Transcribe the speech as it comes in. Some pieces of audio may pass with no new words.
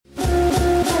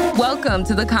Welcome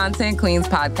to the Content Queens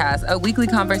podcast, a weekly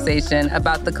conversation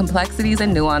about the complexities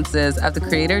and nuances of the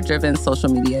creator-driven social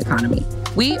media economy.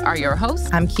 We are your hosts.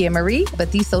 I'm Kia Marie,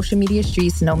 but these social media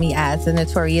streets know me as the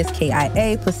notorious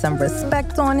KIA. Put some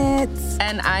respect on it.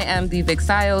 And I am the Vic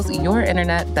Siles, your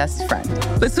internet best friend.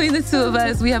 Between the two of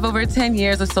us, we have over 10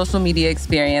 years of social media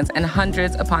experience and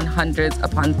hundreds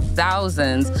upon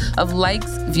thousands of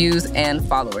likes, views, and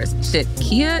followers. Shit,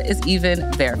 Kia is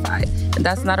even verified. And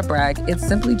that's not a brag. It's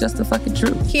simply just the fucking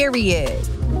truth. Period.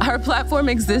 Our platform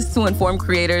exists to inform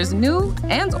creators, new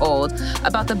and old,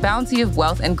 about the bounty of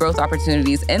wealth and growth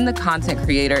opportunities in the content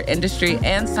creator industry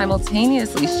and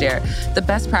simultaneously share the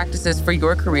best practices for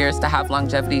your careers to have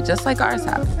longevity just like ours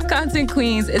have. Content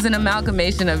Queens is an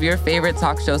amalgamation of your favorite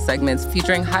talk show segments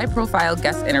featuring high-profile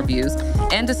guest interviews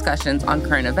and discussions on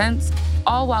current events,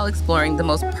 all while exploring the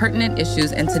most pertinent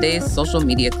issues in today's social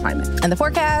media climate. And the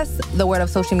forecast, the word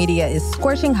of social media is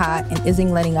scorching hot and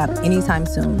isn't letting up anytime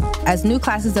soon. As new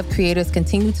classes of creators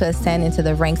continue to ascend into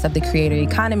the ranks of the creator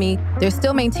economy, there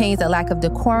still maintains a lack of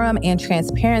decorum and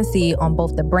transparency on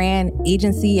both the brand,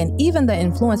 agency, and even the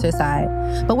influencer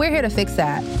side. But we're here to fix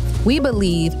that. We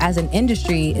believe, as an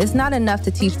industry, it's not enough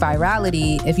to teach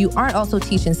virality if you aren't also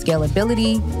teaching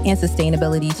scalability and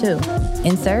sustainability too.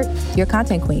 Insert your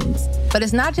content queens. But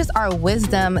it's not just our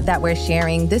wisdom that we're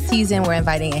sharing. This season, we're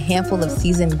inviting a handful of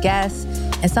seasoned guests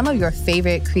and some of your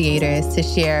favorite creators to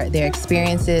share their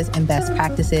experiences and best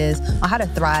practices on how to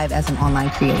thrive as an online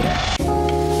creator.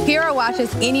 Hear or watch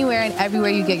us anywhere and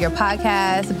everywhere you get your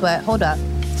podcast, but hold up.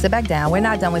 Sit back down. We're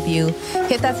not done with you.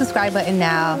 Hit that subscribe button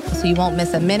now so you won't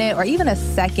miss a minute or even a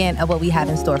second of what we have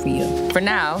in store for you. For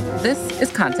now, this is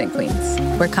Content Queens,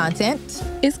 where content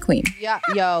is queen. Yeah,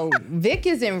 yo, Vic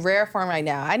is in rare form right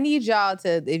now. I need y'all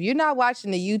to, if you're not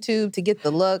watching the YouTube to get the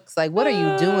looks, like what are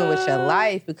you doing with your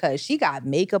life? Because she got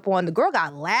makeup on. The girl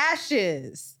got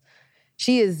lashes.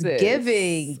 She is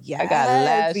giving. Yes, I got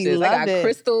lashes. I got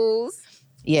crystals.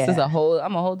 Yeah.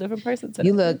 I'm a whole different person today.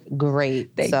 You look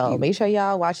great. Thank you. Make sure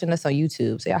y'all watching us on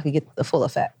YouTube so y'all can get the full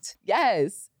effect.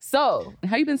 Yes. So,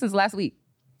 how you been since last week?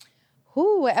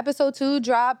 Episode 2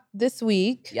 dropped this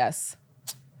week. Yes.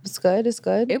 It's good.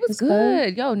 It was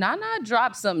good. Yo, Nana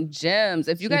dropped some gems.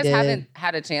 If you guys haven't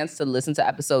had a chance to listen to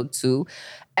episode 2,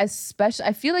 especially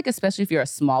if you're a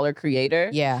smaller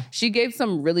creator, she gave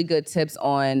some really good tips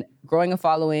on growing a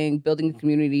following, building a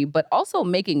community, but also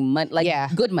making money,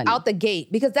 good money. Out the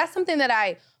gate. Because that's something that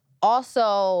I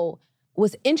also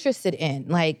was interested in.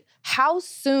 Like, how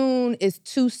soon is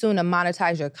too soon to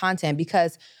monetize your content?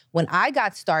 Because when I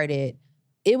got started,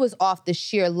 it was off the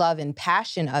sheer love and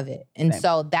passion of it. And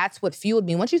so that's what fueled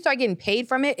me. Once you start getting paid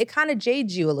from it, it kind of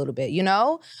jades you a little bit, you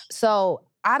know? So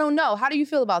I don't know. How do you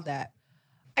feel about that?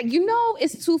 You know,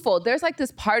 it's twofold. There's like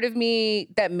this part of me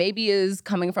that maybe is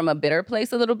coming from a bitter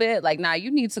place a little bit. Like, nah,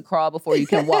 you need to crawl before you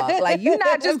can walk. Like, you're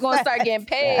not just going to start getting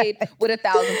paid with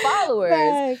 1,000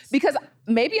 followers. Because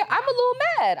maybe I'm a little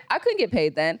mad. I couldn't get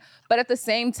paid then. But at the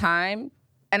same time,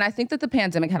 and I think that the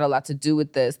pandemic had a lot to do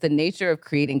with this. The nature of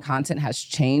creating content has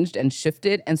changed and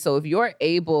shifted. And so if you're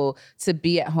able to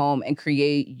be at home and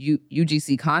create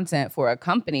UGC content for a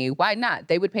company, why not?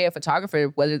 They would pay a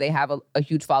photographer whether they have a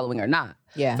huge following or not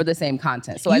for the same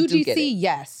content. So UGC, I do get it.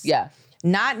 Yes. Yeah.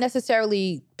 Not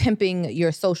necessarily pimping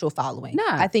your social following. Nah.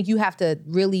 I think you have to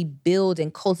really build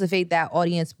and cultivate that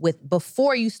audience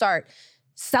before you start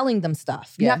selling them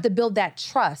stuff. You have to build that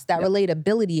trust, that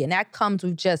relatability, and that comes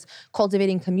with just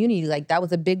cultivating community. Like, that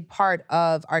was a big part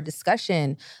of our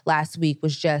discussion last week,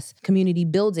 was just community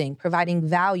building, providing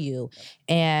value,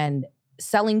 and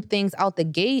selling things out the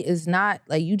gate is not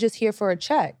like you just here for a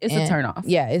check. It's a turnoff.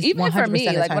 Yeah, it's even for me.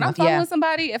 Like, when I'm following with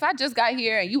somebody, if I just got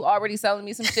here and you already selling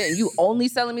me some shit and you only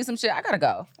selling me some shit, I gotta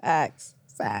go.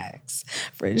 Facts,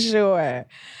 for sure.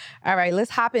 All right, let's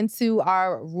hop into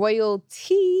our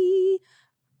royalty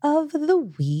of the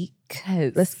week.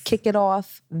 Yes. Let's kick it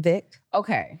off, Vic.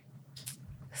 Okay.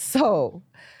 So,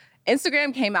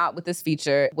 Instagram came out with this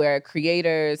feature where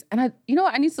creators, and I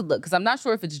need to look because I'm not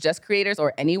sure if it's just creators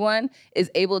or anyone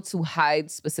is able to hide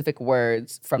specific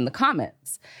words from the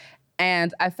comments.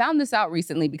 And I found this out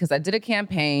recently because I did a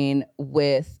campaign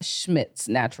with Schmidt's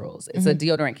Naturals. It's a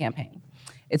deodorant campaign.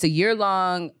 It's a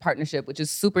year-long partnership, which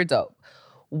is super dope.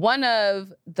 One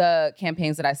of the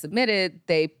campaigns that I submitted,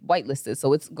 they whitelisted,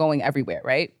 so it's going everywhere,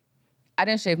 right? I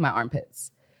didn't shave my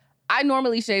armpits. I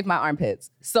normally shave my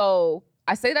armpits. So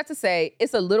I say that to say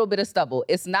it's a little bit of stubble.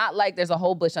 It's not like there's a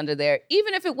whole bush under there,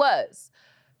 even if it was.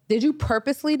 Did you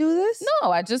purposely do this?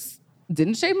 No, I just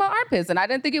didn't shave my armpits, and I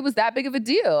didn't think it was that big of a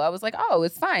deal. I was like, oh,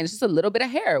 it's fine. It's just a little bit of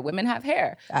hair. Women have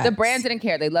hair. The brand didn't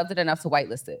care. They loved it enough to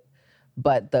whitelist it.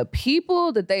 But the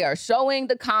people that they are showing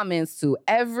the comments to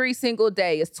every single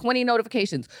day is 20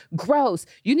 notifications. Gross.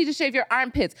 You need to shave your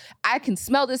armpits. I can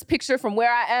smell this picture from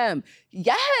where I am.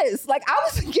 Yes. Like, I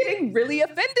was getting really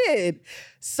offended.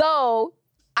 So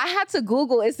I had to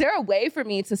Google, is there a way for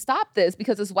me to stop this?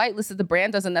 Because it's whitelisted, the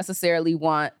brand doesn't necessarily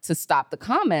want to stop the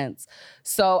comments.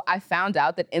 So I found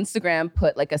out that Instagram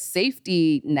put like a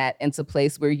safety net into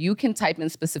place where you can type in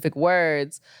specific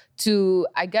words to,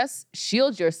 I guess,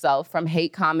 shield yourself from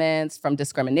hate comments, from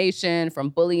discrimination, from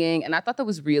bullying. And I thought that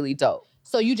was really dope.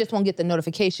 So you just won't get the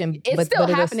notification. It's still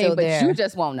happening, but you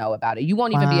just won't know about it. You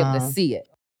won't even be able to see it.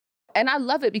 And I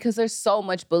love it because there's so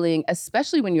much bullying,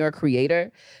 especially when you're a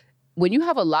creator. When you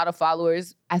have a lot of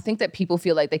followers, I think that people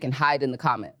feel like they can hide in the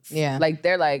comments. Yeah. Like,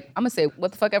 they're like, I'm gonna say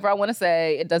what the fuck ever I wanna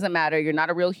say. It doesn't matter. You're not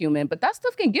a real human. But that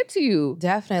stuff can get to you.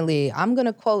 Definitely. I'm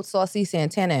gonna quote Saucy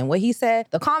Santana and what he said.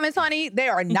 The comments, honey, they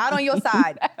are not on your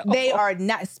side. They are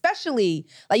not, especially,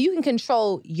 like, you can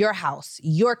control your house,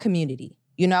 your community.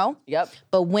 You know? Yep.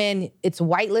 But when it's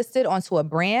whitelisted onto a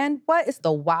brand, it's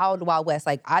the wild, wild west.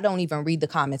 Like, I don't even read the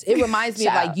comments. It reminds me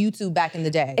of like YouTube back in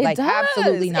the day. It like, does.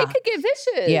 Absolutely not. It could get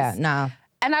vicious. Yeah, nah.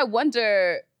 And I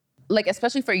wonder, like,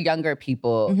 especially for younger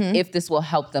people, if this will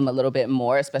help them a little bit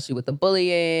more, especially with the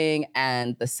bullying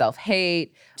and the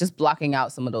self-hate, just blocking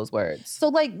out some of those words. So,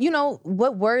 like, you know,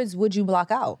 what words would you block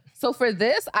out? So for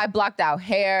this, I blocked out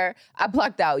hair, I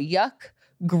blocked out yuck,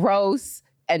 gross,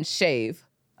 and shave.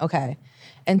 Okay.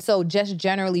 And so just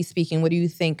generally speaking, what do you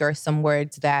think are some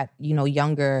words that, you know,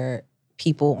 younger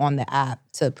people on the app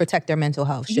to protect their mental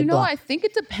health should block? I think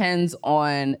it depends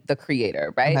on the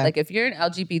creator, right? Okay. Like, if you're an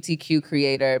LGBTQ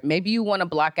creator, maybe you want to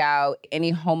block out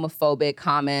any homophobic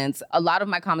comments. A lot of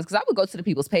my comments, because I would go to the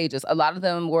people's pages, a lot of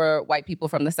them were white people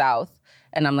from the South.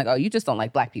 And I'm like, oh, you just don't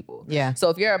like black people. Yeah. So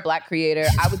if you're a black creator,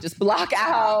 I would just block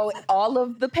out all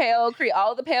of the pale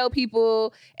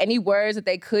people, any words that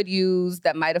they could use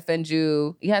that might offend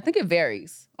you. Yeah, I think it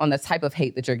varies on the type of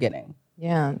hate that you're getting.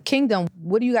 Yeah. Kingdom,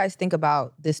 what do you guys think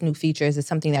about this new feature? Is it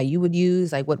something that you would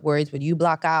use? Like, what words would you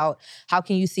block out? How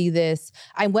can you see this?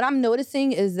 What I'm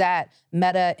noticing is that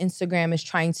Meta, Instagram is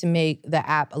trying to make the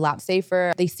app a lot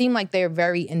safer. They seem like they're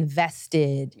very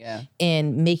invested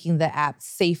in making the app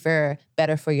safer,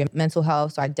 better for your mental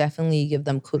health. So I definitely give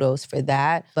them kudos for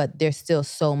that. But there's still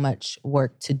so much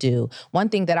work to do. One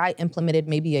thing that I implemented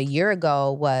maybe a year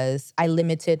ago was I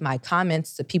limited my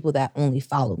comments to people that only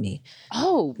follow me.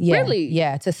 Oh, Yeah, really?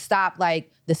 Yeah, to stop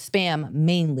like the spam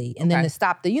mainly. And then to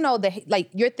stop the, you know, the like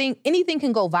your thing, anything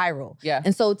can go viral. Yeah.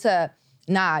 And so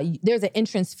there's an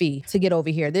entrance fee to get over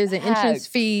here. There's an entrance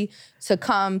fee to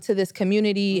come to this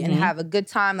community and have a good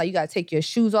time. Like, you gotta take your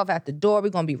shoes off at the door. We're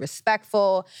gonna be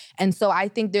respectful. And so I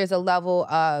think there's a level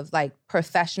of like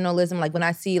professionalism. Like, when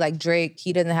I see like Drake,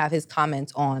 he doesn't have his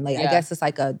comments on. Like, I guess it's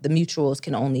like the mutuals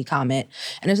can only comment.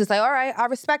 And it's just like, all right, I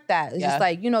respect that. It's just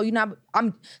like, you know,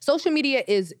 social media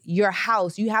is your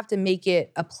house. You have to make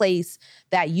it a place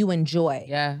that you enjoy.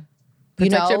 Yeah.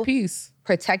 Protect your peace.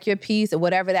 Protect your peace, or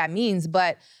whatever that means.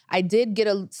 But I did get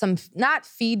some, not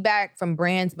feedback from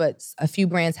brands, but a few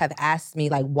brands have asked me,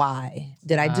 like, why?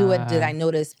 Did I do it? Did I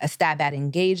notice a stab at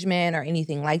engagement or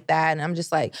anything like that? And I'm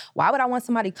just like, why would I want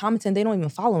somebody commenting? They don't even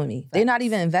follow me. They're not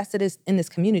even invested in this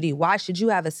community. Why should you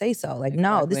have a say-so? Like,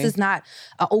 no, this is not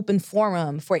an open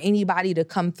forum for anybody to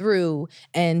come through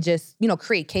and just, you know,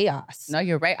 create chaos. No,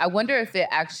 you're right. I wonder if it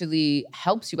actually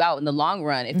helps you out in the long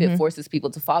run, if it forces people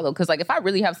to follow. Because, like, if I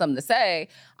really have something to say,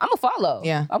 I'm going to follow.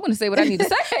 Yeah. I'm going to say what I need to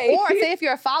say. Or say if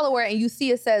you're a follower and you see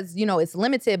it says, you know, it's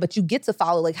limited, but you get to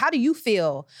follow. Like, how do you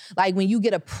feel like when you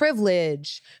get a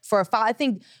privilege for a follow? I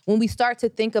think when we start to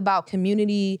think about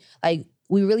community, like,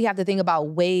 we really have to think about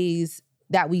ways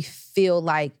that we feel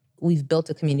like we've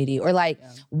built a community, or like,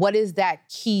 what is that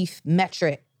key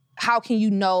metric? How can you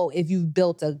know if you've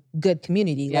built a good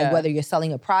community? Like, whether you're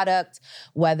selling a product,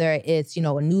 whether it's, you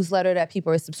know, a newsletter that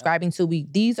people are subscribing to.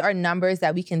 These are numbers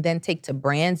that we can then take to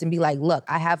brands and be like, look,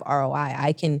 I have ROI.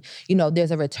 I can, you know, there's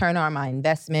a return on my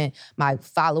investment. My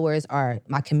followers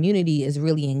my community is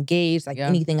really engaged. Like,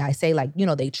 anything I say, like, you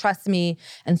know, they trust me.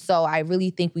 And so I really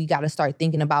think we got to start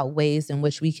thinking about ways in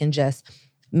which we can just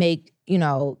make, you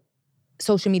know,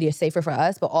 social media safer for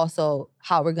us, but also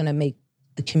how we're going to make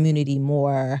the community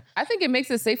more. I think it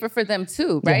makes it safer for them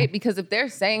too, right? Because if they're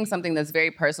saying something that's very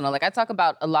personal, like, I talk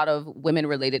about a lot of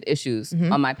women-related issues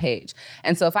on my page.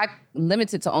 And so if I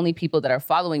limit it to only people that are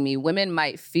following me, women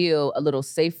might feel a little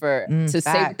safer to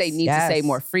say what they need to say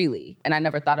more freely. And I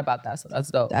never thought about that, so that's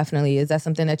dope. Definitely. Is that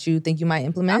something that you think you might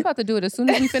implement? I'm about to do it as soon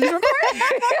as we finish recording.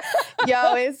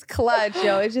 Yo, it's clutch,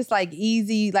 yo. It's just like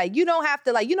easy. Like, you don't have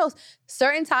to, like, you know,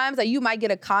 certain times like you might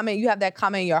get a comment, you have that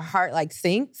comment in your heart like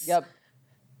sinks. Yep.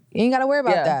 You ain't got to worry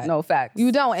about that. No, facts.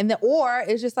 You don't. And then, or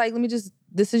it's just like,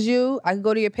 this is you. I can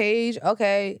go to your page.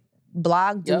 Okay.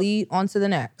 Block, delete, on to the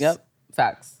next. Yep.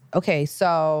 Facts. Okay.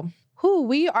 So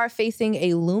we are facing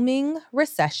a looming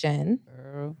recession.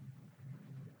 Girl.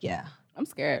 Yeah. I'm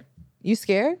scared. You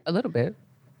scared? A little bit.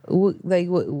 Like,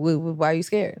 why are you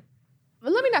scared?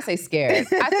 But let me not say scared.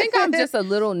 I think I'm just a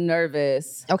little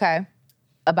nervous. Okay.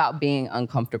 About being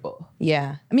uncomfortable.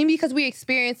 Yeah. I mean, because we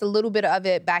experienced a little bit of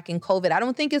it back in COVID. I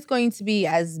don't think it's going to be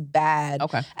as bad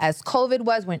as COVID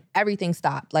was when everything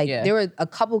stopped. Like, there were a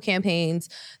couple campaigns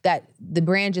that the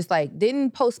brand just, like,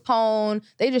 didn't postpone.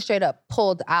 They just straight up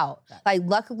pulled out. Like,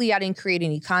 luckily, I didn't create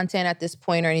any content at this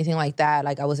point or anything like that.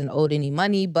 Like, I wasn't owed any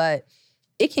money, but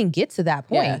it can get to that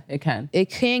point. Yeah, it can.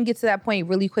 It can get to that point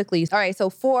really quickly. All right,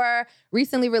 so Four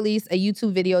recently released a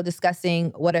YouTube video discussing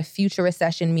what a future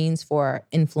recession means for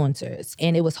influencers.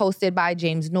 And it was hosted by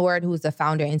James Nord, who is the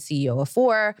founder and CEO of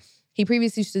Four. He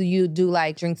previously used to do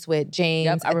like drinks with James.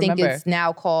 Yep, I think remember. It's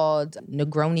now called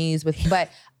Negronis but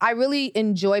I really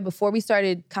enjoy, before we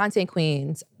started Content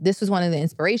Queens, this was one of the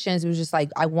inspirations. It was just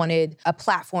like, I wanted a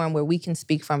platform where we can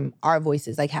speak from our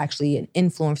voices, like actually an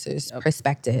influencer's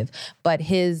perspective. But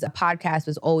his podcast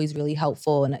was always really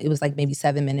helpful. And it was like maybe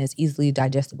 7 minutes, easily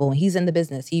digestible. And he's in the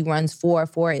business. He runs Four.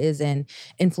 Four is an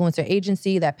influencer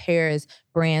agency that pairs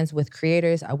brands with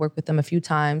creators. I worked with them a few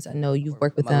times. I know you've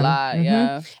worked with them a lot,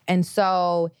 yeah. And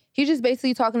so he's just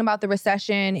basically talking about the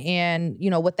recession and,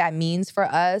 what that means for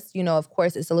us. Of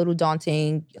course, it's a little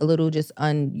daunting, a little just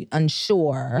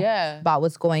unsure about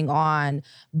what's going on.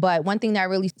 But one thing that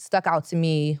really stuck out to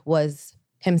me was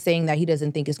him saying that he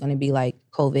doesn't think it's going to be like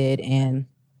COVID, and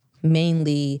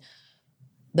mainly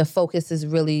the focus is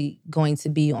really going to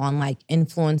be on like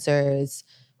influencers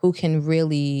who can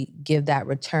really give that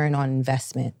return on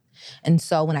investment. And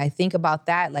so when I think about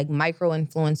that, like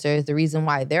micro-influencers, the reason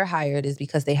why they're hired is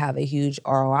because they have a huge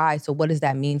ROI. So what does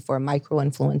that mean for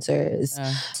micro-influencers?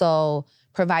 So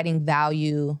providing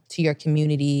value to your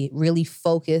community, really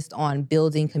focused on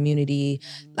building community,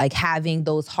 like having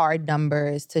those hard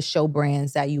numbers to show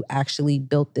brands that you actually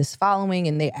built this following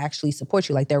and they actually support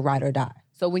you, like they're ride or die.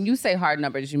 So when you say hard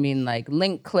numbers, you mean like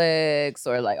link clicks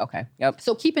or like, okay, yep.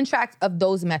 So keeping track of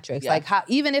those metrics, like how,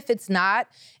 even if it's not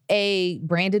a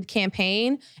branded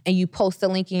campaign and you post a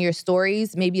link in your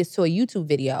stories, maybe it's to a YouTube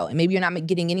video and maybe you're not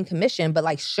getting any commission, but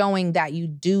like showing that you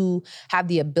do have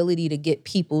the ability to get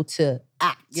people to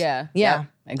act. Yeah. Yeah. Yep,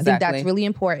 exactly. I think that's really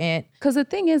important. Because the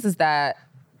thing is that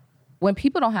when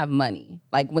people don't have money,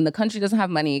 like when the country doesn't have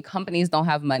money, companies don't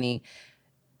have money,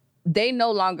 they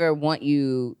no longer want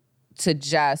you to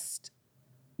just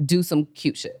do some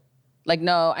cute shit. Like,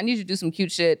 no, I need you to do some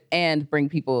cute shit and bring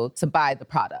people to buy the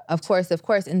product. Of course.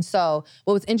 And so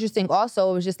what was interesting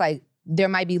also was just like, there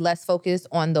might be less focus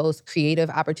on those creative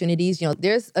opportunities.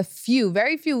 There's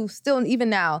very few, still even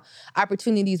now,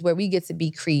 opportunities where we get to be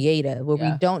creative, where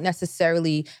we don't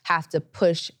necessarily have to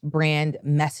push brand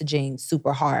messaging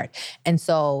super hard. And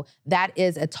so that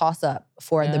is a toss-up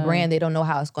for the brand. They don't know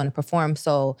how it's going to perform.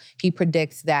 So he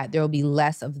predicts that there will be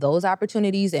less of those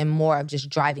opportunities and more of just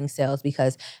driving sales,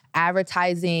 because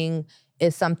advertising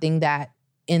is something that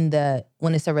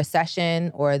when it's a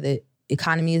recession or the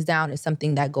economy is down, is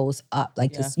something that goes up.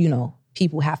 Like, because,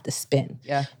 people have to spend.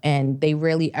 Yeah. And they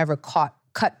rarely ever cut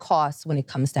costs when it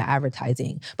comes to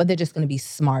advertising, but they're just going to be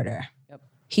smarter. Yep.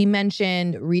 He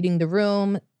mentioned reading the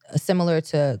room, similar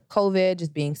to COVID,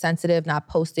 just being sensitive, not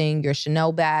posting your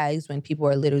Chanel bags when people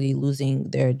are literally losing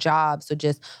their jobs. So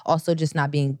just not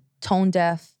being tone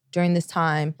deaf during this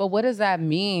time. But what does that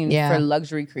mean for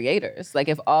luxury creators? Like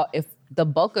if the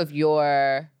bulk of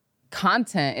your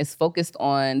content is focused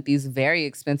on these very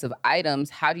expensive items,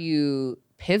 how do you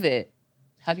pivot?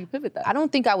 How do you pivot that? I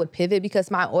don't think I would pivot because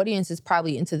my audience is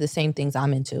probably into the same things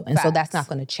I'm into. And so that's not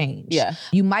going to change. Yeah.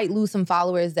 You might lose some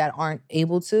followers that aren't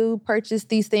able to purchase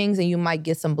these things and you might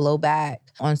get some blowback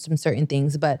on some certain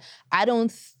things. But I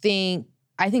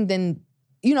think then,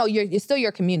 you're still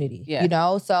your community,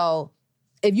 So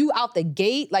if you out the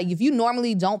gate, like if you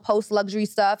normally don't post luxury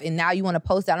stuff and now you want to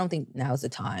post it, I don't think now's the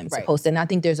time to post it. And I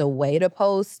think there's a way to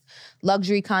post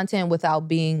luxury content without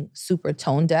being super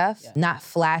tone deaf, not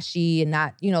flashy and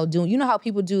not, doing, how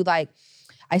people do like,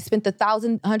 I spent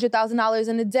 $100,000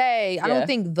 in a day. I don't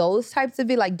think those types of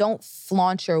it, like don't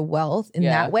flaunt your wealth in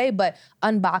that way, but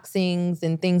unboxings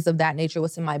and things of that nature,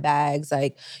 what's in my bags,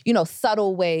 like,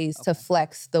 subtle ways to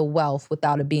flex the wealth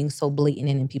without it being so blatant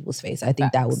and in people's face. I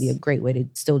think that would be a great way to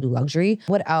still do luxury.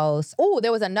 What else? Oh,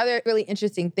 there was another really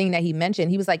interesting thing that he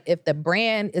mentioned. He was like, if the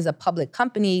brand is a public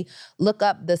company, look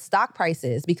up the stock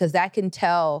prices because that can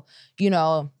tell,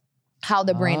 how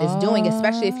the brand is doing,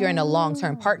 especially if you're in a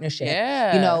long-term partnership.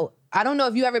 Yeah. You know, I don't know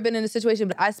if you ever been in a situation,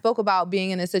 but I spoke about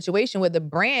being in a situation where the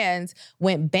brands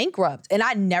went bankrupt and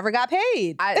I never got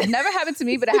paid. It never happened to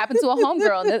me, but it happened to a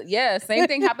homegirl. Yeah, same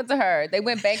thing happened to her. They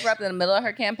went bankrupt in the middle of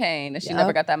her campaign and she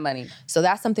never got that money. So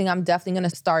that's something I'm definitely going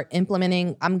to start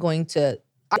implementing.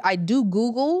 I do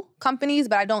Google companies,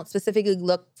 but I don't specifically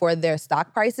look for their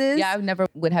stock prices. Yeah, I never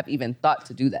would have even thought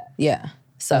to do that. Yeah.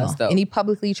 So any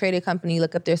publicly traded company,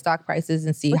 look up their stock prices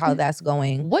and see how that's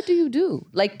going. What do you do?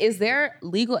 Like, is there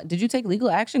did you take legal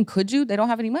action? Could you? They don't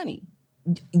have any money.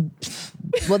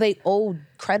 Well, they owe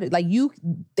credit. Like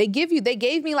they gave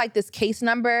me like this case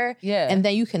number. Yeah. And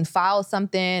then you can file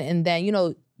something. And then, you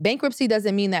know, bankruptcy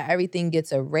doesn't mean that everything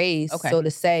gets erased. Okay. So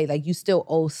to say, like, you still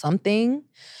owe something.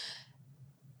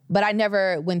 But I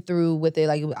never went through with it.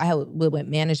 Like, I had with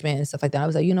management and stuff like that. I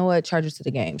was like, you know what? Charge it to the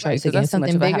game. Charge it to the game.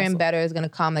 Something bigger and better is going to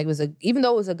come. Like, even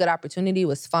though it was a good opportunity, it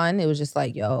was fun. It was just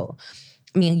like, yo,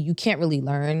 I mean, you can't really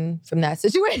learn from that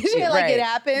situation. Like, it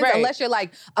happens. Unless you're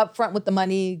like upfront with the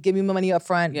money, give me my money up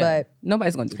front. Yeah. But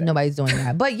nobody's going to do that. Nobody's doing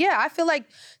that. But yeah, I feel like,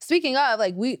 speaking of,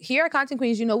 like, we here at Content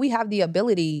Queens, you know, we have the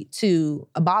ability to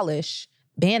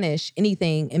banish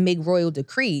anything and make royal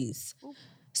decrees.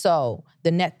 So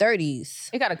the net 30s.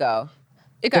 It gotta go.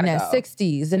 The net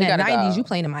 60s. The net 90s. You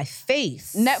playing in my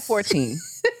face. Net 14.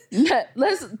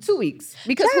 2 weeks.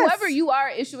 Because whoever you are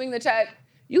issuing the check,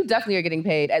 you definitely are getting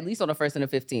paid at least on the 1st and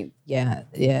the 15th. Yeah.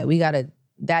 Yeah. We gotta,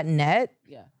 that net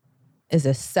is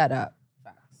a setup.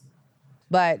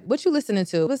 But what you listening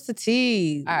to? What's the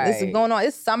tea? This is going on.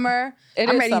 It's summer.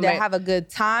 I'm ready to have a good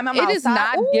time. I'm outside. It is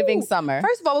not giving summer.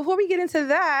 First of all, before we get into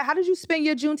that, how did you spend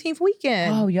your Juneteenth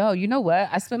weekend? Oh, yo, you know what?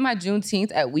 I spent my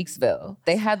Juneteenth at Weeksville.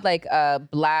 They had like a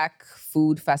Black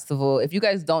food festival. If you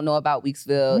guys don't know about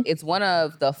Weeksville, it's one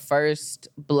of the first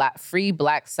free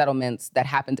Black settlements that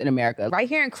happened in America. Right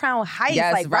here in Crown Heights.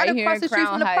 Yes, like right across the street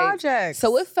from the project.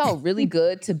 So it felt really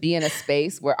good to be in a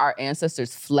space where our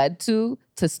ancestors fled to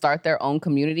start their own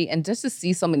community and just to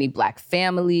see so many Black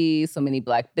families, so many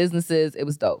Black businesses. It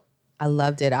was dope. I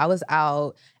loved it. I was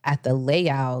out at the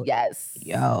layout. Yes.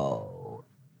 Yo.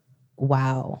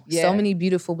 Wow. Yeah. So many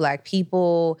beautiful Black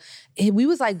people. It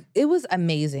was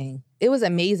amazing. It was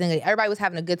amazing. Like, everybody was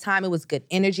having a good time. It was good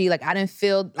energy. Like, I didn't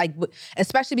feel like,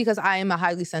 especially because I am a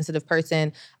highly sensitive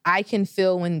person, I can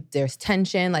feel when there's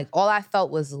tension. Like, all I felt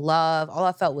was love. All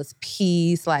I felt was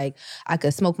peace. Like, I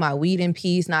could smoke my weed in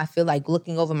peace, not feel like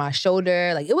looking over my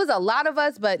shoulder. Like, it was a lot of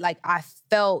us, but like, I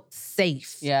felt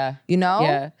safe. Yeah. You know?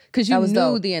 Yeah. Because you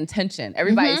knew the intention.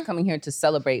 Everybody's coming here to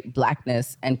celebrate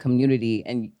Blackness and community.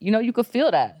 And, you know, you could feel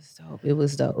that. It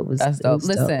was dope. That's dope.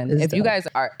 Listen, if you guys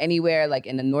are anywhere like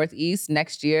in the Northeast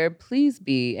next year, please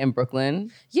be in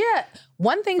Brooklyn. Yeah.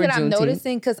 One thing that I'm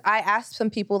noticing, because I asked some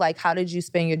people, like, how did you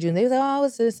spend your June? They was like, oh,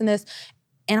 it's this and this.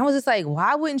 And I was just like,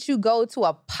 why wouldn't you go to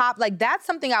a pop? Like, that's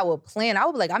something I would plan. I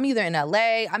would be like, I'm either in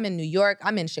LA, I'm in New York,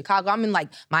 I'm in Chicago, I'm in like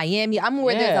Miami. I'm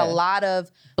where there's a lot of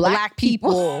Black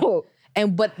people.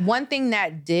 But one thing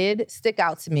that did stick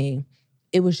out to me,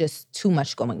 it was just too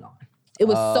much going on. It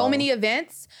was so many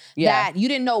events that you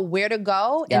didn't know where to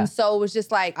go. And so it was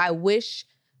just like, I wish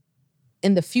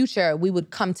in the future we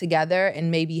would come together and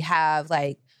maybe have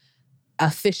like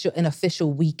an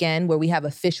official weekend where we have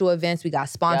official events. We got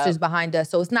sponsors behind us.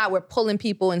 So it's not we're pulling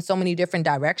people in so many different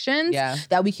directions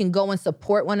that we can go and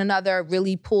support one another,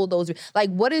 really pull those. Like,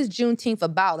 what is Juneteenth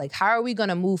about? Like, how are we going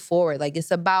to move forward? Like,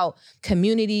 it's about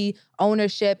community,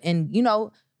 ownership, and, you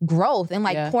know, growth and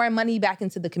like pouring money back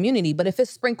into the community. But if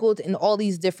it's sprinkled in all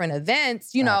these different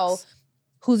events, you know,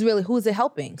 who's it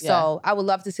helping? Yeah. So I would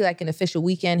love to see like an official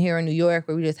weekend here in New York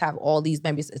where we just have all these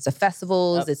members. It's a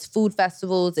festivals, it's food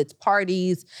festivals, it's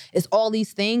parties, it's all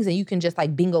these things. And you can just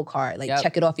like bingo card, like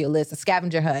check it off your list, a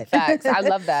scavenger hunt. Facts. I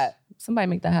love that. Somebody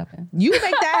make that happen. You make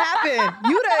that happen.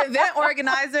 You the event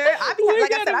organizer.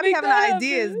 I be having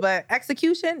ideas, but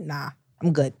execution, nah.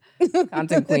 I'm good.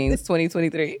 Content Queens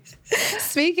 2023.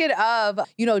 Speaking of,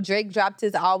 you know, Drake dropped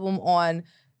his album on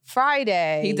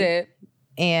Friday. He did.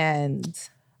 And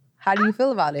how do you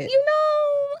feel about it? You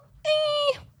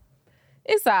know,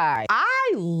 it's all right.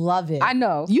 I love it. I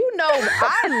know. You know,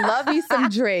 I love me some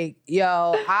Drake.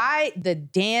 Yo, the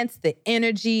dance, the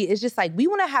energy, it's just like, we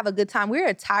want to have a good time.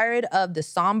 We're tired of the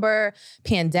somber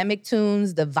pandemic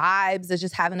tunes, the vibes that's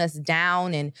just having us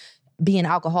down and being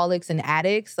alcoholics and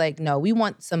addicts. Like, no, we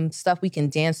want some stuff we can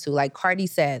dance to. Like Cardi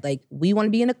said, like, we want to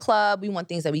be in a club. We want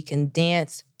things that we can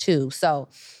dance to. So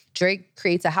Drake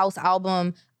creates a house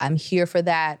album, I'm here for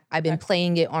that. I've been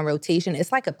playing it on rotation.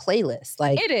 It's like a playlist.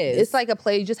 Like it is. It's like a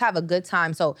play. You just have a good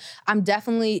time. So I'm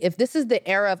definitely, if this is the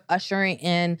era of ushering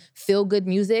in feel-good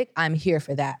music, I'm here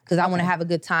for that. Because I want to have a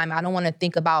good time. I don't want to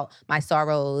think about my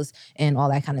sorrows and all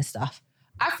that kind of stuff.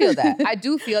 I feel that. I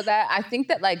do feel that. I think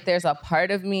that like there's a part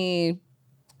of me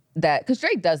that, because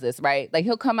Drake does this, right? Like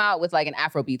he'll come out with like an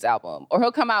Afrobeats album, or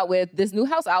he'll come out with this new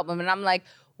house album. And I'm like,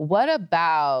 what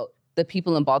about the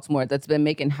people in Baltimore that's been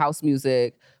making house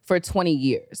music for 20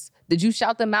 years? Did you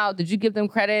shout them out? Did you give them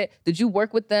credit? Did you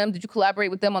work with them? Did you collaborate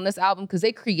with them on this album? Because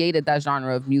they created that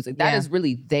genre of music. That is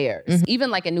really theirs. Mm-hmm. Even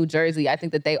like in New Jersey, I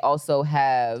think that they also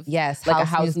have like a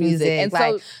house music. And like,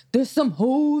 so there's some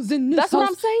hoes in this that's house. What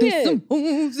I'm saying. There's some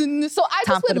hoes in this. So I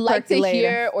just would like to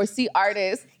hear or see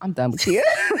artists. I'm done with you.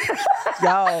 Yo.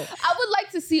 I would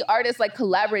like to see artists like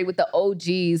collaborate with the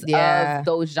OGs of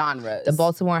those genres. The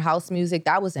Baltimore house music,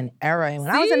 that was an era. And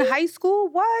when I was in high school,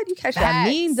 what? You catch that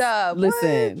mean dub.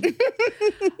 Listen.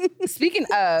 Speaking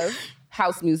of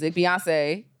house music,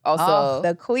 Beyonce also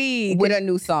the queen with a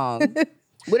new song.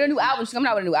 With a new album. She's coming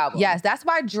out with a new album. Yes, that's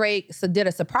why Drake did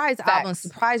a surprise album,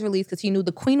 surprise release, because he knew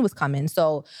the queen was coming.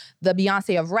 So the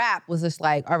Beyonce of rap was just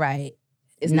like, all right.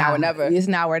 It's now or never. It's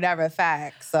now or never,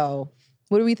 fact. So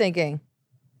what are we thinking?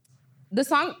 The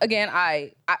song, again,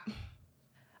 I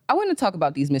want to talk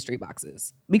about these mystery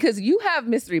boxes. Because you have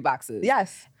mystery boxes.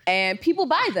 Yes. And people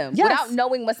buy them without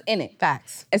knowing what's in it.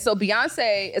 Facts. And so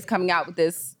Beyonce is coming out with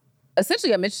this,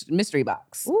 essentially a mystery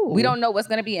box. Ooh. We don't know what's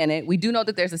going to be in it. We do know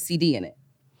that there's a CD in it.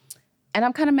 And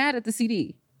I'm kind of mad at the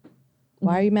CD.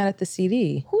 Why are you mad at the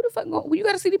CD? Who the fuck well, you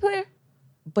got a CD player?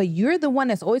 But you're the one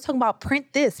that's always talking about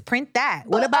print this, print that.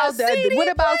 What about CD? What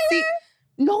about CD?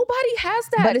 Nobody has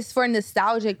that. But it's for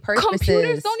nostalgic purposes.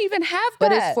 Computers don't even have that.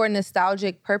 But it's for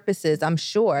nostalgic purposes, I'm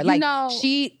sure.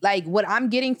 Like what I'm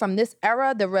getting from this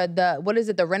era, the what is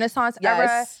it, the Renaissance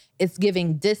era, it's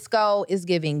giving disco, it's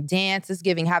giving dance, it's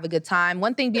giving have a good time.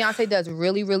 One thing Beyonce does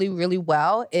really, really, really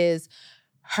well is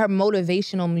her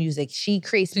motivational music. She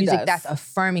creates music that's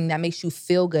affirming, that makes you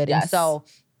feel good. Yes. And so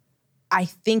I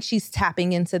think she's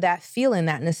tapping into that feeling,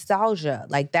 that nostalgia.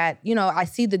 Like that, I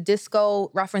see the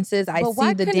disco references. I see the dance. But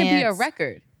why couldn't it be a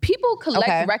record? People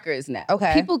collect records now.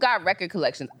 Okay. People got record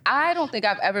collections. I don't think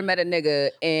I've ever met a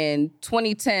nigga in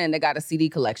 2010 that got a CD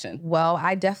collection. Well,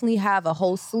 I definitely have a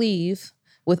whole sleeve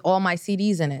with all my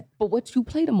CDs in it. But what you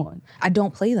play them on? I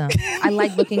don't play them. I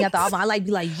like looking at the album. I like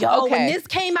be like, yo, when this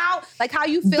came out, like how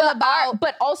you feel about art,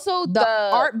 but also the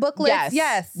art booklets.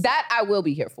 Yes. That I will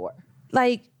be here for.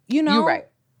 Like, You're right.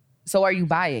 So are you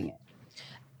buying it?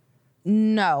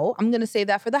 No, I'm going to save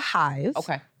that for the Hive.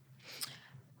 Okay.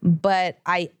 But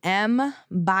I am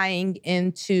buying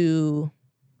into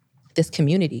this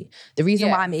community. The reason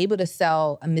why I'm able to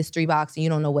sell a mystery box and you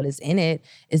don't know what is in it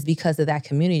is because of that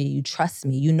community. You trust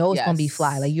me. You know it's going to be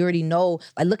fly. Like you already know.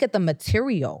 Like look at the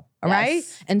material, all right?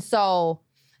 And so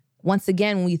once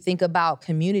again, when we think about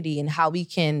community and how we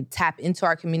can tap into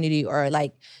our community or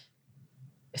like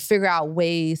figure out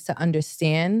ways to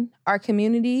understand our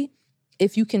community,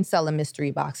 if you can sell a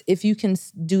mystery box, if you can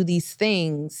do these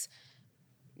things,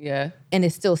 and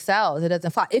it still sells, it doesn't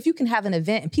fly. If you can have an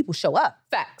event and people show up.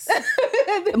 Facts.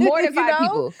 More than 5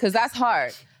 people, because that's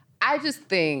hard. I just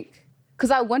think,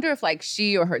 because I wonder if like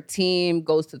she or her team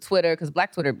goes to Twitter, because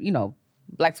Black Twitter,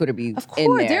 Black Twitter be of course,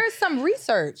 in there. There is some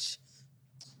research.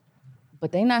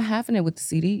 But they not having it with the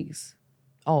CDs.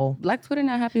 Oh. Black Twitter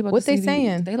not happy about what the CDs. What they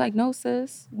saying? They like, no,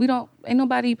 sis. Ain't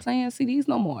nobody playing CDs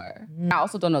no more. I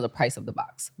also don't know the price of the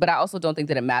box. But I also don't think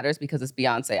that it matters because it's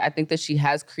Beyonce. I think that she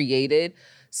has created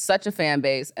such a fan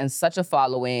base and such a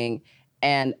following.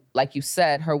 And like you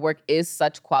said, her work is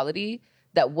such quality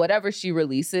that whatever she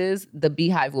releases, the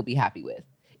Beehive will be happy with.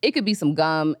 It could be some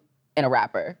gum and a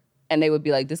wrapper. And they would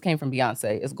be like, this came from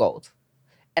Beyonce. It's gold.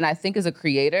 And I think as a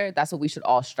creator, that's what we should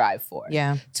all strive for.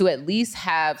 Yeah. To at least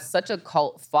have such a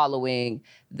cult following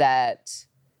that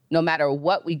no matter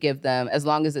what we give them, as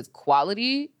long as it's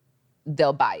quality,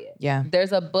 they'll buy it. Yeah.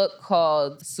 There's a book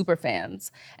called Superfans.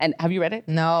 And have you read it?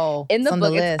 No. In the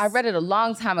book, I read it a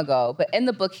long time ago, but in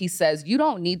the book, he says, you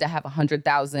don't need to have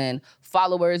 100,000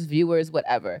 followers, viewers,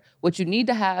 whatever. What you need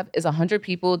to have is 100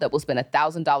 people that will spend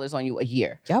 $1,000 on you a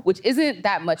year, which isn't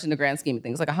that much in the grand scheme of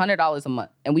things, like $100 a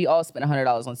month. And we all spend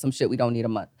 $100 on some shit we don't need a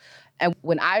month. And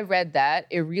when I read that,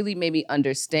 it really made me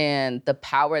understand the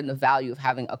power and the value of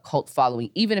having a cult following,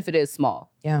 even if it is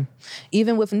small. Yeah.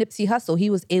 Even with Nipsey Hussle,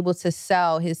 he was able to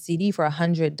sell his CD for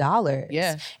 $100.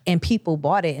 Yeah. And people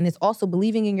bought it. And it's also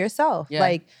believing in yourself. Yeah.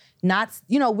 Like, not,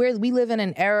 we live in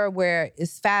an era where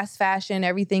it's fast fashion,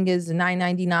 everything is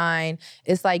 $9.99.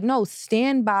 It's like, no,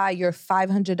 stand by your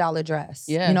 $500 dress.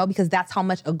 Yeah. Because that's how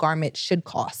much a garment should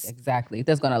cost. Exactly.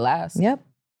 That's gonna last. Yep.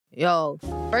 Yo,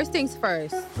 first things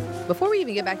first, before we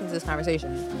even get back into this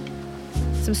conversation,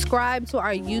 subscribe to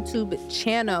our YouTube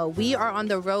channel. We are on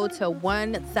the road to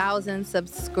 1,000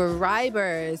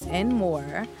 subscribers and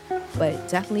more, but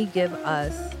definitely give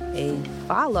us a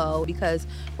follow because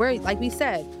we're, like we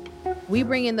said, we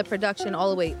bring in the production all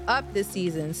the way up this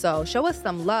season. So show us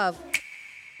some love.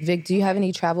 Vic, do you have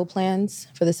any travel plans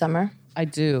for the summer? I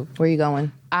do. Where are you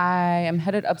going? I am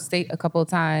headed upstate a couple of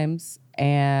times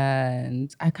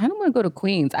and I kind of want to go to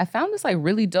Queens. I found this like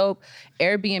really dope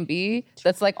Airbnb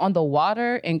that's like on the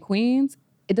water in Queens.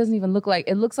 It doesn't even look like,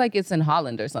 it looks like it's in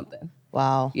Holland or something.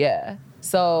 Wow. Yeah.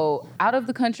 So out of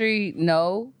the country,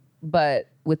 no, but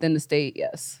within the state,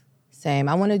 yes. Same.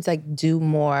 I want to like do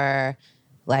more.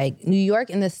 Like New York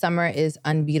in the summer is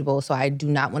unbeatable, so I do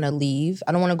not want to leave.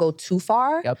 I don't want to go too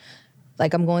far. Yep.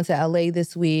 Like I'm going to LA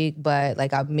this week, but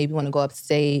like I maybe want to go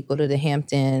upstate, go to the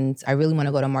Hamptons. I really want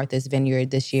to go to Martha's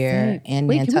Vineyard this year and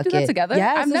Wait, Nantucket. can we do that together?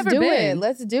 Yes, I've never let's do been. it.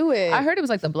 Let's do it. I heard it was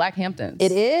like the Black Hamptons.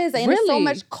 It is, and there's so Really?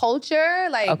 much culture.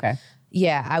 Like, Okay.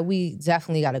 Yeah, we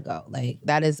definitely got to go. Like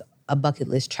that is a bucket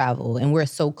list travel, and we're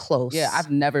so close. Yeah,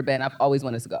 I've never been. I've always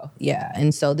wanted to go. Yeah,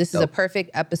 and so this is a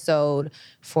perfect episode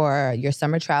for your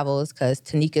summer travels because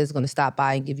Tanika is going to stop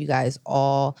by and give you guys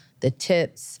all the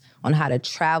tips on how to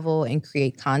travel and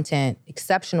create content,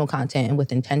 exceptional content, and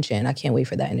with intention. I can't wait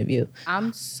for that interview.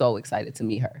 I'm so excited to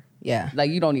meet her. Yeah. Like,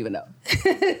 you don't even know.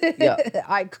 Yeah.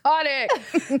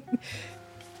 Iconic.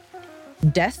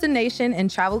 Destination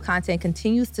and travel content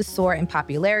continues to soar in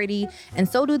popularity, and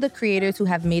so do the creators who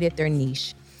have made it their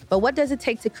niche. But what does it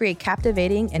take to create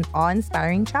captivating and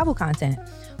awe-inspiring travel content?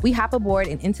 We hop aboard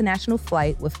an international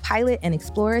flight with pilot and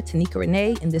explorer Tanika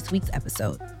Renee in this week's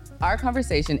episode. Our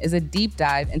conversation is a deep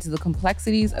dive into the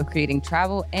complexities of creating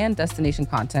travel and destination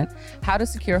content, how to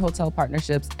secure hotel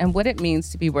partnerships, and what it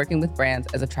means to be working with brands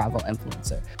as a travel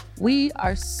influencer. We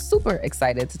are super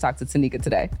excited to talk to Tanika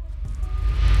today.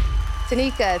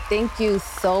 Tanika, thank you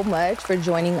so much for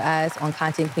joining us on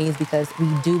Content Queens because we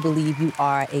do believe you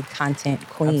are a content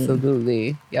queen.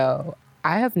 Absolutely. Yo,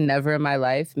 I have never in my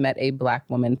life met a Black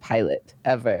woman pilot,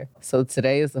 ever. So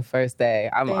today is the first day.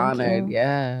 I'm honored. You.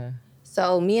 Yeah.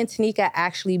 So me and Tanika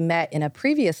actually met in a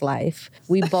previous life.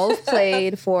 We both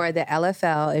played for the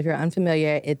LFL. If you're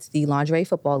unfamiliar, it's the Lingerie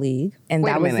Football League. And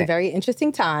Wait that a was minute. a very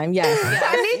interesting time. Yes.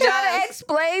 I need y'all to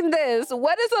explain this.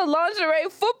 What is a lingerie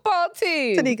football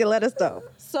team? Tanika, let us know.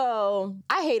 So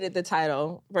I hated the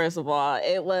title, first of all.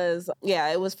 It was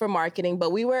for marketing,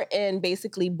 but we were in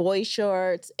basically boy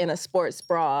shorts and a sports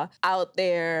bra out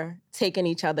there taking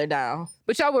each other down.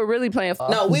 But y'all were really playing football.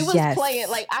 No, we was Yes. playing,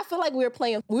 like, I feel like we were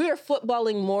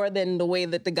footballing more than the way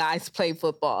that the guys play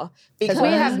football. Because we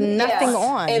have nothing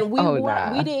on. And we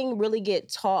nah. we didn't really get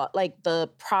taught, like, the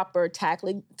proper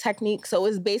tackling technique. So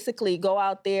it's basically go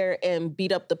out there and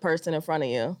beat up the person in front of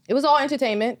you. It was all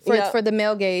entertainment for the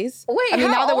male gaze. Wait, I mean,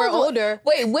 how now that we're old was- older.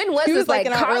 Wait, when was He this? was like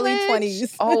in our early college?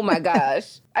 20s. Oh my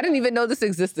gosh. I didn't even know this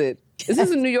existed. Is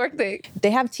this a New York thing? They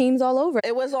have teams all over.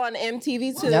 It was on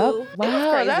MTV too. Yep. It was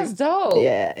Wow, crazy. that's dope.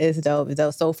 Yeah, it's dope. It's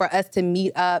dope. So for us to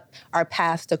meet up, our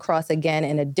paths to cross again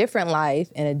in a different life,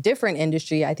 in a different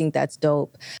industry, I think that's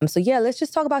dope. So yeah, let's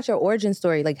just talk about your origin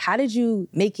story. Like, how did you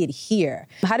make it here?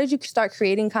 How did you start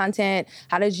creating content?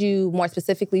 How did you more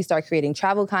specifically start creating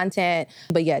travel content?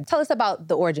 But yeah, tell us about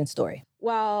the origin story.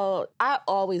 Well, I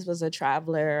always was a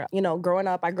traveler. You know, growing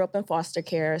up, I grew up in foster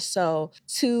care. So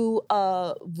to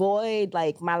avoid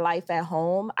like my life at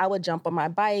home, I would jump on my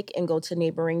bike and go to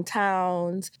neighboring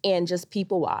towns and just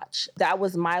people watch. That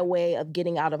was my way of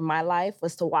getting out of my life,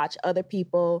 was to watch other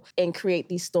people and create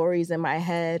these stories in my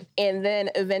head. And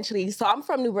then eventually, so I'm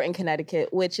from New Britain,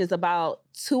 Connecticut, which is about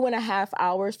 2.5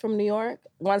 hours from New York.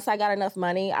 Once I got enough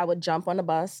money, I would jump on a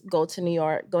bus, go to New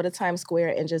York, go to Times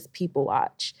Square, and just people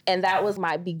watch. And that was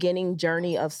my beginning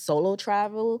journey of solo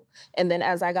travel. And then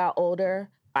as I got older,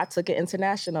 I took it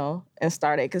international and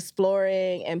started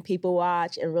exploring and people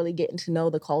watch and really getting to know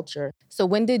the culture. So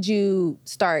when did you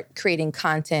start creating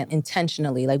content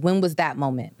intentionally? Like, when was that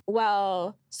moment?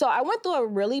 Well, so I went through a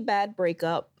really bad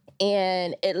breakup.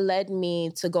 And it led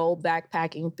me to go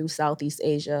backpacking through Southeast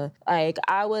Asia. Like,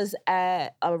 I was at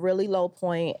a really low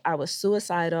point. I was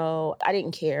suicidal. I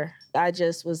didn't care. I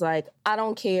just was like, I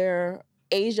don't care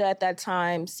Asia at that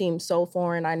time seemed so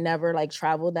foreign. I never like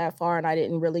traveled that far and I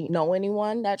didn't really know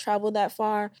anyone that traveled that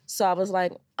far. So I was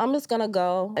like, I'm just gonna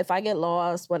go. If I get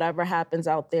lost, whatever happens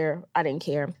out there, I didn't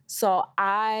care. So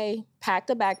I packed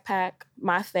a backpack.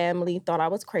 My family thought I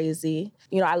was crazy.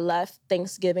 I left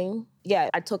Thanksgiving. Yeah,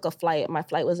 I took a flight. My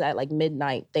flight was at like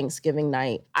midnight, Thanksgiving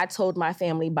night. I told my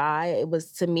family bye. It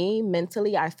was, to me,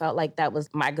 mentally, I felt like that was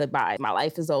my goodbye. My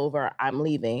life is over. I'm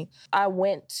leaving. I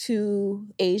went to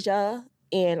Asia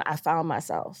and I found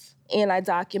myself. And I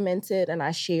documented and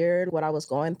I shared what I was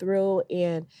going through.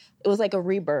 And it was like a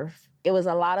rebirth. It was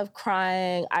a lot of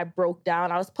crying. I broke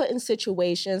down. I was put in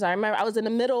situations. I remember I was in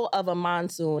the middle of a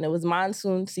monsoon. It was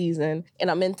monsoon season, and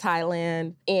I'm in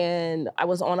Thailand, and I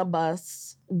was on a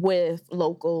bus with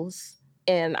locals,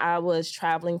 and I was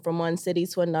traveling from one city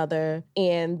to another,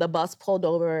 and the bus pulled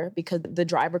over because the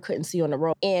driver couldn't see on the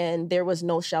road, and there was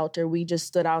no shelter. We just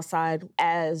stood outside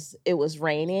as it was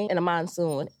raining in a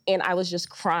monsoon, and I was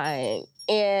just crying.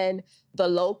 And the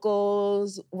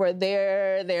locals were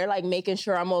there. They're like making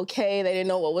sure I'm okay. They didn't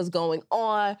know what was going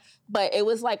on. But it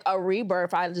was like a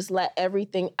rebirth. I just let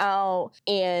everything out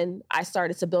and I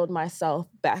started to build myself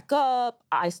back up.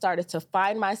 I started to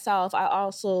find myself. I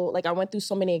went through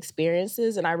so many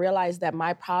experiences and I realized that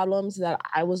my problems that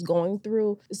I was going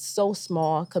through is so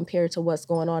small compared to what's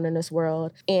going on in this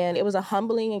world. And it was a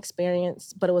humbling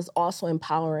experience, but it was also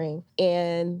empowering.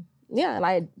 And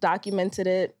I documented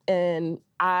it and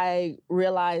I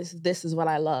realized this is what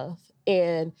I love.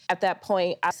 And at that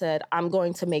point, I said, I'm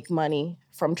going to make money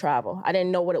from travel. I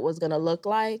didn't know what it was going to look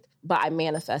like, but I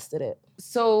manifested it.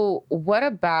 So what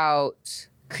about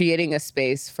creating a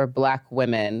space for Black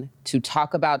women to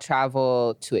talk about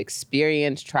travel, to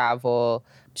experience travel,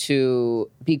 to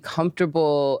be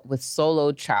comfortable with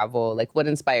solo travel? Like, what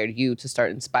inspired you to start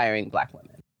inspiring Black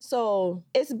women? So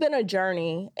it's been a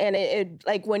journey, and it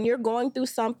like when you're going through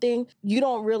something, you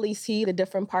don't really see the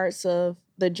different parts of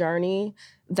the journey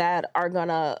that are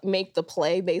gonna make the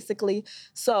play, basically.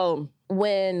 So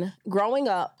when growing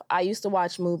up, I used to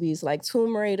watch movies like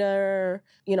Tomb Raider,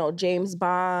 James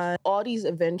Bond, all these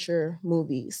adventure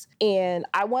movies. And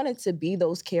I wanted to be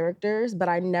those characters, but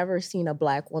I never seen a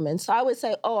Black woman. So I would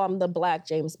say, oh, I'm the Black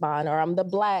James Bond, or I'm the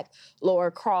Black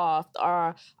Lara Croft,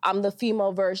 or I'm the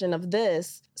female version of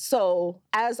this. So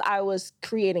as I was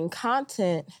creating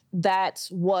content, that's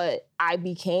what I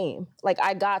became. Like,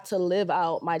 I got to live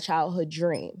out my childhood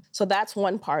dream. So that's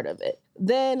one part of it.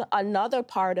 Then another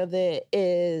part of it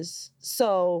is,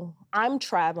 so I'm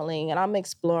traveling and I'm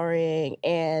exploring,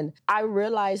 and I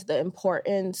realized the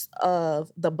importance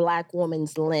of the Black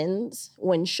woman's lens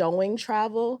when showing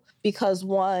travel. Because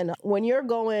one, when you're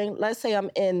going, let's say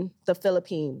I'm in the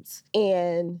Philippines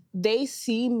and they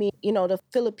see me, the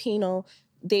Filipino,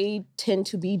 they tend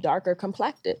to be darker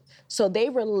complected. So they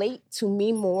relate to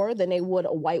me more than they would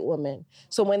a white woman.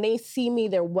 So when they see me,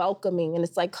 they're welcoming. And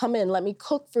it's like, come in, let me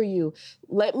cook for you.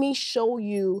 Let me show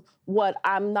you what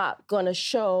I'm not gonna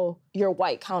show your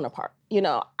white counterpart.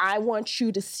 I want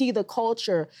you to see the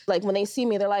culture. Like when they see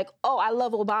me, they're like, oh, I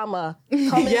love Obama.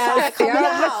 Come inside, come in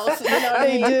the house. You know what I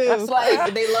mean? do. It's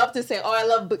like, they love to say, oh, I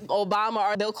love Obama.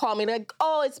 Or they'll call me like,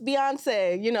 oh, it's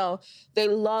Beyonce. They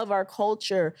love our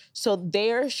culture. So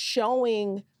they're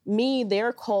showing me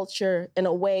their culture in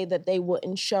a way that they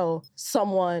wouldn't show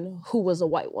someone who was a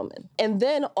white woman. And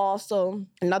then also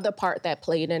another part that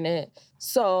played in it.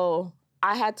 So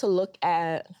I had to look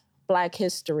at Black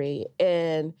history.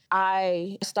 And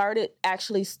I started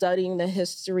actually studying the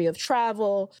history of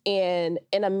travel. And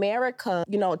in America,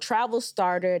 travel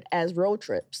started as road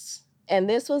trips. And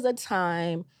this was a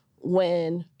time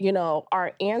when,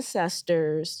 our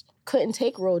ancestors couldn't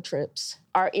take road trips.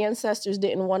 Our ancestors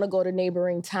didn't want to go to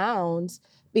neighboring towns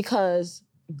because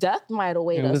death might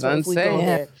await us if we go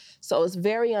there. So it's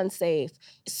very unsafe.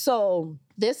 So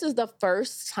this is the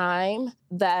first time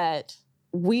that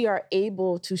we are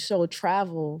able to show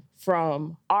travel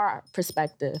from our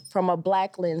perspective, from a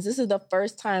Black lens. This is the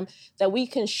first time that we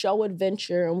can show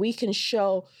adventure and we can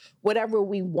show whatever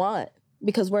we want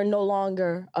because we're no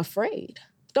longer afraid.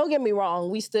 Don't get me wrong,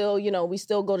 we still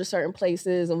go to certain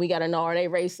places and we gotta know, are they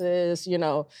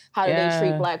racist? How do they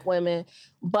treat Black women?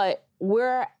 But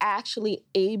we're actually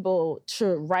able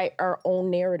to write our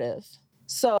own narrative.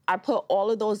 So I put all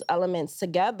of those elements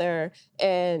together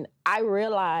and I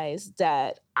realized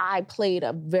that I played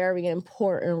a very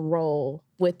important role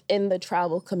within the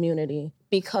travel community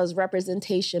because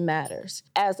representation matters.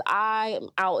 As I'm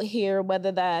out here,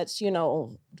 whether that's,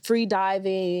 free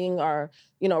diving or,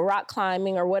 rock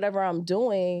climbing or whatever I'm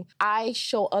doing, I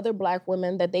show other Black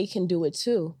women that they can do it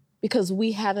too. because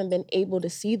we haven't been able to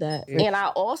see that. And I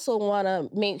also want to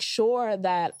make sure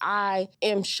that I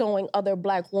am showing other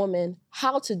Black women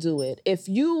how to do it. If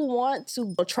you want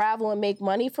to travel and make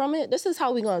money from it, this is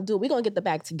how we're going to do it. We're going to get the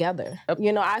bag together.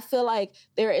 You know, I feel like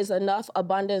there is enough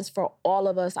abundance for all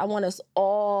of us. I want us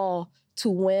all to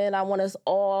win. I want us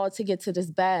all to get to this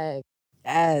bag.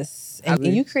 Yes. And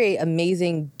you create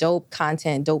amazing, dope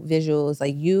content, dope visuals.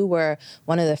 Like, you were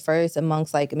one of the first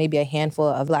amongst like maybe a handful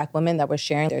of Black women that were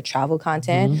sharing their travel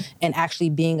content and actually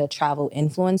being a travel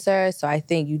influencer. So I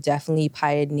think you definitely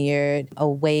pioneered a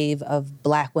wave of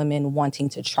Black women wanting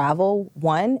to travel,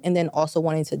 one, and then also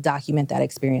wanting to document that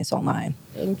experience online.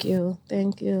 Thank you.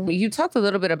 Thank you. You talked a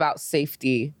little bit about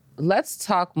safety. Let's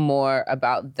talk more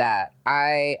about that.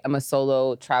 I am a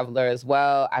solo traveler as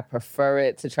well. I prefer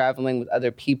it to traveling with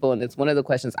other people. And it's one of the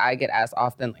questions I get asked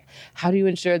often, like, how do you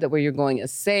ensure that where you're going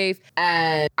is safe?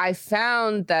 And I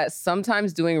found that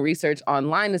sometimes doing research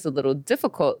online is a little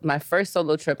difficult. My first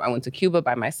solo trip, I went to Cuba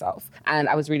by myself. And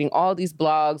I was reading all these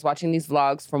blogs, watching these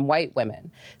vlogs from white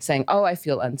women saying, oh, I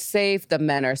feel unsafe. The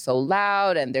men are so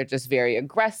loud and they're just very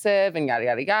aggressive and yada,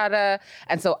 yada, yada.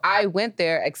 And so I went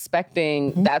there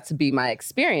expecting that to be my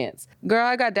experience. Girl,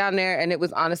 I got down there and it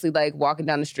was honestly like walking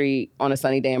down the street on a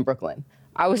sunny day in Brooklyn.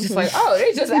 I was just like, oh,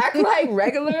 they just act like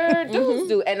regular dudes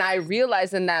do. And I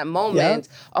realized in that moment,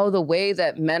 the way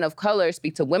that men of color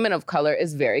speak to women of color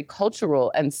is very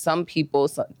cultural. And some people,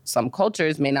 some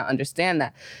cultures may not understand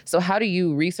that. So how do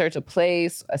you research a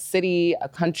place, a city, a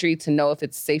country to know if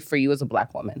it's safe for you as a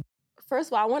Black woman? First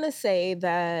of all, I want to say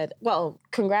that, well,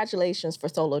 congratulations for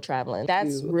solo traveling.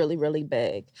 That's really, really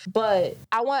big. But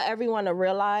I want everyone to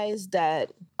realize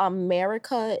that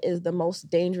America is the most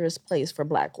dangerous place for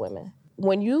Black women.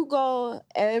 When you go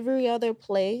every other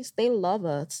place, they love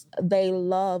us. They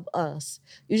love us.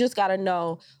 You just got to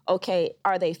know, okay,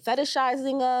 are they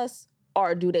fetishizing us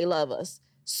or do they love us?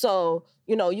 So,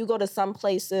 you know, you go to some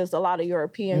places, a lot of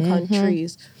European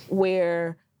countries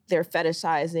where they're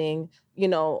fetishizing, you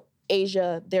know,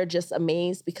 Asia, they're just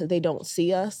amazed because they don't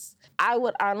see us. I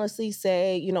would honestly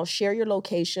say, you know, share your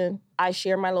location. I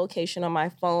share my location on my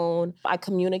phone. I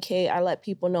communicate. I let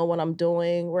people know what I'm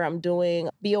doing, where I'm doing.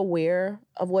 Be aware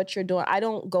of what you're doing. I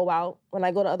don't go out. When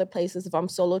I go to other places, if I'm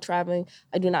solo traveling,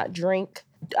 I do not drink.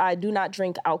 I do not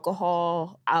drink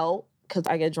alcohol out because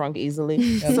I get drunk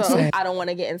easily. So I don't want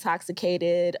to get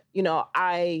intoxicated. You know,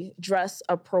 I dress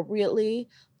appropriately.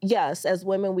 Yes, as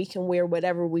women, we can wear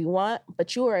whatever we want,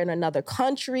 but you are in another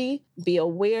country. Be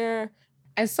aware.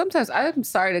 And sometimes, I'm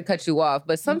sorry to cut you off,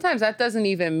 but sometimes that doesn't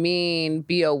even mean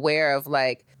be aware of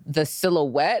like the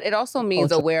silhouette. It also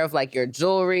means aware of like your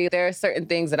jewelry. There are certain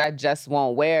things that I just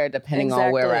won't wear depending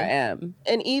on where I am.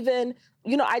 And even,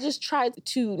 you know, I just try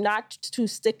to not to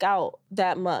stick out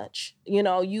that much. You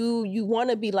know, you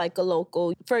want to be like a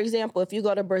local. For example, if you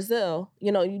go to Brazil,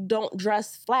 you know, you don't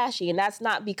dress flashy. And that's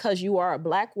not because you are a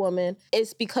Black woman.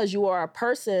 It's because you are a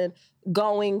person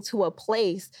going to a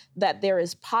place that there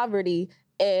is poverty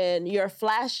and you're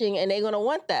flashing and they're going to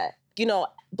want that. You know,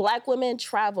 Black women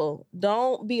travel.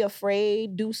 Don't be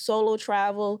afraid. Do solo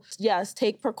travel. Yes,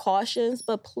 take precautions,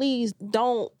 but please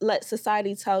don't let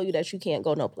society tell you that you can't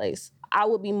go no place. I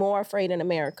would be more afraid in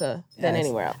America than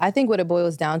anywhere else. I think what it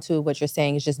boils down to, what you're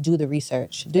saying, is just do the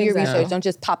research. Do your research. Don't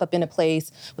just pop up in a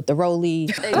place with the Rollie,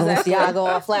 Balenciaga,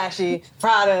 all flashy,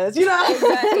 Pradas, you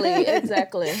know?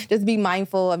 Exactly. Just be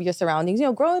mindful of your surroundings. You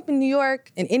know, growing up in New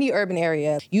York, in any urban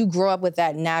area, you grow up with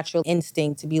that natural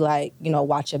instinct to be like, you know,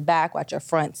 watch your back, watch your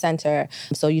front, center.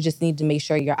 So you just need to make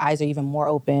sure your eyes are even more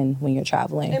open when you're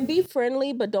traveling. And be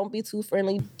friendly, but don't be too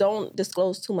friendly. Don't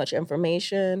disclose too much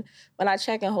information. When I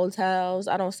check in hotels,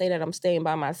 I don't say that I'm staying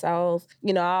by myself.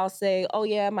 You know, I'll say, oh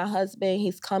yeah, my husband,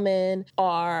 he's coming.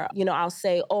 Or, you know, I'll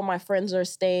say, oh, my friends are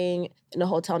staying in the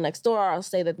hotel next door. I'll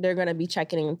say that they're going to be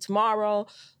checking in tomorrow.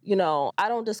 You know, I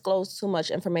don't disclose too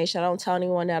much information. I don't tell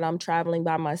anyone that I'm traveling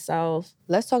by myself.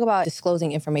 Let's talk about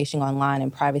disclosing information online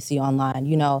and privacy online.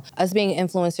 You know, us being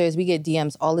influencers, we get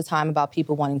DMs all the time about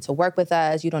people wanting to work with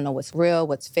us. You don't know what's real,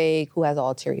 what's fake, who has an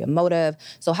ulterior motive.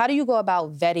 So how do you go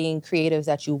about vetting creatives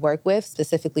that you work with,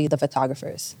 specifically the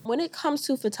photographers? When it comes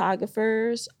to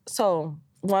photographers, so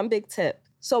one big tip.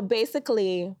 So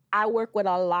basically, I work with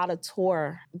a lot of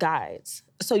tour guides.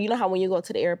 So you know how when you go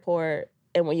to the airport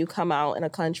and when you come out in a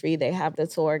country, they have the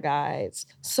tour guides.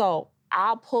 So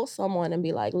I'll pull someone and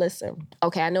be like, listen,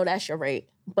 okay, I know that's your rate,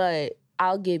 but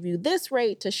I'll give you this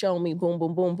rate to show me boom,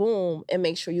 boom, boom, boom, and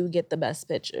make sure you get the best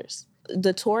pictures.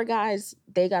 The tour guides,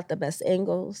 they got the best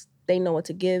angles. They know what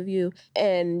to give you.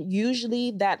 And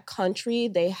usually that country,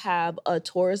 they have a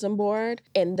tourism board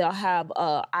and they'll have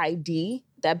a ID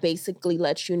that basically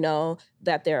lets you know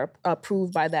that they're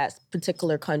approved by that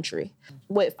particular country.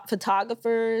 With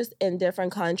photographers in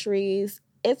different countries,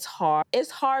 it's hard. It's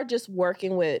hard just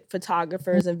working with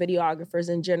photographers and videographers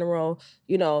in general.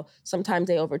 You know, sometimes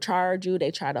they overcharge you. They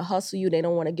try to hustle you. They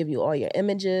don't want to give you all your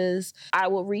images. I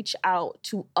will reach out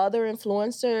to other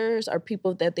influencers or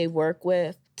people that they work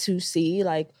with to see,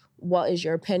 like, what is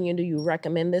your opinion? Do you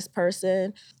recommend this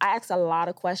person? I ask a lot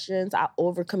of questions. I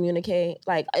over-communicate.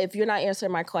 Like, if you're not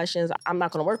answering my questions, I'm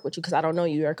not going to work with you because I don't know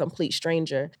you. You're a complete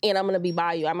stranger. And I'm going to be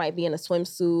by you. I might be in a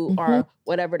swimsuit or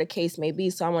whatever the case may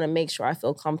be. So I want to make sure I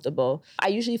feel comfortable. I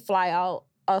usually fly out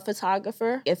a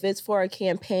photographer. If it's for a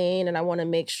campaign and I want to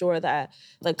make sure that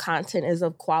the content is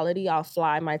of quality, I'll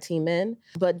fly my team in.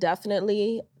 But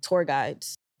definitely tour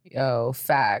guides. Yo,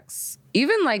 facts.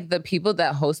 Even like the people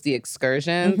that host the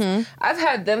excursions, I've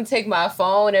had them take my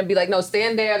phone and be like, no,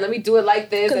 stand there. Let me do it like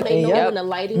this. Because they know when the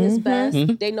lighting is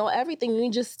best. They know everything.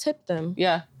 You just tip them.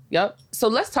 Yeah. Yep. So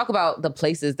let's talk about the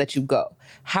places that you go.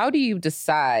 How do you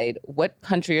decide what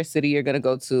country or city you're going to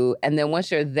go to? And then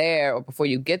once you're there or before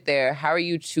you get there, how are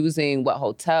you choosing what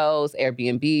hotels,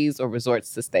 Airbnbs, or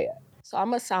resorts to stay at? So I'm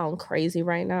going to sound crazy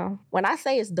right now. When I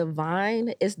say it's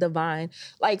divine, it's divine.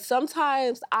 Like,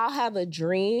 sometimes I'll have a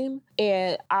dream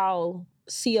and I'll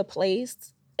see a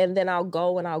place and then I'll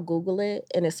go and I'll Google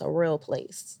it and it's a real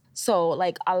place. So,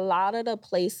 like, a lot of the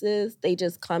places, they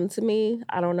just come to me.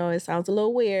 I don't know, it sounds a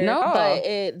little weird. No.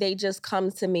 But they just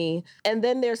come to me. And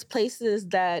then there's places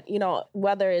that, you know,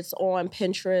 whether it's on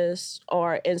Pinterest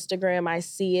or Instagram, I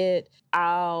see it,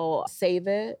 I'll save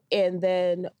it. And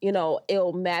then, you know,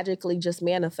 it'll magically just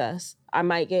manifest. I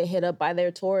might get hit up by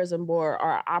their tourism board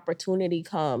or opportunity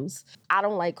comes. I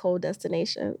don't like cold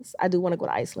destinations. I do want to go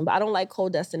to Iceland, but I don't like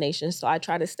cold destinations. So I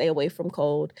try to stay away from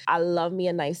cold. I love me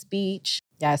a nice beach.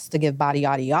 Yes, to give body,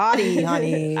 yaddy, yaddy,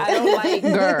 honey. I don't like,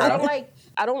 girl.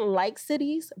 I don't like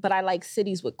cities, but I like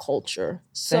cities with culture.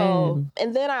 So,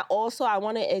 and then I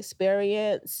want to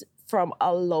experience from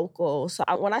a local. So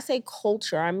when I say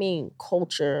culture, I mean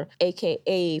culture,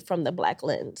 AKA from the Black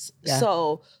lens. Yeah.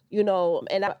 So, you know,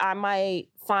 and I might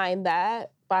find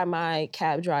that by my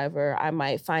cab driver. I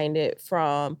might find it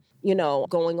from, you know,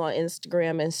 going on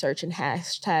Instagram and searching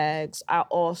hashtags. I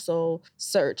also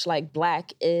search like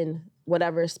Black in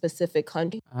whatever specific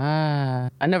country. I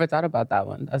never thought about that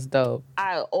one. That's dope.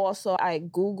 I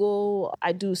Google,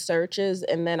 I do searches,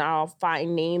 and then I'll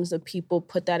find names of people,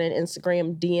 put that in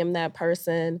Instagram, DM that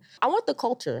person. I want the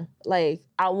culture. Like,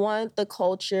 I want the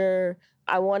culture.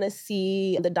 I want to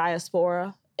see the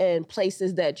diaspora in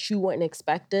places that you wouldn't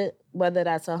expect it, whether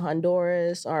that's a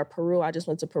Honduras or Peru. I just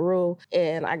went to Peru,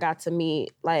 and I got to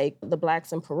meet, like, the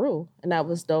Blacks in Peru, and that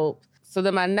was dope. So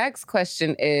then my next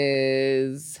question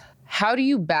is, how do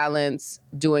you balance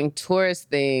doing tourist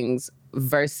things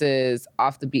versus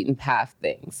off the beaten path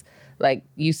things? Like,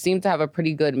 you seem to have a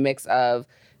pretty good mix of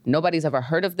nobody's ever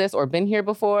heard of this or been here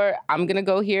before. I'm going to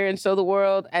go here and show the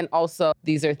world. And also,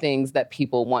 these are things that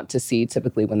people want to see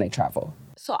typically when they travel.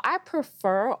 So I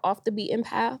prefer off the beaten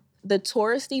path. The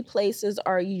touristy places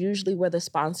are usually where the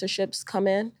sponsorships come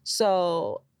in.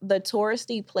 So the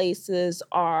touristy places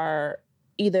are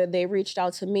either they reached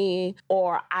out to me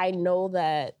or I know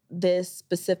that this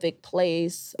specific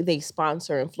place, they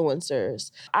sponsor influencers.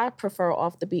 I prefer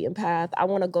off the beaten path. I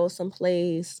want to go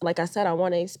someplace. Like I said, I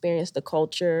want to experience the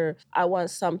culture. I want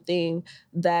something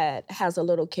that has a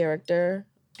little character.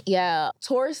 Yeah,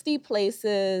 touristy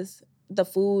places, the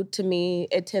food to me,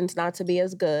 it tends not to be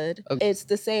as good. Okay. It's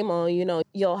the same old, you know,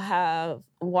 you'll have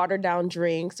watered down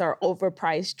drinks or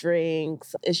overpriced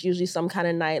drinks. It's usually some kind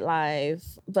of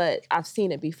nightlife, but I've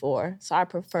seen it before. So I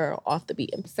prefer off the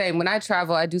beaten. Same. When I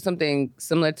travel, I do something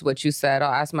similar to what you said.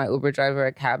 I'll ask my Uber driver,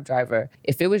 a cab driver,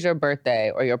 if it was your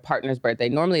birthday or your partner's birthday,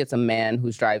 normally it's a man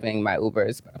who's driving my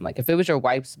Ubers. But I'm like, if it was your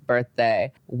wife's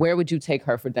birthday, where would you take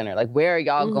her for dinner? Like, where are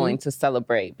y'all going to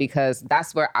celebrate? Because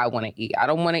that's where I want to eat. I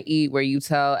don't want to eat where you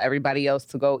tell everybody else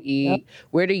to go eat. Yep.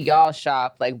 Where do y'all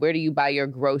shop? Like, where do you buy your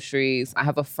groceries? I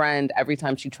have a friend, every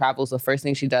time she travels, the first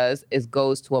thing she does is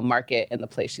goes to a market in the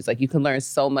place. She's like, you can learn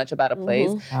so much about a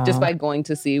place just by going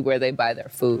to see where they buy their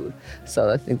food. So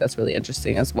I think that's really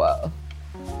interesting as well.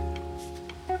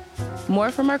 More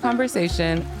from our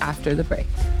conversation after the break.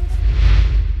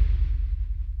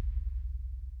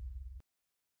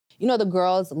 You know, the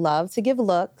girls love to give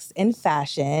looks in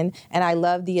fashion, and I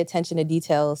love the attention to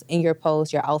details in your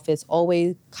posts. Your outfits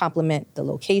always complement the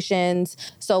locations.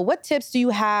 So what tips do you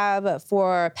have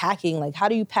for packing? Like, how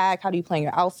do you pack? How do you plan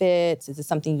your outfits? Is it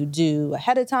something you do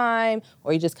ahead of time,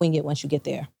 or you just wing it once you get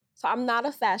there? So I'm not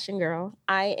a fashion girl.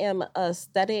 I am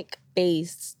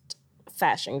aesthetic-based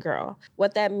fashion girl.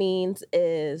 What that means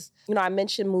is, I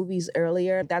mentioned movies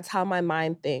earlier. That's how my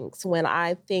mind thinks. When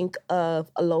I think of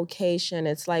a location,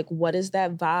 it's like, what is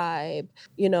that vibe?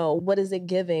 What is it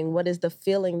giving? What is the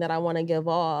feeling that I want to give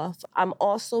off? I'm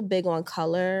also big on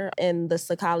color and the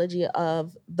psychology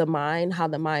of the mind, how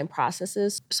the mind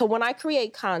processes. So when I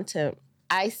create content,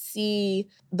 I see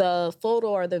the photo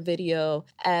or the video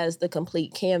as the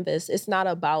complete canvas. It's not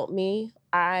about me.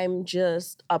 I'm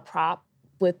just a prop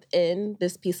within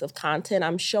this piece of content.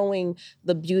 I'm showing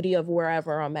the beauty of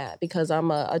wherever I'm at because I'm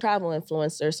a travel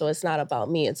influencer. So it's not about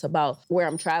me. It's about where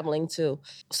I'm traveling to.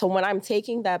 So when I'm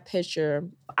taking that picture,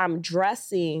 I'm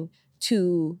dressing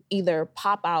to either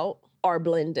pop out or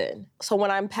blend in. So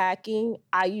when I'm packing,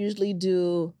 I usually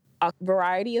do a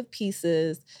variety of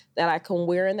pieces that I can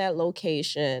wear in that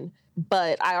location,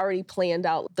 but I already planned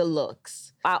out the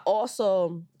looks. I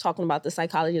also, talking about the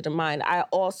psychology of the mind, I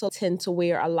also tend to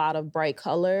wear a lot of bright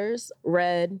colors,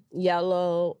 red,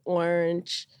 yellow,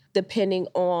 orange, depending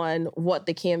on what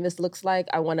the canvas looks like.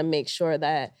 I want to make sure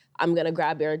that I'm going to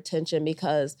grab your attention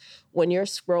because when you're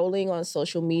scrolling on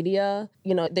social media,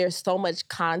 there's so much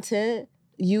content.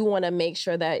 You want to make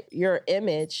sure that your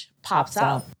image pops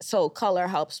out. So color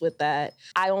helps with that.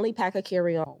 I only pack a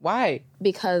carry-on. Why?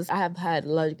 Because I have had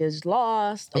luggage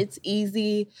lost. It's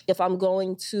easy if I'm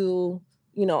going to,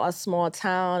 a small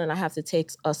town and I have to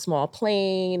take a small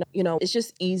plane. It's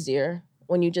just easier.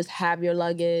 When you just have your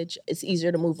luggage, it's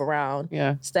easier to move around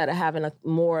instead of having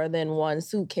more than one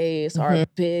suitcase or a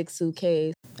big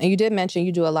suitcase. And you did mention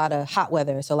you do a lot of hot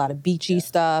weather, so a lot of beachy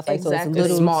stuff. Like, exactly. So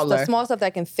it's smaller. the small stuff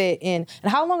that can fit in. And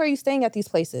how long are you staying at these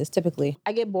places typically?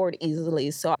 I get bored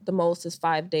easily, so the most is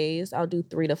 5 days. I'll do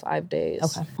 3 to 5 days.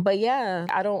 Okay. But yeah,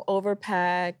 I don't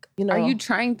overpack. Are you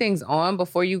trying things on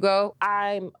before you go?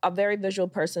 I'm a very visual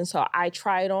person, so I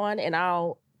try it on and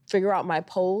I'll figure out my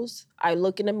pose. I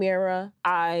look in the mirror.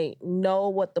 I know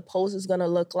what the pose is going to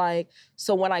look like.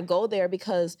 So when I go there,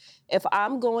 because if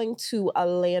I'm going to a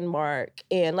landmark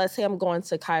and let's say I'm going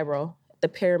to Cairo, the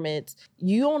pyramids,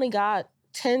 you only got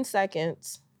 10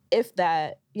 seconds, if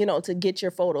that, to get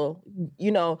your photo.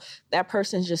 That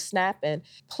person's just snapping.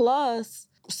 Plus,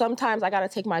 sometimes I got to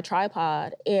take my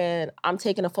tripod and I'm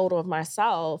taking a photo of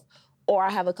myself, or I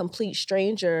have a complete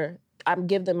stranger. I'm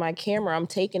giving them my camera, I'm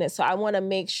taking it. So I want to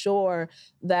make sure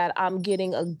that I'm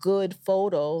getting a good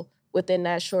photo within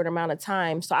that short amount of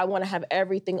time. So I want to have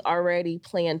everything already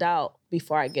planned out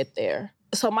before I get there.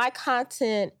 So my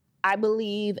content, I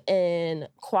believe in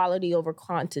quality over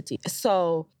quantity.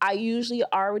 So I usually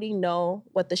already know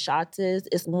what the shots is.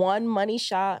 It's one money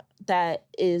shot that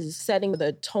is setting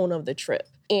the tone of the trip.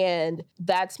 And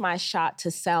that's my shot to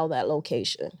sell that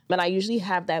location. And I usually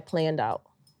have that planned out.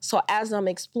 So as I'm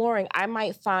exploring, I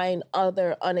might find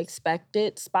other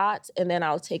unexpected spots and then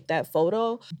I'll take that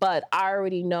photo. But I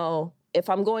already know if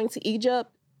I'm going to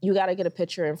Egypt, you got to get a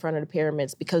picture in front of the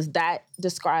pyramids because that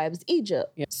describes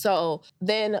Egypt. Yeah. So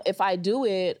then if I do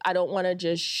it, I don't want to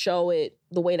just show it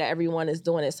the way that everyone is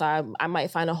doing it. So I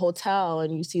might find a hotel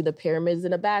and you see the pyramids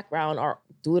in the background, or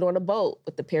do it on a boat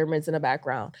with the pyramids in the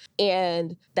background.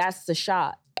 And that's the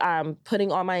shot. I'm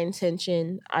putting all my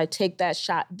intention. I take that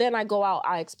shot. Then I go out,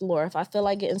 I explore. If I feel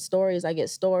like getting stories, I get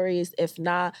stories. If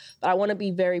not, but I want to be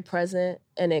very present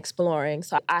and exploring.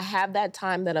 So I have that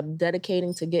time that I'm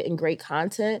dedicating to getting great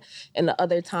content. And the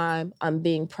other time I'm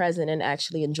being present and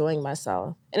actually enjoying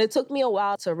myself. And it took me a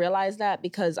while to realize that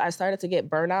because I started to get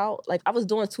burnout. Like I was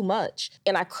doing too much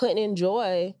and I couldn't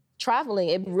enjoy traveling.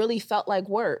 It really felt like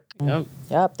work.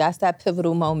 Yep, that's that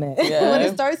pivotal moment. Yeah. When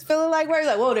it starts feeling like work,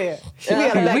 like, whoa there.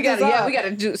 We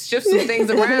gotta shift some things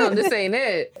around. This ain't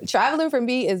it. Traveling for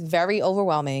me is very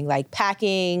overwhelming, like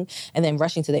packing and then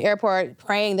rushing to the airport,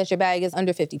 praying that your bag is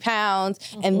under 50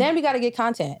 pounds. And then we gotta get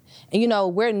content.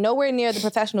 And we're nowhere near the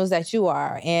professionals that you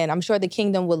are. And I'm sure the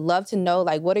Kingdom would love to know,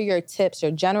 like, what are your tips,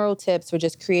 your general tips for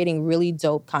just creating really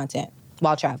dope content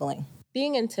while traveling?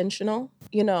 Being intentional,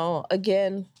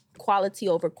 again, quality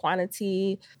over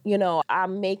quantity.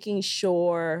 I'm making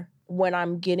sure when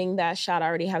I'm getting that shot, I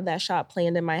already have that shot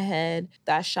planned in my head.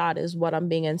 That shot is what I'm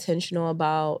being intentional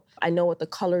about. I know what the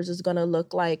colors is going to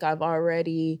look like. I've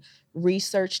already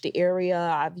researched the area.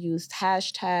 I've used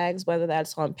hashtags, whether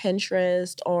that's on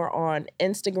Pinterest or on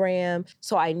Instagram.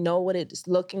 So I know what it's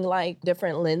looking like,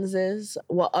 different lenses,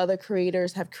 what other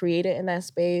creators have created in that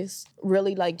space.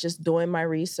 Really like just doing my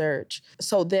research.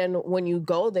 So then when you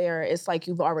go there, it's like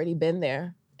you've already been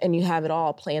there and you have it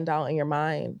all planned out in your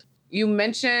mind. You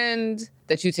mentioned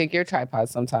that you take your tripod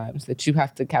sometimes, that you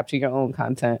have to capture your own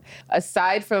content.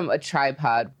 Aside from a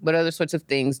tripod, what other sorts of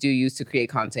things do you use to create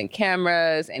content?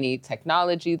 Cameras, any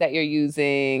technology that you're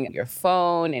using, your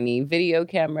phone, any video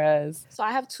cameras? So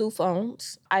I have 2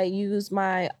 phones. I use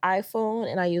my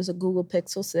iPhone and I use a Google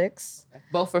Pixel 6.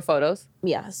 Both for photos?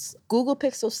 Yes. Google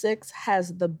Pixel 6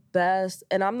 has the best,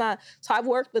 and so I've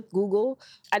worked with Google.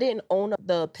 I didn't own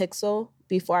the Pixel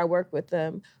before I worked with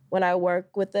them. When I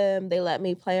worked with them, they let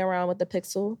me play around with the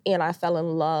Pixel and I fell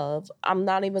in love. I'm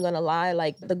not even gonna lie,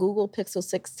 like the Google Pixel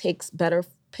 6 takes better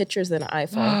pictures than an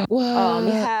iPhone.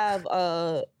 You have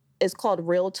it's called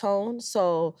Real Tone.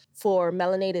 So for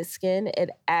melanated skin, it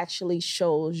actually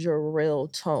shows your real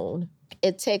tone.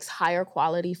 It takes higher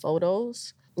quality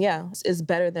photos. Yeah, it's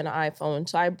better than an iPhone.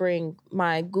 So I bring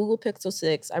my Google Pixel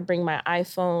 6, I bring my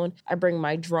iPhone, I bring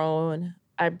my drone,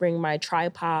 I bring my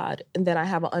tripod, and then I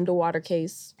have an underwater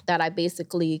case that I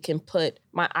basically can put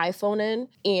my iPhone in,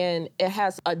 and it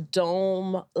has a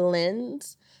dome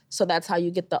lens. So that's how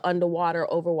you get the underwater,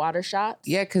 overwater shots.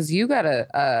 Yeah, because you got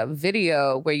a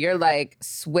video where you're like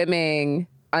swimming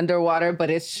underwater, but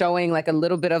it's showing like a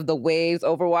little bit of the waves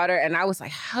over water. And I was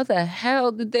like, how the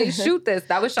hell did they shoot this?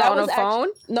 That was shot on a phone?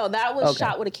 No, that was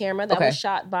shot with a camera. That was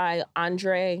shot by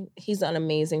Andre. He's an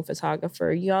amazing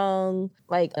photographer, young,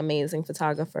 like amazing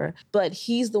photographer. But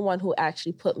he's the one who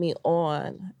actually put me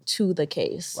on to the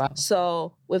case. Wow.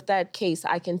 So with that case,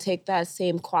 I can take that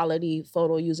same quality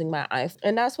photo using my iPhone.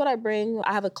 And that's what I bring.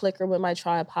 I have a clicker with my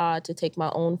tripod to take my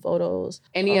own photos.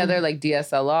 Any other like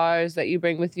DSLRs that you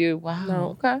bring with you? Wow.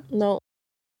 No. Okay. No.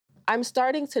 I'm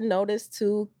starting to notice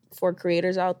too, for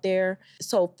creators out there.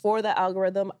 So for the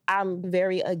algorithm, I'm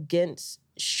very against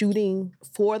shooting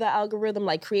for the algorithm,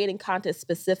 like creating content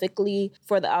specifically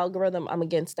for the algorithm. I'm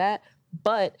against that.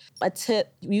 But a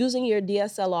tip, using your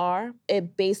DSLR,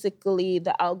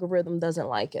 the algorithm doesn't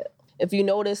like it. If you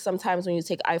notice, sometimes when you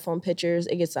take iPhone pictures,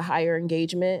 it gets a higher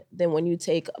engagement than when you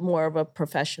take more of a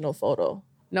professional photo.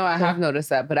 No, I have noticed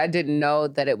that, but I didn't know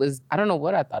that it was, I don't know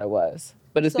what I thought it was.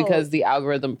 But it's because the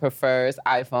algorithm prefers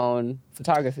iPhone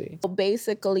photography.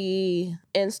 Basically,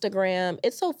 Instagram,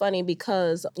 it's so funny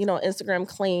because, Instagram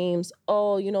claims,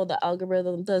 the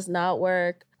algorithm does not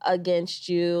work against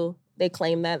you. They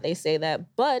claim that, they say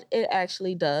that, but it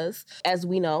actually does, as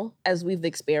we know, as we've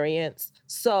experienced.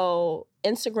 So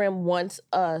Instagram wants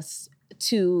us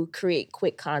to create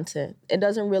quick content. It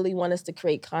doesn't really want us to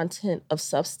create content of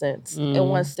substance. It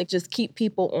wants to just keep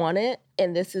people on it.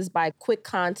 And this is by quick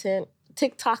content,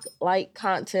 TikTok-like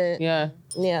content. Yeah.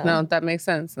 No, that makes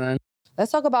sense then.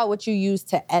 Let's talk about what you use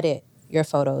to edit your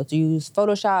photos. Do you use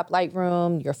Photoshop,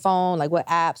 Lightroom, your phone? Like what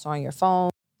apps are on your phone?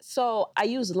 So I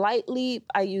use Light Leap,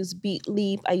 I use Beat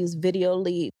Leap, I use Video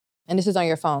Leap. And this is on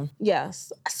your phone?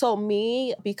 Yes. So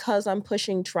me, because I'm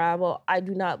pushing travel, I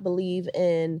do not believe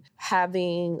in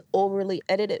having overly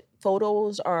edited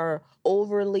photos or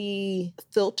overly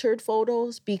filtered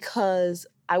photos because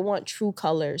I want true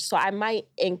colors. So I might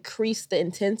increase the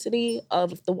intensity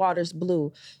of if the water's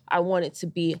blue. I want it to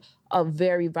be a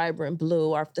very vibrant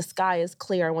blue. Or if the sky is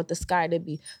clear, I want the sky to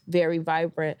be very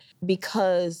vibrant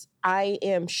because I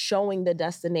am showing the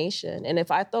destination. And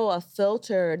if I throw a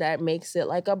filter that makes it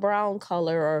like a brown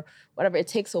color or whatever, it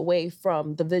takes away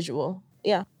from the visual.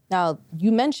 Yeah. Now,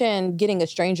 you mentioned getting a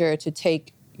stranger to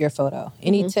take your photo.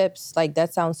 Any tips? Like,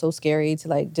 that sounds so scary to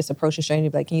like just approach a stranger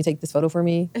and be like, can you take this photo for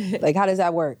me? Like, how does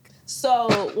that work?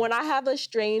 So when I have a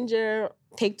stranger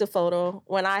take the photo,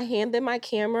 when I hand them my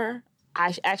camera,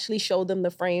 I actually show them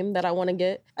the frame that I want to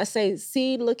get. I say,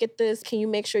 see, look at this. Can you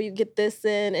make sure you get this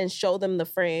in and show them the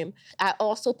frame? I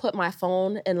also put my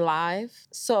phone in live.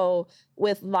 So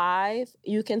with live,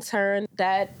 you can turn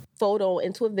that photo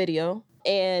into a video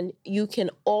and you can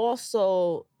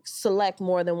also select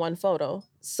more than one photo.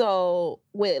 So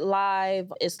with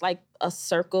live, it's like a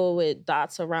circle with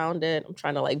dots around it. I'm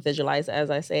trying to like visualize it as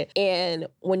I say it. And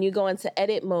when you go into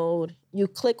edit mode, you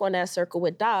click on that circle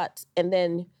with dots and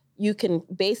then you can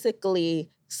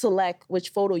basically select which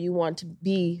photo you want to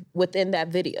be within that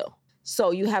video.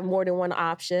 So you have more than one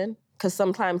option because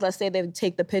sometimes, let's say they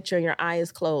take the picture and your eye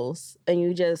is closed and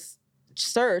you just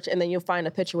search and then you'll find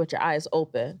a picture with your eyes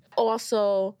open.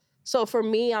 Also, so for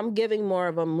me, I'm giving more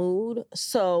of a mood.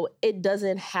 So it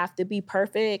doesn't have to be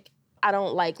perfect. I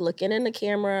don't like looking in the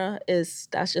camera.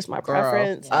 That's just my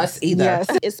preference. Us either.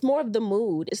 Yes. It's more of the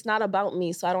mood. It's not about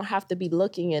me, so I don't have to be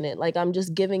looking in it. Like, I'm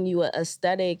just giving you an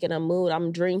aesthetic and a mood.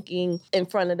 I'm drinking in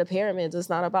front of the pyramids. It's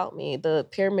not about me. The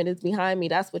pyramid is behind me.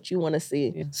 That's what you want to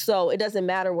see. Yeah. So it doesn't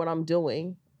matter what I'm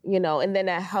doing, and then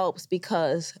that helps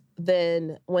because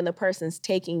then when the person's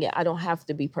taking it, I don't have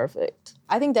to be perfect.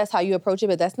 I think that's how you approach it,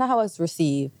 but that's not how it's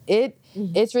received.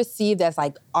 It's received as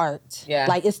like art. Yeah.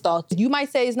 Like it's thought. You might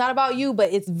say it's not about you,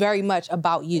 but it's very much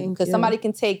about you. Because somebody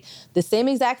can take the same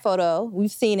exact photo,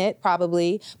 we've seen it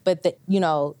probably, but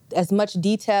as much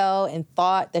detail and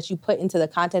thought that you put into the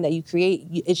content that you create,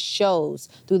 it shows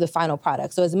through the final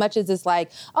product. So as much as it's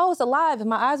like, oh, it's alive, if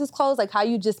my eyes was closed, like how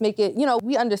you just make it,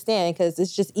 we understand because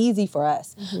it's just easy for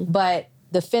us. But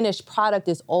the finished product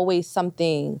is always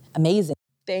something amazing.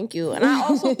 Thank you. And I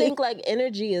also think like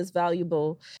energy is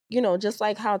valuable. Just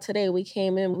like how today we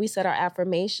came in, we said our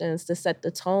affirmations to set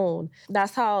the tone.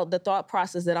 That's how the thought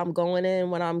process that I'm going in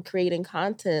when I'm creating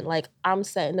content, like I'm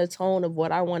setting the tone of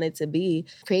what I want it to be.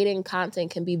 Creating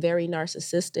content can be very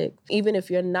narcissistic. Even if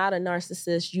you're not a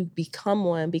narcissist, you become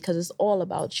one because it's all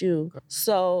about you.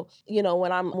 So,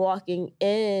 when I'm walking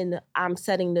in, I'm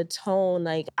setting the tone.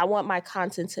 Like I want my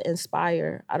content to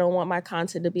inspire. I don't want my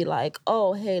content to be like,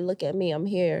 oh, hey, look at me, I'm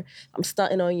here. I'm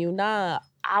stunting on you. Nah,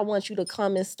 I want you to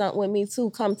come and stunt with me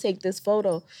too. Come take this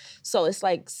photo. So it's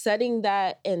like setting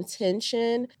that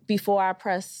intention before I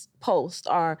press post,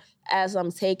 or as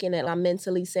I'm taking it, I'm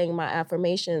mentally saying my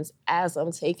affirmations as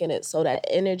I'm taking it so that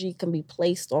energy can be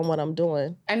placed on what I'm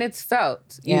doing. And it's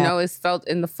felt, it's felt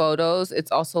in the photos.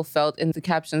 It's also felt in the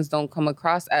captions. Don't come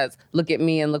across as, look at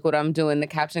me and look what I'm doing. The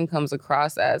caption comes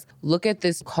across as, look at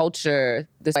this culture,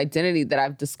 this identity that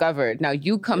I've discovered. Now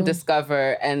you come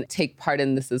discover and take part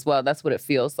in this as well. That's what it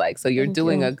feels like. So you're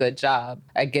doing a good job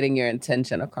at getting your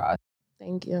intention across.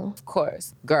 Thank you. Of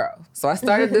course. Girl. So I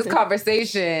started this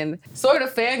conversation sort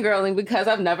of fangirling because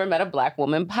I've never met a Black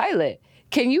woman pilot.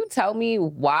 Can you tell me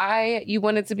why you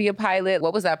wanted to be a pilot?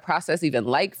 What was that process even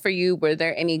like for you? Were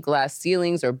there any glass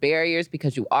ceilings or barriers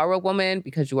because you are a woman,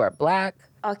 because you are Black?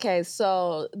 Okay,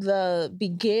 so the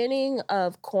beginning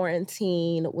of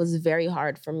quarantine was very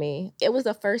hard for me. It was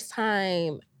the first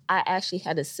time I actually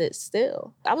had to sit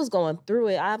still. I was going through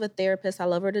it. I have a therapist. I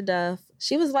love her to death.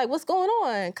 She was like, what's going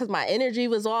on? Because my energy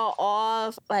was all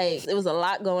off. Like, it was a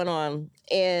lot going on.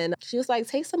 And she was like,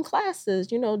 take some classes,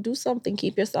 do something,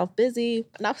 keep yourself busy.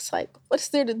 And I was like, what's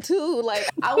there to do? Like,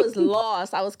 I was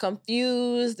lost. I was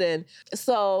confused. And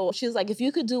so she was like, if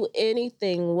you could do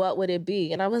anything, what would it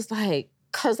be? And I was like,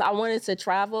 because I wanted to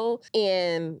travel.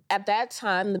 And at that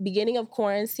time, the beginning of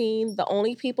quarantine, the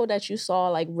only people that you saw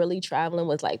like really traveling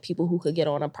was like people who could get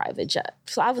on a private jet.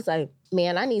 So I was like,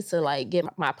 man, I need to like get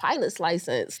my pilot's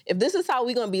license. If this is how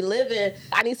we're gonna be living,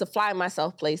 I need to fly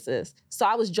myself places. So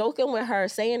I was joking with her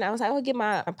saying, I was like, I'll get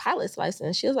my pilot's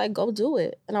license. She was like, go do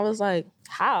it. And I was like,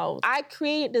 how? I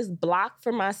created this block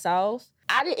for myself.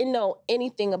 I didn't know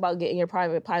anything about getting your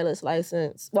private pilot's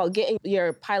license. Well, getting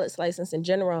your pilot's license in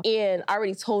general. And I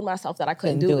already told myself that I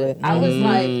couldn't do it. I was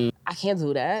like, I can't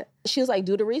do that. She was like,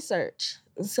 do the research.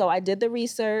 So I did the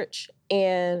research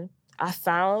and I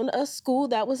found a school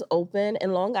that was open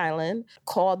in Long Island,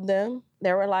 called them.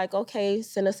 They were like, okay,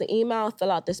 send us an email,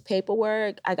 fill out this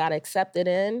paperwork. I got accepted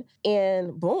in,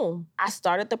 and boom, I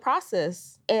started the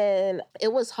process. And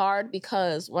it was hard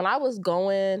because when I was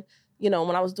going,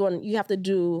 when I was doing, you have to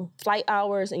do flight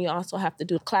hours and you also have to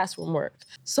do classroom work.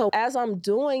 So as I'm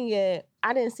doing it,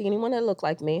 I didn't see anyone that looked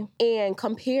like me. And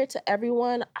compared to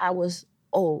everyone, I was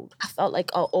old. I felt like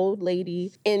an old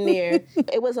lady in there.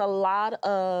 It was a lot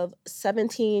of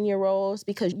 17-year-olds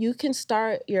because you can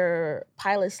start your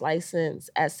pilot's license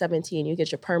at 17. You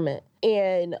get your permit.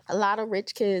 And a lot of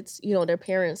rich kids, their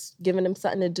parents giving them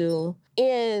something to do.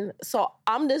 And so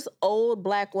I'm this old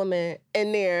Black woman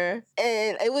in there.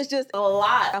 And it was just a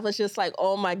lot. I was just like,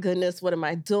 oh my goodness, what am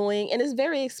I doing? And it's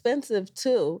very expensive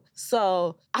too.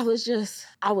 So I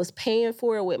was paying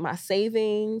for it with my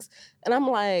savings. And I'm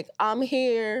like, I'm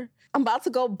here. I'm about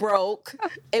to go broke.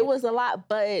 It was a lot,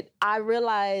 but I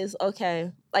realized,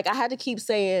 okay, like I had to keep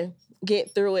saying,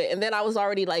 get through it. And then I was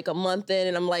already like a month in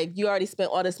and I'm like, you already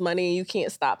spent all this money. You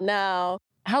can't stop now.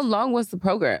 How long was the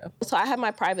program? So I have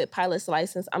my private pilot's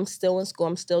license. I'm still in school.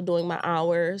 I'm still doing my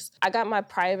hours. I got my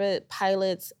private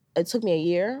pilot's. It took me a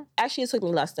year. Actually, it took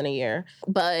me less than a year.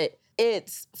 But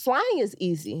flying is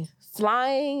easy.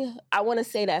 Flying, I want to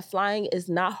say that flying is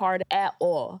not hard at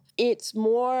all. It's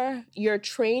more you're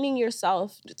training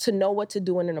yourself to know what to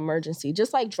do in an emergency.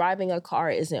 Just like driving a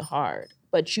car isn't hard.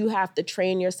 But you have to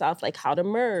train yourself like how to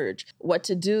merge, what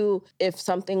to do if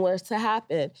something was to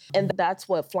happen. And that's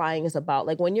what flying is about.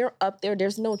 Like when you're up there,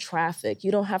 there's no traffic.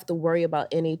 You don't have to worry about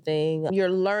anything. You're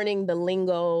learning the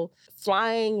lingo.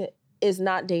 Flying is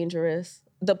not dangerous.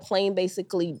 The plane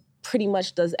basically pretty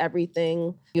much does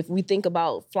everything. If we think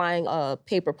about flying a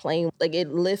paper plane, like it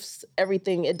lifts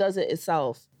everything. It does it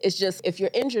itself. It's just if your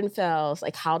engine fails,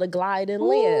 like how to glide and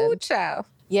land. Ooh, child.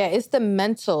 Yeah, it's the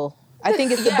mental. I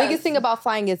think it's the biggest thing about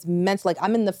flying is mental. Like,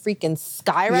 I'm in the freaking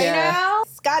sky right now.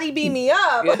 Scotty, beam me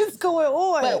up. What's going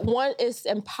on? But one is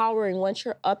empowering. Once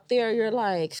you're up there, you're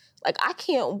like, I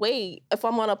can't wait if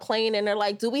I'm on a plane and they're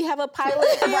like, do we have a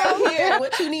pilot right here?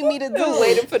 What you need me to do?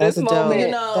 Waiting for this moment. You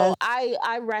know,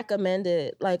 I recommend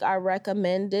it. Like, I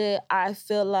recommend it. I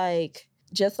feel like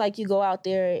just like you go out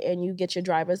there and you get your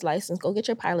driver's license, go get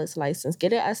your pilot's license.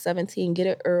 Get it at 17. Get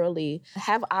it early.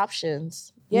 Have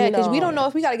options. Yeah, because we don't know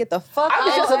if we got to get the fuck out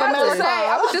of America.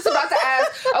 I was just about to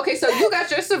ask, okay, so you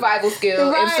got your survival skill.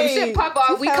 Right. If some shit pop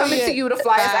off, we coming to you to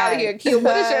fly us out of here. Kia,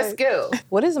 what is your skill?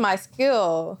 What is my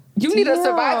skill? You need a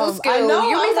survival skill. I know.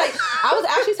 I was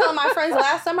actually telling my friends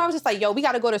last summer, I was just like, yo, we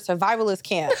got to go to survivalist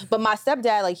camp. But my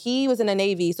stepdad, like, he was in the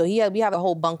Navy, so we have a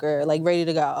whole bunker, like, ready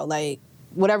to go. Like,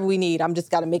 whatever we need, I'm just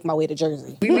got to make my way to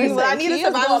Jersey. I need a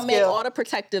survival skill. Make all the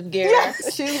protective gear.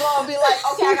 Yes. She's going to be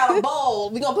like, okay, I got a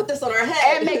bowl. We're going to put this on her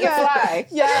head. And make it fly.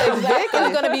 Yeah, exactly.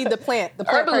 It's going to be the plant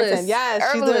person. Yes.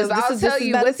 Herbalist. I'll tell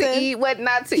you what to eat, what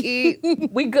not to eat.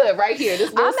 We good right here.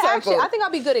 This little circle. I think I'll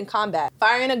be good in combat.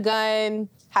 Firing a gun,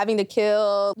 having to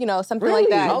kill, something like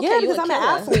that. Okay, yeah, because I'm an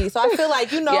athlete. So I feel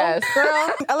like, yes. Girl,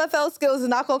 LFL skills is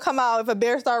not going to come out if a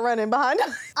bear start running behind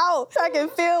us. Out. I can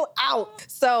feel out.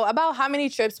 So about how many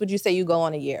trips would you say you go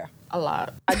on a year? A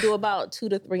lot. I do about 2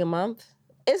 to 3 a month.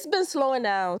 It's been slowing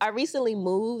down. I recently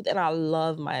moved and I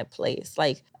love my place.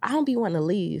 Like, I don't be wanting to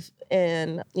leave.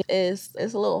 And it's a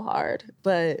little hard.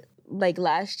 But like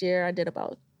last year, I did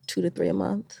about 2 to 3 a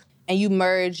month. And you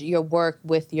merge your work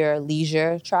with your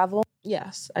leisure travel?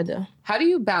 Yes, I do. How do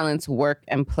you balance work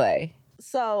and play?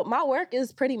 So my work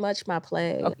is pretty much my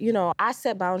play. Okay. I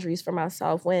set boundaries for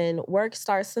myself. When work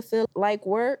starts to feel like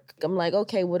work, I'm like,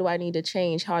 okay, what do I need to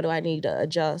change? How do I need to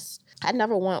adjust? I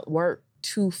never want work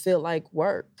to feel like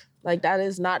work. Like, that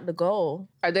is not the goal.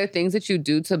 Are there things that you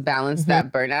do to balance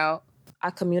that burnout?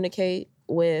 I communicate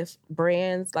with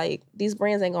brands. Like, these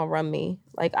brands ain't gonna run me.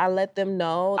 Like, I let them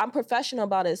know. I'm professional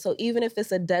about it. So even if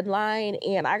it's a deadline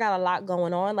and I got a lot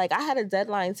going on, like, I had a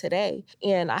deadline today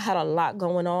and I had a lot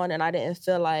going on and I didn't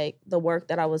feel like the work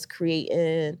that I was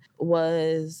creating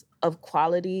was of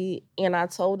quality. And I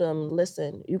told them,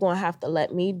 listen, you're gonna have to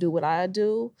let me do what I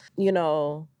do.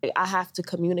 I have to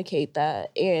communicate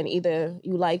that, and either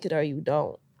you like it or you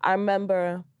don't. I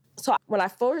remember, so when I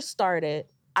first started,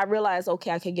 I realized,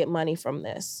 okay, I could get money from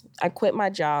this. I quit my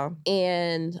job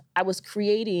and I was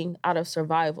creating out of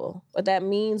survival. What that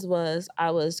means was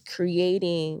I was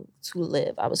creating to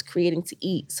live. I was creating to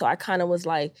eat. So I kind of was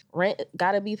like, rent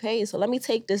gotta be paid. So let me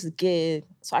take this gig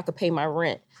so I could pay my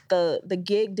rent. The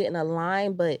gig didn't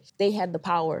align, but they had the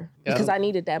power because I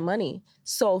needed that money.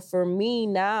 So for me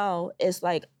now, it's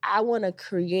like, I want to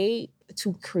create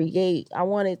to create. I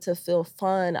want it to feel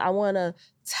fun. I want to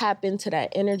tap into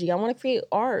that energy. I want to create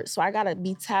art, so I got to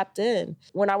be tapped in.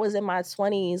 When I was in my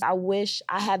 20s, I wish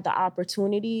I had the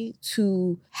opportunity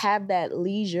to have that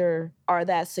leisure or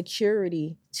that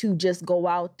security to just go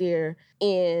out there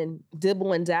and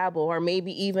dibble and dabble, or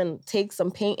maybe even take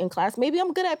some painting class. Maybe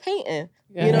I'm good at painting.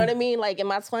 Yeah. You know what I mean? Like, in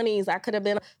my 20s, I could have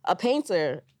been a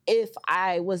painter if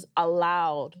I was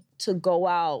allowed to go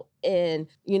out and,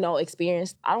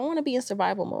 experience. I don't want to be in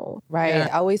survival mode. Right. Yeah.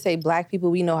 I always say Black people,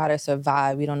 we know how to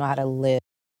survive. We don't know how to live.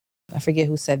 I forget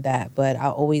who said that, but I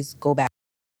always go back.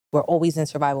 We're always in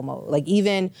survival mode. Like,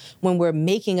 even when we're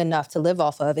making enough to live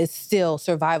off of, it's still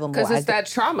survival mode. Because it's that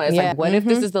trauma. It's like, what if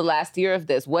this is the last year of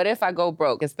this? What if I go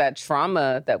broke? It's that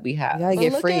trauma that we have. You gotta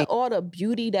get free. Look at all the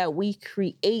beauty that we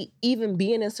create, even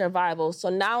being in survival. So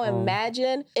now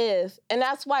imagine if, and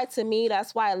that's why, to me,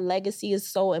 that's why legacy is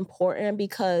so important,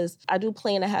 because I do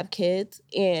plan to have kids,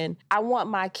 and I want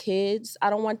my kids, I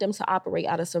don't want them to operate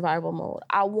out of survival mode.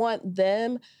 I want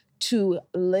them to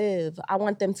live. I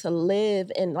want them to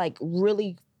live and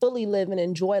really fully live and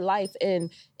enjoy life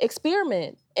and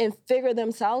experiment and figure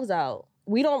themselves out.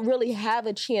 We don't really have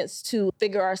a chance to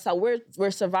figure ourselves.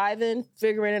 We're surviving,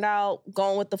 figuring it out,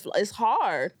 going with the flow. It's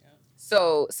hard.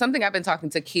 So something I've been talking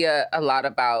to Kia a lot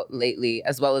about lately,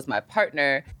 as well as my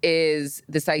partner, is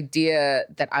this idea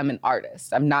that I'm an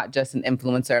artist. I'm not just an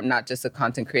influencer. I'm not just a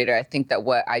content creator. I think that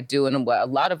what I do and what a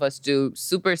lot of us do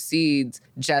supersedes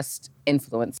just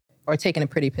influence. Or taking a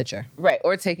pretty picture. Right,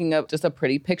 or taking just a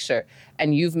pretty picture.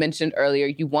 And you've mentioned earlier,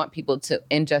 you want people to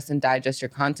ingest and digest your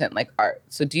content like art.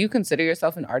 So do you consider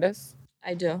yourself an artist?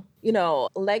 I do.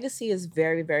 Legacy is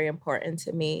very, very important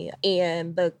to me.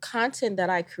 And the content that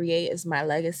I create is my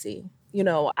legacy. You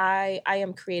know, I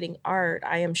am creating art.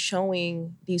 I am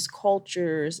showing these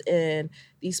cultures and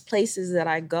these places that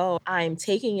I go. I'm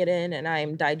taking it in and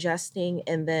I'm digesting,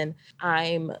 and then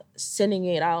I'm sending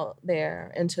it out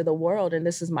there into the world. And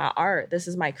this is my art. This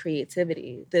is my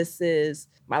creativity. This is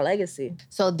my legacy.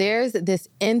 So there's this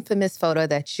infamous photo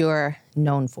that you're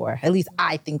known for. At least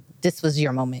I think this was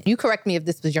your moment. You correct me if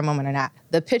this was your moment or not.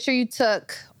 The picture you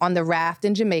took on the raft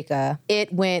in Jamaica,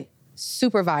 it went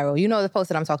super viral. You know the post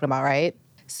that I'm talking about, right?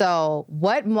 So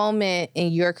what moment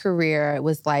in your career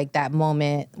was like that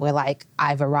moment where like,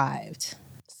 I've arrived?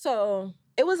 So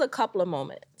it was a couple of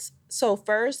moments. So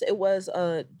first, it was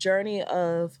a journey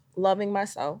of loving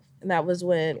myself. And that was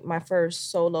when my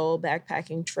first solo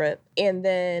backpacking trip. And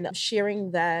then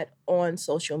sharing that on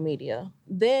social media.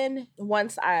 Then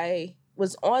once I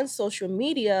was on social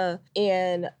media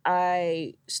and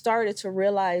I started to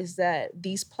realize that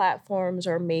these platforms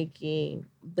are making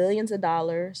billions of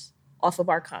dollars off of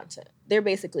our content. They're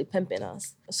basically pimping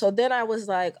us. So then I was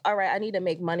like, all right, I need to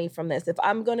make money from this. If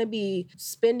I'm going to be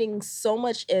spending so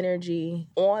much energy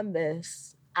on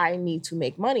this, I need to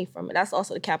make money from it. That's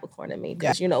also the Capricorn in me.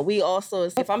 Because, you know, we also,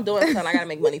 if I'm doing something, I got to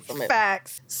make money from it.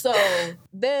 Facts. So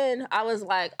then I was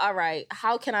like, all right,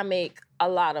 how can I make a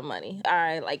lot of money?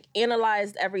 I like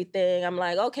analyzed everything. I'm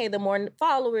like, okay, the more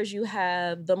followers you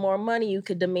have, the more money you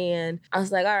could demand. I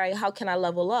was like, all right, how can I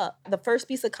level up? The first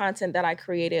piece of content that I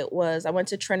created was I went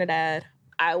to Trinidad.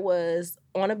 I was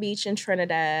on a beach in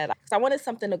Trinidad because I wanted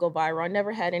something to go viral. I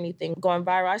never had anything going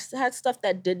viral. I had stuff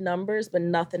that did numbers, but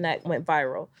nothing that went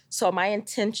viral. So my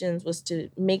intentions was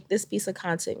to make this piece of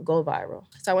content go viral.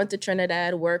 So I went to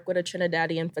Trinidad, worked with a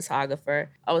Trinidadian photographer.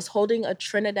 I was holding a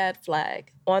Trinidad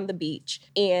flag on the beach,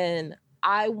 and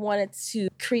I wanted to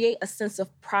create a sense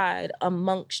of pride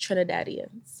amongst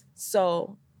Trinidadians.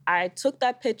 So I took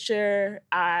that picture.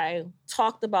 I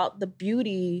talked about the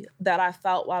beauty that I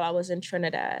felt while I was in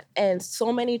Trinidad. And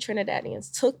so many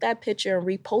Trinidadians took that picture and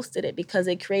reposted it because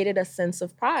it created a sense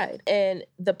of pride. And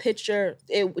the picture,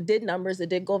 it did numbers, it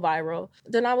did go viral.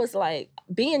 Then I was like,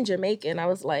 being Jamaican, I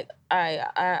was like,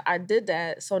 I did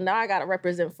that. So now I got to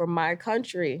represent for my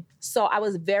country. So I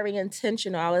was very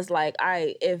intentional. I was like,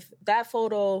 if that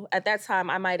photo, at that time,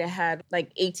 I might have had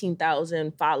like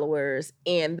 18,000 followers.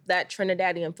 And that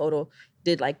Trinidadian photo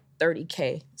did like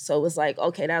 30K. So it was like,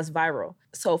 okay, that's viral.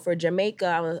 So for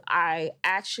Jamaica, I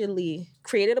actually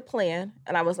created a plan.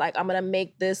 And I was like, I'm going to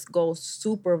make this go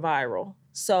super viral.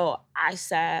 So I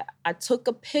took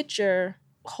a picture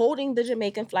holding the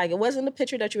Jamaican flag. It wasn't the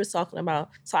picture that you were talking about.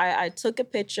 So I took a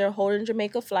picture holding the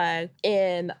Jamaica flag,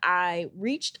 and I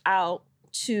reached out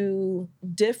to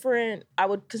different, I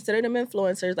would consider them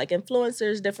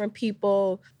influencers, different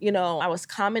people. You know, I was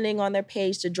commenting on their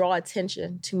page to draw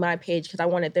attention to my page because I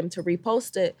wanted them to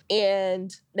repost it.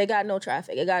 And they got no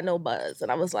traffic. It got no buzz. And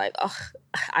I was like, oh,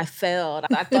 I failed.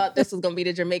 I thought this was going to be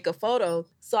the Jamaica photo.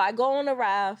 So I go on a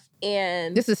raft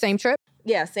and... This is the same trip?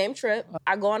 Yeah, same trip.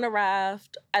 I go on a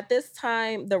raft. At this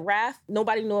time, the raft,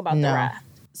 nobody knew about the raft.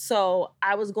 So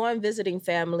I was going visiting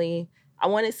family. I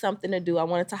wanted something to do. I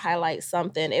wanted to highlight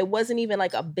something. It wasn't even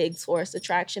like a big tourist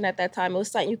attraction at that time. It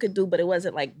was something you could do, but it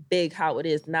wasn't like big how it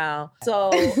is now. So,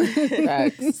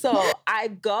 so I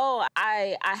go.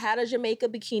 I had a Jamaica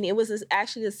bikini. It was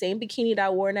actually the same bikini that I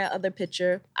wore in that other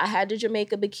picture. I had the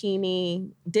Jamaica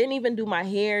bikini. Didn't even do my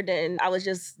hair. Then I was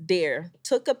just there.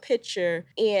 Took a picture,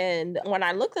 and when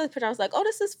I looked at the picture, I was like, "Oh,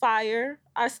 this is fire."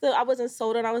 I wasn't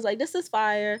sold, and I was like, "This is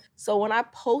fire." So when I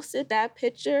posted that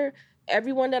picture,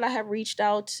 everyone that I have reached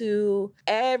out to,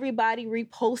 everybody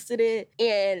reposted it.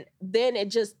 And then it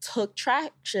just took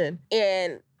traction.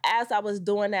 And as I was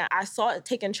doing that, I saw it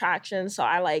taking traction. So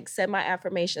I like set my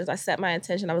affirmations. I set my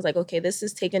intention. I was like, okay, this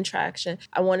is taking traction.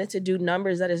 I wanted to do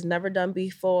numbers that is never done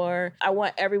before. I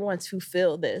want everyone to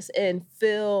feel this and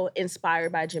feel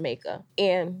inspired by Jamaica.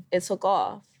 And it took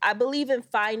off. I believe in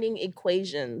finding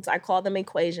equations. I call them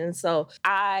equations. So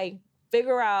I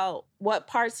figure out what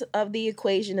parts of the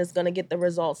equation is going to get the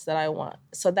results that I want.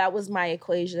 So that was my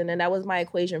equation, and that was my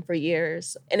equation for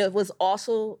years. And it was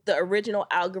also the original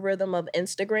algorithm of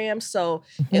Instagram. So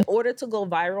in order to go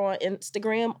viral on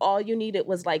Instagram, all you needed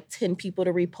was like 10 people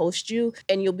to repost you,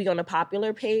 and you'll be on a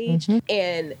popular page.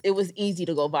 And it was easy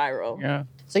to go viral. Yeah.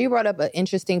 So you brought up an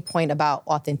interesting point about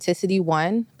authenticity,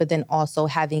 one, but then also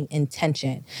having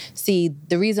intention. See,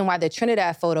 the reason why the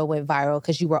Trinidad photo went viral,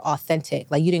 because you were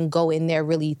authentic. Like, you didn't go in there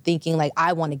really thinking thinking like,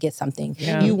 I want to get something.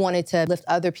 Yeah. You wanted to lift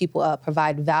other people up,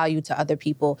 provide value to other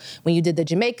people. When you did the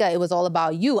Jamaica, it was all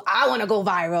about you. I want to go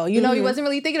viral. You know, you wasn't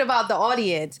really thinking about the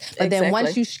audience. But then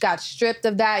once you got stripped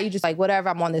of that, you just like, whatever,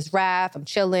 I'm on this raft, I'm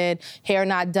chilling, hair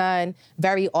not done,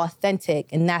 very authentic.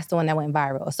 And that's the one that went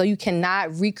viral. So you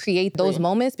cannot recreate those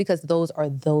moments because those are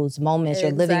those moments.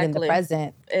 You're living in the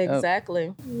present.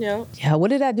 Exactly. Yeah. Yeah. What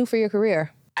did that do for your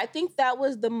career? I think that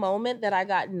was the moment that I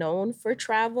got known for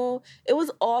travel. It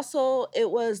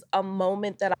was a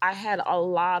moment that I had a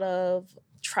lot of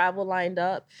travel lined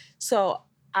up. So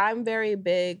I'm very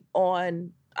big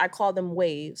on, I call them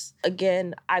waves.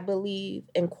 Again, I believe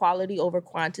in quality over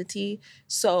quantity.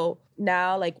 So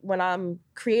now, like when I'm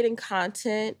creating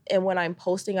content and when I'm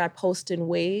posting, I post in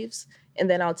waves. And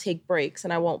then I'll take breaks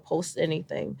and I won't post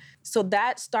anything. So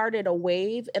that started a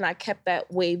wave, and I kept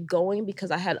that wave going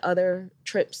because I had other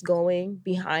trips going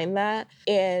behind that.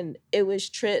 And it was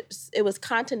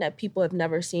content that people have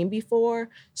never seen before.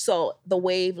 So the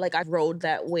wave, like I rode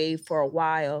that wave for a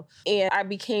while. And I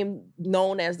became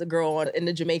known as the girl in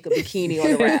the Jamaica bikini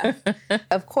on the raft.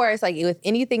 Of course, like with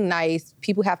anything nice,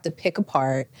 people have to pick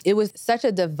apart. It was such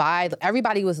a divide.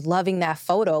 Everybody was loving that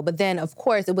photo. But then, of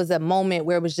course, it was a moment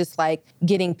where it was just like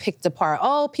getting picked apart.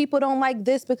 Oh, people don't like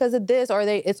this because of this, or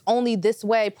it's only this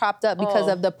way propped up because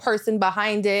of the person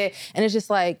behind it. And it's just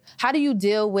like, how do you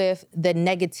deal with the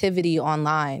negativity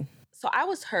online? So I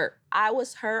was hurt.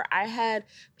 I had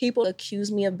people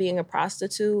accuse me of being a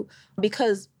prostitute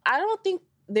because I don't think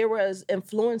there was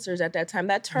influencers at that time.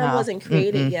 That term wasn't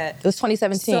created yet. It was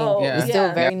 2017. So, It was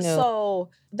still very new. So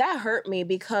that hurt me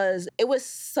because it was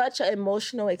such an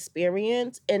emotional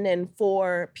experience. And then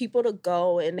for people to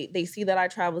go and they see that I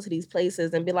travel to these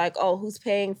places and be like, oh, who's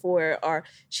paying for it? Or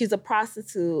she's a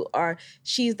prostitute, or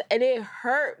and it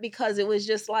hurt because it was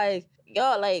just like,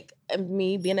 yo, like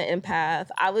me being an empath,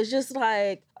 I was just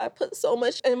like, I put so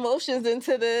much emotions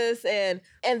into this. And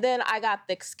then I got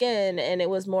thick skin, and it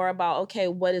was more about, okay,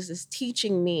 what is this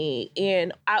teaching me?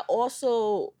 And I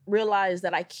also realized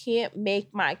that I can't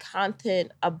make my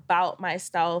content about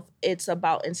myself. It's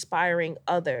about inspiring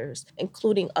others,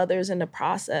 including others in the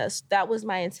process. That was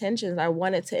my intention. I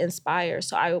wanted to inspire.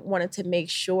 So I wanted to make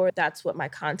sure that's what my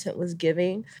content was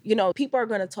giving. You know, people are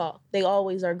going to talk. They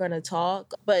always are going to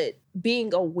talk. But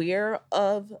being aware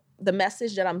of the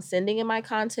message that I'm sending in my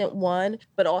content, one,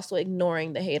 but also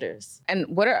ignoring the haters. And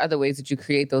what are other ways that you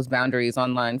create those boundaries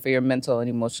online for your mental and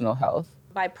emotional health?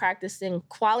 By practicing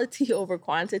quality over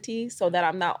quantity so that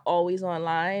I'm not always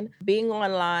online. Being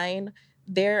online,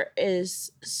 there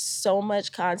is so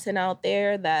much content out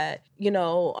there that, you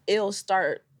know, it'll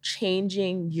start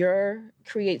changing your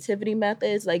creativity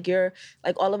methods. Like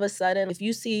all of a sudden, if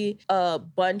you see a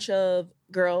bunch of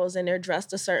girls and they're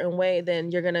dressed a certain way,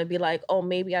 then you're gonna be like, oh,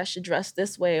 maybe I should dress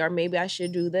this way, or maybe I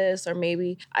should do this, or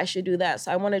maybe I should do that.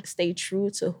 So I want to stay true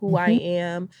to who I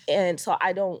am. And so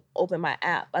I don't open my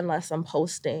app unless I'm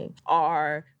posting.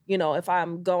 Or, you know, if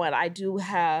I'm going, I do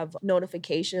have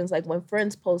notifications like when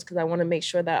friends post, because I want to make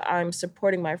sure that I'm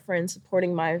supporting my friends,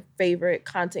 supporting my favorite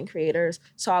content creators.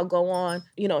 So I'll go on,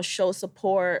 you know, show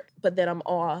support, but then I'm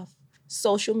off.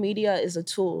 Social media is a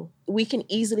tool. We can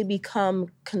easily become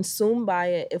consumed by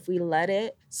it if we let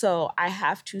it. So I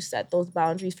have to set those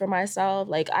boundaries for myself.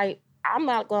 Like I'm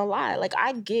not gonna lie, like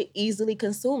I get easily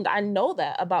consumed. I know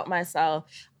that about myself.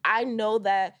 I know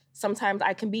that sometimes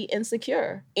I can be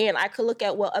insecure, and I could look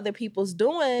at what other people's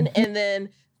doing and then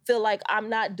feel like I'm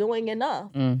not doing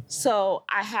enough. So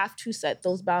I have to set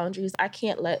those boundaries. I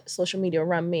can't let social media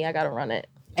run me. I gotta run it.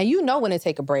 And you know when to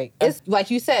take a break. It's like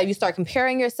you said, you start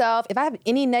comparing yourself. If I have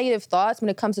any negative thoughts when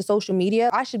it comes to social media,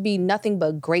 I should be nothing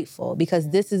but grateful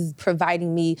because this is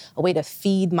providing me a way to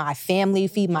feed my family,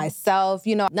 feed myself,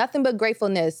 you know, nothing but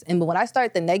gratefulness. And when I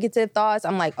start the negative thoughts,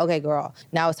 I'm like, okay, girl,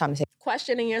 now it's time to take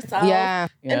questioning yourself. Yeah.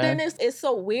 And then it's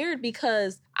so weird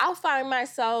because I'll find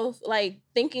myself like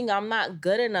thinking I'm not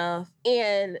good enough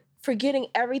and forgetting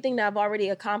everything that I've already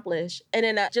accomplished. And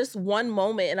then at just one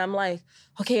moment, and I'm like,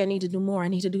 okay, I need to do more. I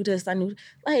need to do this.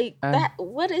 That.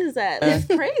 What is that? It's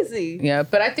crazy. Yeah,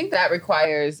 but I think that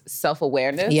requires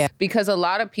self-awareness. Yeah. Because a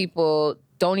lot of people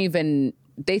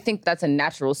they think that's a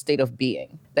natural state of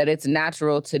being, that it's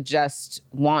natural to just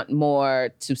want more,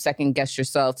 to second guess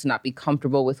yourself, to not be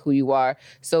comfortable with who you are.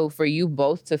 So for you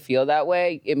both to feel that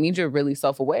way, it means you're really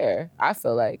self-aware, I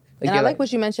feel like. And I like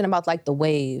what you mentioned about like the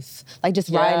wave, like just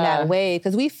riding that wave.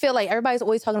 Because we feel like everybody's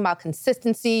always talking about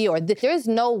consistency or there's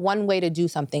no one way to do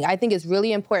something. I think it's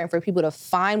really important for people to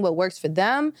find what works for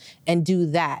them and do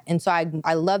that. And so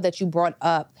I love that you brought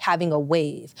up having a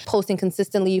wave, posting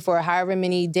consistently for however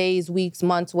many days, weeks,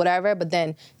 months, whatever, but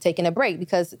then taking a break.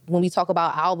 Because when we talk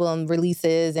about album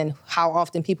releases and how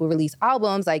often people release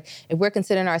albums, like if we're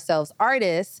considering ourselves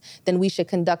artists, then we should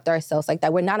conduct ourselves like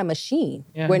that. We're not a machine.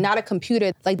 Yeah. We're not a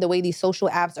computer. Like the way these social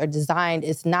apps are designed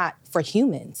is not for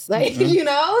humans. Like, you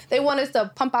know, they want us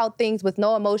to pump out things with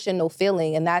no emotion, no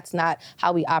feeling, and that's not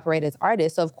how we operate as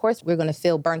artists. So of course we're gonna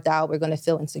feel burnt out, we're gonna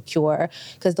feel insecure,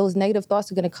 because those negative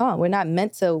thoughts are gonna come. We're not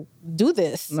meant to do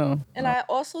this. No. And I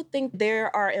also think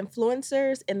there are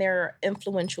influencers and there are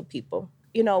influential people.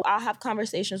 You know, I'll have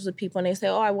conversations with people and they say,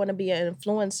 oh, I want to be an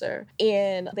influencer.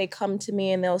 And they come to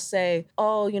me and they'll say,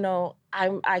 oh, you know,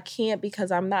 I can't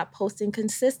because I'm not posting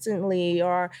consistently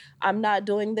or I'm not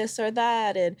doing this or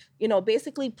that. And, you know,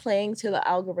 basically playing to the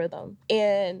algorithm.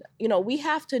 And, you know, we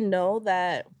have to know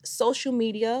that social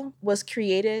media was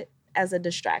created as a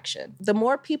distraction. The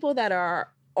more people that are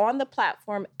on the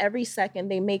platform every second,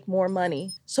 they make more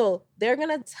money. So they're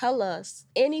going to tell us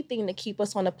anything to keep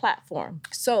us on the platform.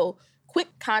 So quick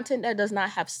content that does not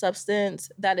have substance,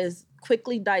 that is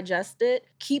quickly digested,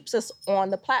 keeps us on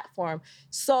the platform.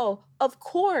 So, of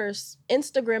course,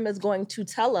 Instagram is going to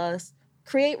tell us,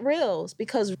 create reels,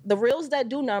 because the reels that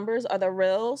do numbers are the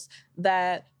reels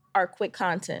that are quick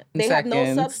content. They have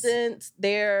no substance.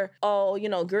 They're, oh, you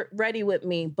know, get ready with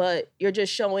me, but you're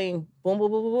just showing boom,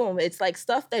 boom, boom, boom, boom. It's like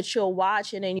stuff that you'll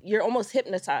watch and then you're almost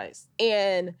hypnotized.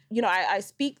 And, you know, I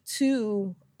speak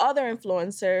to other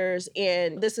influencers,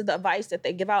 and this is the advice that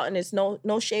they give out, and it's no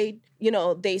shade. You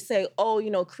know, they say, oh, you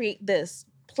know, create this,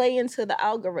 play into the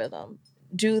algorithm,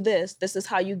 do this. This is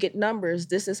how you get numbers.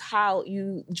 This is how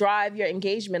you drive your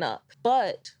engagement up.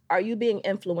 But are you being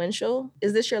influential?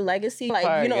 Is this your legacy?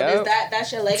 Like, you know, is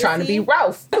that's your legacy? Trying to be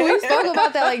Ralph. We spoke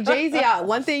about that, like Jay-Z.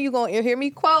 One thing you're going to hear me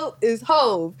quote is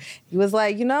Hov. He was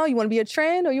like, you know, you want to be a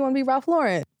trend or you want to be Ralph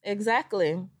Lauren?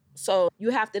 Exactly. So you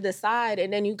have to decide,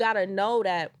 and then you got to know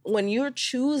that when you're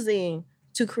choosing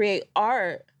to create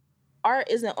art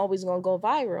isn't always going to go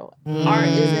viral. Art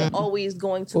isn't always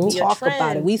going to be a trend. Talk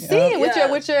about it. We see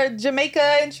it with your Jamaica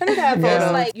and Trinidad photos.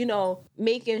 It's like, you know,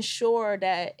 making sure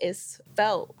that it's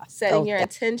felt, setting your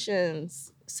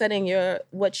intentions, setting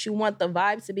what you want the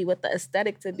vibe to be, what the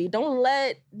aesthetic to be. Don't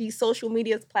let these social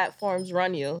media platforms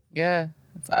run you. Yeah.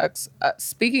 Facts.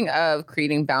 Speaking of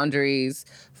creating boundaries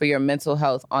for your mental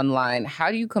health online, how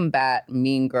do you combat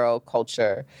mean girl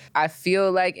culture? I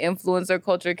feel like influencer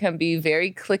culture can be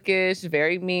very cliquish,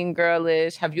 very mean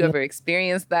girlish. Have you ever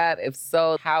experienced that? If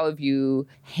so, how have you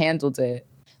handled it?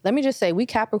 Let me just say, we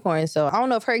Capricorn, so I don't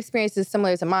know if her experience is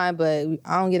similar to mine, but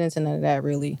I don't get into none of that,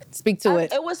 really. Speak to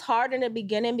it. It was hard in the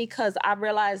beginning because I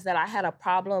realized that I had a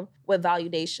problem with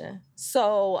validation.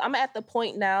 So I'm at the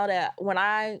point now that when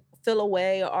I feel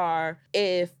away or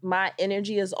if my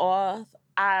energy is off,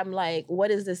 I'm like, what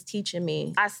is this teaching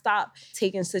me? I stop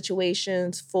taking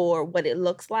situations for what it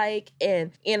looks like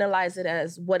and analyze it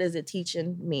as, what is it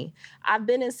teaching me? I've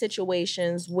been in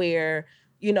situations where,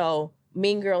 you know,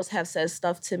 mean girls have said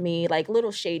stuff to me, like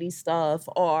little shady stuff,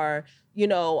 or, you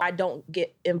know, I don't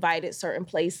get invited certain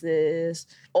places,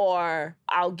 or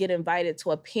I'll get invited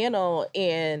to a panel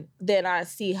and then I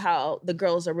see how the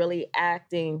girls are really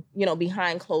acting, you know,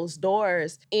 behind closed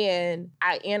doors. And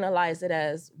I analyze it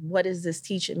as, what is this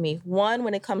teaching me? One,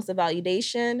 when it comes to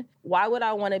validation, why would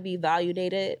I want to be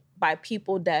validated by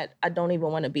people that I don't even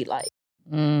want to be like?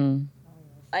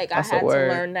 Like, I had to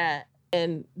learn that.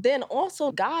 And then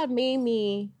also, God made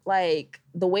me like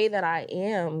the way that I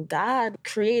am. God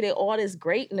created all this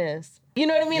greatness. You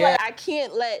know what I mean? Like, I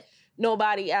can't let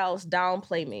nobody else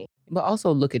downplay me. But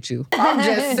also, look at you. I'm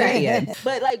just saying.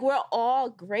 But like, we're all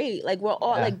great. Like, we're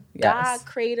all God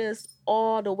created us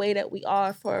all the way that we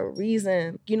are for a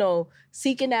reason. You know,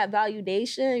 seeking that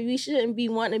validation, we shouldn't be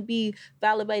wanting to be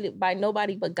validated by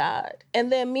nobody but God.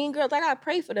 And then mean girls, like, I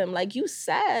pray for them. Like, you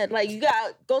sad. Like, you got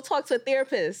to go talk to a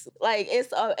therapist. Like,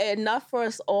 it's enough for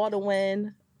us all to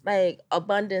win. Like,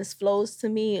 abundance flows to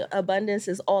me. Abundance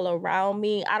is all around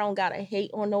me. I don't gotta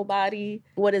hate on nobody.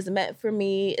 What is meant for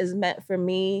me is meant for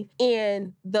me.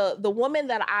 And the woman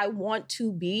that I want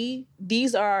to be,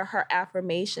 these are her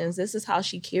affirmations. This is how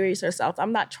she carries herself.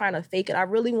 I'm not trying to fake it. I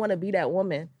really want to be that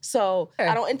woman. So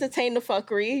I don't entertain the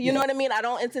fuckery. You know what I mean? I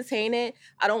don't entertain it.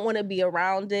 I don't want to be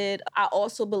around it. I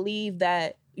also believe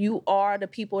that you are the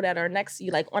people that are next to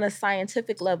you, like on a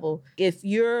scientific level. If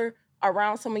you're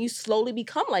around someone, you slowly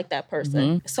become like that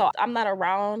person. So I'm not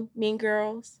around mean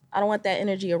girls. I don't want that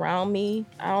energy around me.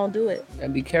 I don't do it.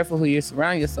 And be careful who you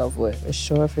surround yourself with. For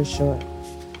sure, for sure.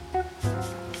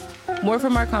 More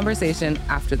from our conversation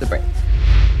after the break.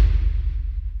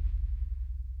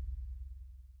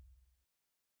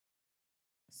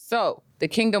 So the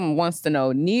kingdom wants to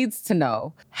know, needs to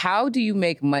know, how do you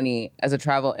make money as a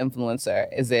travel influencer?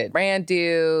 Is it brand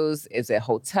deals? Is it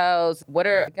hotels? What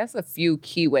are, I guess, a few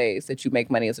key ways that you make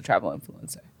money as a travel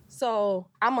influencer? So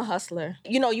I'm a hustler.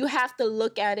 You have to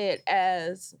look at it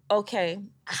as, okay,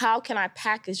 how can I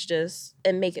package this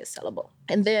and make it sellable?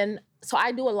 And then, so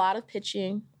I do a lot of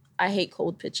pitching. I hate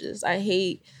cold pitches. I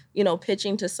hate,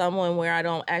 pitching to someone where I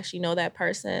don't actually know that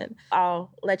person.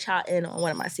 I'll let y'all in on one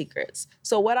of my secrets.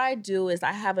 So what I do is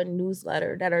I have a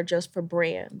newsletter that are just for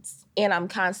brands. And I'm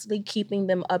constantly keeping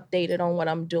them updated on what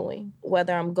I'm doing,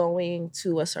 whether I'm going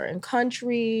to a certain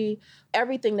country,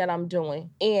 everything that I'm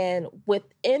doing. And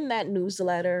within that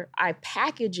newsletter, I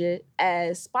package it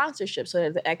as sponsorship.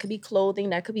 So that could be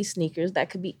clothing, that could be sneakers, that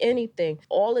could be anything.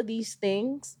 All of these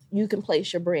things, you can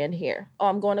place your brand here. Oh,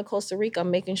 I'm going to Costa Rica.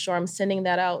 I'm making sure I'm sending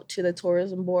that out to the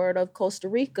tourism board of Costa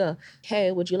Rica.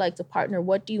 Hey, would you like to partner?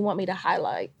 What do you want me to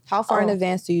highlight? How far in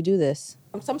advance do you do this?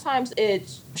 Sometimes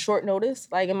it's short notice.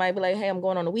 Like it might be like, hey, I'm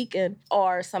going on a weekend.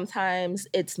 Or sometimes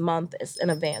it's months in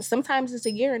advance. Sometimes it's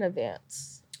a year in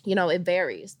advance. It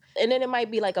varies. And then it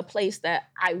might be like a place that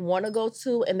I want to go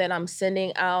to, and then I'm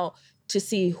sending out to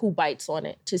see who bites on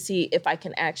it, to see if I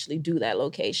can actually do that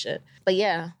location. But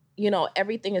yeah,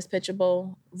 everything is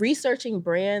pitchable. Researching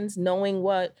brands, knowing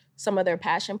what some of their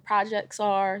passion projects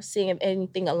are, seeing if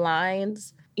anything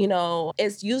aligns.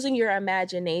 It's using your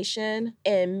imagination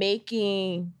and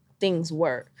making things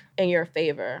work in your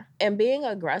favor. And being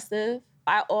aggressive.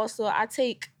 I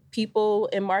take people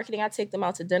in marketing, I take them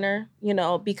out to dinner,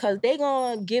 because they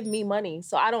gonna give me money.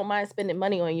 So I don't mind spending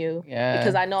money on you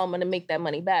because I know I'm gonna make that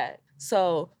money back.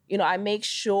 So, I make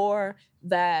sure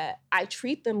that I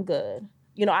treat them good.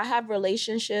 I have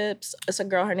relationships. It's a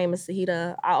girl, her name is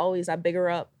Sahida. I big her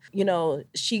up.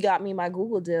 She got me my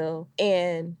Google deal,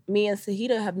 and me and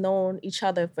Sahida have known each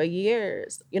other for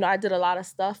years. I did a lot of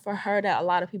stuff for her that a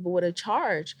lot of people would have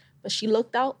charged, but she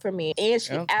looked out for me and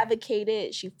she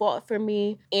advocated, she fought for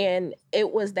me. And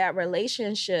it was that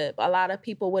relationship. A lot of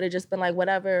people would have just been like,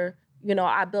 whatever.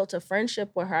 I built a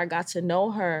friendship with her. I got to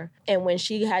know her. And when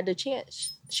she had the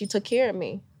chance, she took care of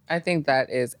me. I think that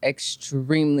is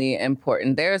extremely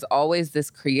important. There's always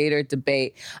this creator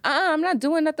debate. I'm not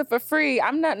doing nothing for free.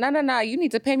 I'm not, no. You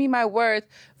need to pay me my worth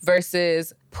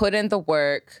versus put in the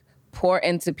work, pour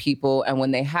into people. And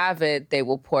when they have it, they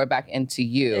will pour back into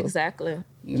you. Exactly.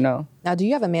 Now, do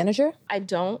you have a manager? I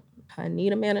don't. I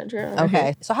need a manager.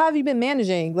 Okay. So how have you been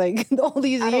managing all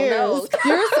these years? Don't know.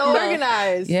 You're so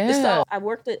organized. Yeah. So I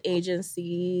worked at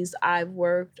agencies. I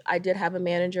did have a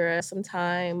manager at some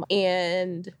time.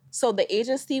 And so the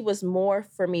agency was more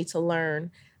for me to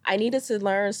learn. I needed to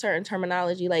learn certain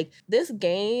terminology. Like this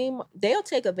game, they'll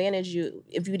take advantage of you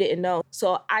if you didn't know.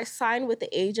 So I signed with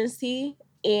the agency.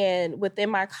 And within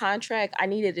my contract, I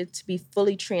needed it to be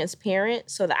fully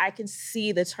transparent so that I could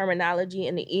see the terminology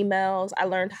in the emails. I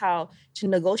learned how to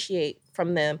negotiate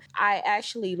from them. I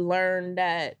actually learned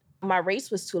that my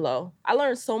rates was too low. I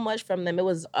learned so much from them. It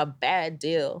was a bad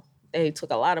deal. They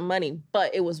took a lot of money,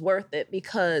 but it was worth it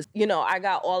because, I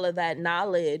got all of that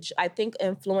knowledge. I think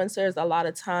influencers, a lot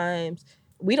of times,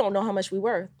 we don't know how much we're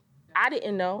worth. I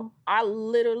didn't know. I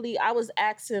was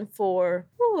asking for,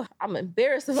 I'm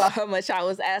embarrassed about how much I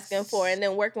was asking for. And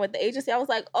then working with the agency, I was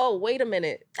like, oh, wait a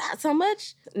minute. That's how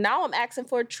much? Now I'm asking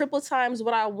for triple times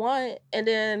what I want. And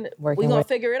then we're going to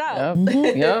figure it out.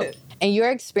 Yep. In your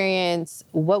experience,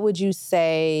 what would you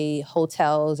say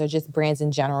hotels or just brands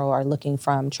in general are looking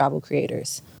from travel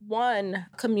creators? One,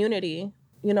 community.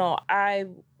 I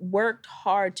worked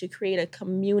hard to create a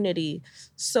community.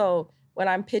 So when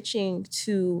I'm pitching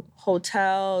to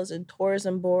hotels and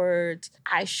tourism boards,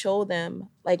 I show them,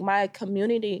 like my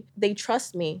community, they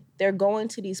trust me. They're going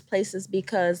to these places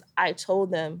because I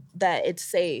told them that it's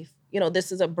safe.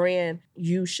 This is a brand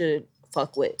you should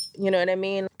fuck with. You know what I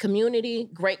mean? Community,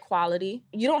 great quality.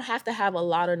 You don't have to have a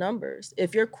lot of numbers.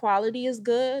 If your quality is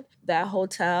good, that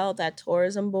hotel, that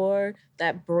tourism board,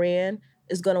 that brand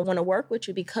is going to want to work with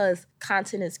you because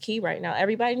content is key right now.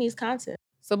 Everybody needs content.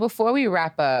 So before we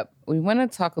wrap up, we want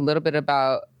to talk a little bit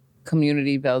about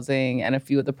community building and a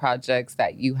few of the projects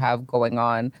that you have going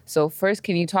on. So first,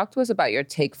 can you talk to us about your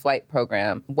Take Flight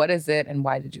program? What is it and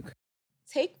why did you create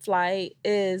it? Take Flight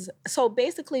is, so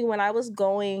basically when I was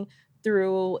going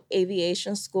through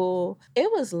aviation school, it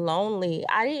was lonely.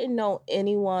 I didn't know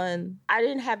anyone. I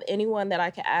didn't have anyone that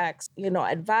I could ask,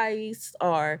 advice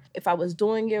or if I was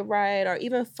doing it right or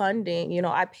even funding.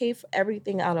 I paid for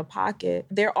everything out of pocket.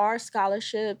 There are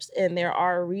scholarships and there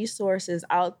are resources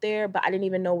out there, but I didn't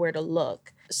even know where to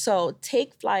look. So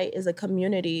Take Flight is a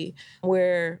community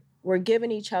where we're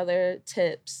giving each other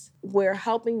tips. We're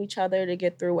helping each other to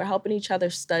get through. We're helping each other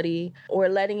study. We're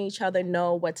letting each other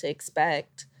know what to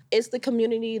expect. It's the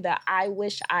community that I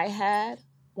wish I had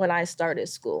when I started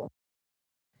school.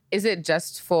 Is it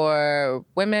just for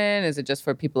women? Is it just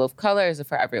for people of color? Is it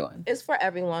for everyone? It's for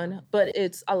everyone, but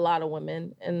it's a lot of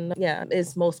women. And yeah,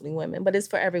 it's mostly women, but it's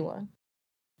for everyone.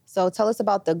 So tell us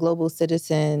about the Global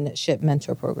Citizenship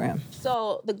Mentor Program.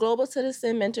 So the Global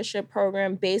Citizen Mentorship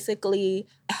Program basically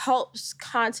helps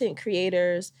content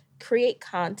creators create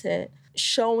content,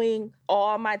 showing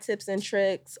all my tips and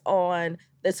tricks on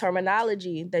the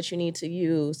terminology that you need to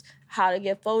use, how to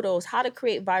get photos, how to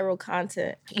create viral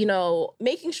content,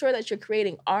 making sure that you're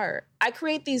creating art. I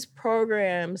create these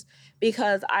programs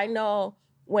because I know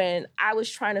when I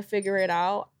was trying to figure it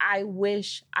out, I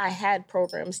wish I had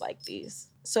programs like these.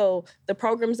 So the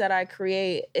programs that I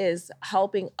create is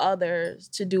helping others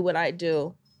to do what I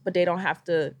do, but they don't have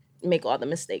to make all the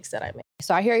mistakes that I make.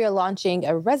 So I hear you're launching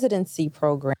a residency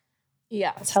program.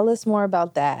 Yeah. Tell us more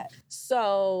about that.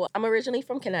 So I'm originally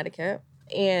from Connecticut.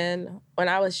 And when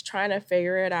I was trying to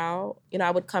figure it out,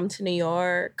 I would come to New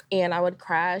York and I would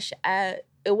crash I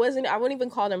wouldn't even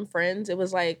call them friends. It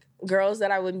was like girls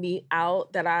that I would meet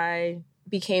out that I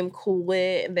became cool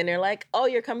with. And then they're like, oh,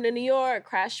 you're coming to New York,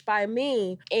 crash by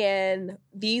me. And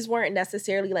these weren't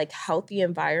necessarily like healthy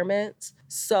environments.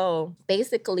 So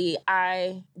basically,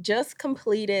 I just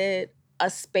completed a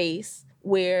space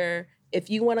where if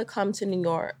you want to come to New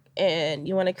York and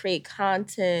you want to create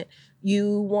content,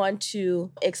 you want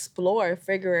to explore,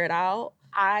 figure it out,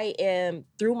 I am,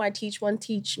 through my Teach One,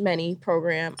 Teach Many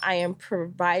program, I am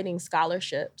providing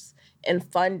scholarships and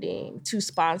funding to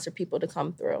sponsor people to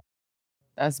come through.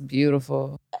 That's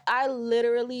beautiful. I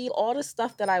literally, all the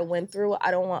stuff that I went through,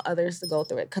 I don't want others to go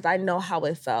through it because I know how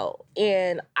it felt.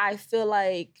 And I feel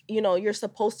like, you're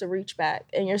supposed to reach back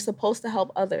and you're supposed to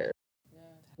help others.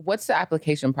 What's the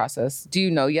application process? Do you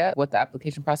know yet what the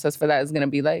application process for that is going to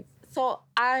be like? So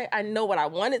I know what I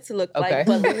want it to look like,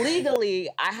 but legally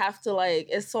I have to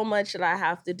it's so much that I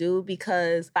have to do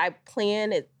because I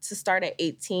plan it to start at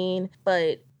 18,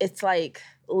 but it's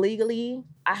legally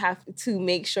I have to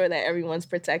make sure that everyone's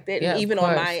protected, even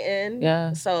on my end.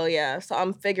 Yeah. So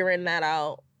I'm figuring that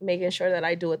out, making sure that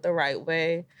I do it the right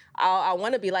way. I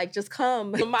want to be just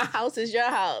come. My house is your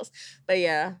house. But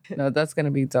yeah. No, that's going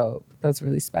to be dope. That's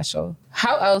really special.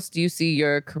 How else do you see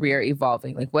your career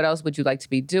evolving? What else would you like to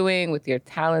be doing with your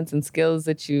talents and skills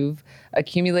that you've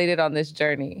accumulated on this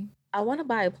journey? I want to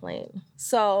buy a plane.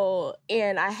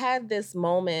 And I had this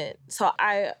moment. So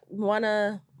I want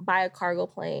to buy a cargo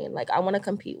plane. I want to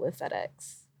compete with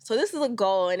FedEx. So this is a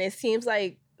goal. And it seems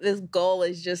like this goal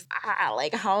is just,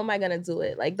 how am I going to do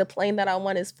it? The plane that I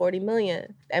want is $40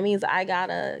 million. That means I got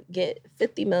to get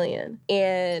 $50 million.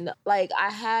 And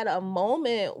I had a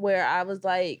moment where I was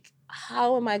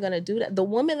how am I going to do that? The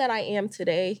woman that I am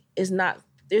today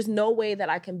there's no way that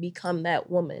I can become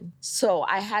that woman. So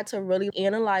I had to really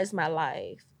analyze my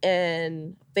life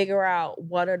and figure out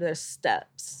what are the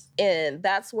steps. And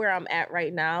that's where I'm at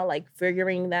right now,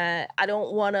 figuring that I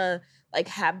don't want to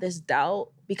have this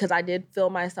doubt because I did feel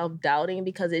myself doubting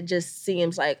because it just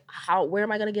seems where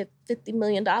am I going to get $50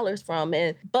 million from?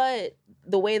 But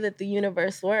the way that the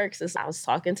universe works is I was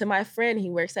talking to my friend. He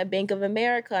works at Bank of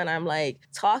America. And I'm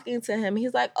talking to him.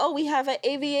 He's like, oh, we have an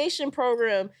aviation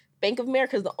program. Bank of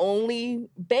America is the only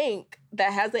bank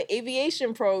that has an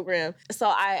aviation program. So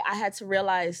I had to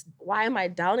realize, why am I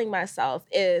doubting myself?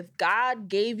 If God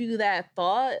gave you that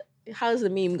thought, how does the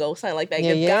meme go? Something like that.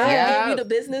 If God gave you the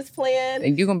business plan,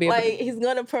 and you gonna be he's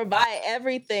gonna provide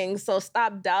everything. So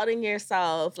stop doubting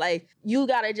yourself. You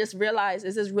gotta just realize,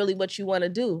 is this really what you want to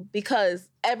do? Because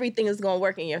everything is gonna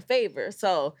work in your favor.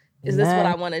 So is this what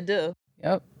I want to do?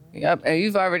 Yep. And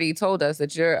you've already told us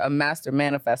that you're a master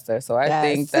manifester. So I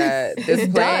think that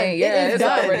this plan, it's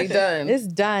already done. It's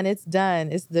done. It's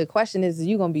done. The question is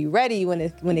you gonna be ready when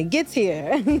it gets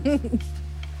here?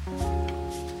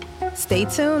 Stay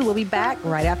tuned. We'll be back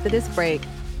right after this break.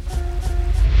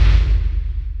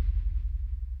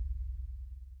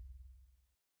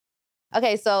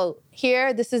 Okay, so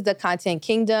here, this is the Content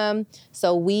Kingdom.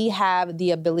 So we have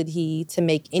the ability to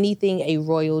make anything a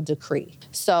royal decree.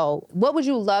 So what would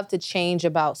you love to change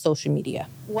about social media?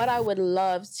 What I would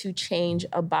love to change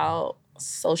about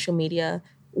social media,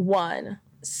 one,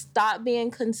 stop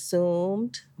being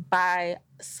consumed by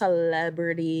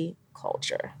celebrity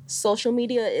culture. Social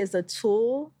media is a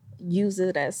tool. Use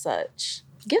it as such.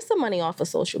 Get some money off of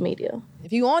social media.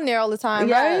 If you on there all the time,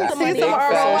 Yeah, right? some See money some off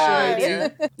of ROI. social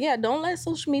media. Yeah, don't let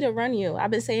social media run you. I've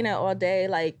been saying that all day.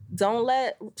 Like, don't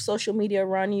let social media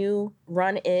run you.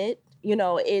 Run it. You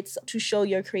know, it's to show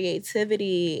your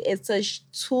creativity. It's a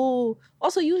tool.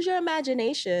 Also, use your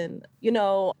imagination. You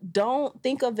know, don't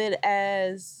think of it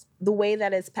as the way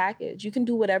that it's packaged. You can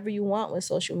do whatever you want with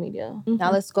social media.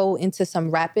 Now let's go into some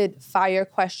rapid fire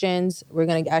questions. We're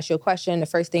going to ask you a question. The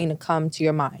first thing to come to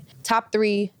your mind. Top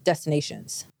 3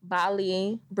 destinations.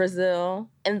 Bali, Brazil,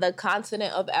 and the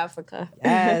continent of Africa.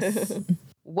 Yes.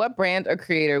 What brand or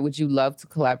creator would you love to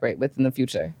collaborate with in the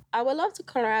future? I would love to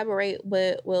collaborate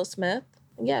with Will Smith.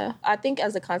 Yeah, I think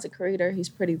as a content creator, he's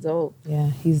pretty dope. Yeah,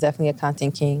 he's definitely a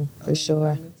content king for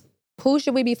sure. Who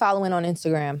should we be following on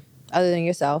Instagram other than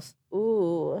yourself?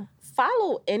 Ooh,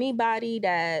 follow anybody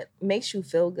that makes you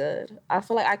feel good. I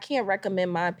feel like I can't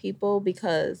recommend my people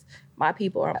because my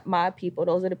people are my people.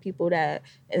 Those are the people that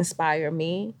inspire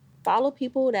me. Follow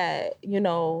people that, you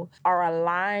know, are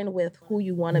aligned with who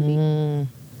you want to be.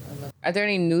 Are there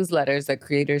any newsletters that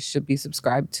creators should be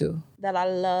subscribed to? That I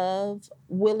love.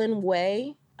 Will and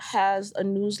Way has a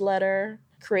newsletter.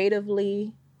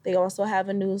 Creatively, they also have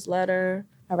a newsletter.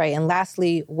 All right, and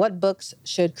lastly, what books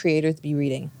should creators be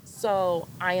reading? So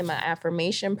I am an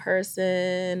affirmation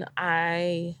person.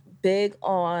 I big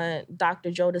on Dr.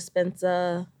 Joe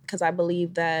Dispenza because I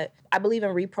believe in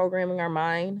reprogramming our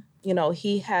mind. You know,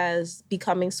 he has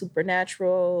Becoming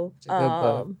Supernatural. It's a good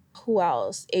book. Who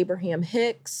else? Abraham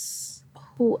Hicks.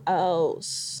 Who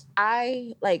else?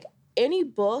 I like any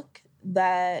book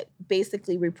that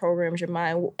basically reprograms your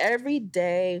mind. Every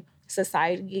day,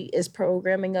 society is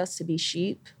programming us to be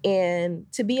sheep. And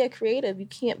to be a creative, you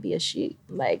can't be a sheep.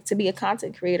 Like, to be a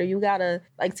content creator, you gotta,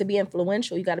 like, to be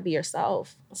influential, you gotta be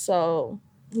yourself. So,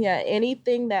 yeah,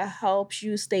 anything that helps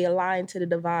you stay aligned to the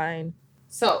divine.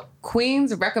 So,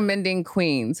 Queens recommending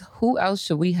Queens. Who else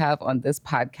should we have on this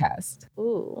podcast?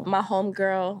 Ooh, my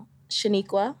homegirl,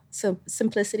 Shaniqua,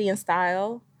 Simplicity and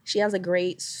Style. She has a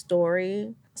great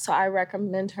story. So I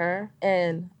recommend her,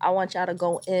 and I want y'all to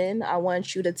go in. I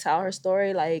want you to tell her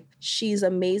story. Like, she's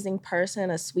an amazing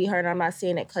person, a sweetheart. I'm not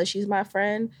saying it because she's my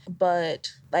friend, but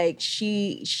like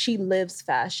she lives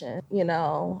fashion, you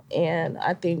know, and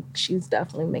I think she's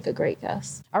definitely make a great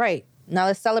guest. All right, now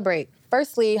let's celebrate.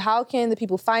 Firstly, how can the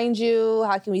people find you?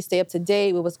 How can we stay up to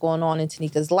date with what's going on in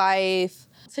Tanika's life?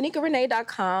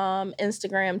 TanikaRenee.com,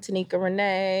 Instagram, Tanika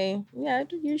Renee. Yeah,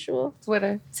 the usual.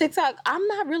 Twitter. TikTok. I'm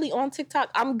not really on TikTok.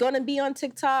 I'm going to be on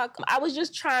TikTok.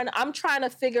 I'm trying to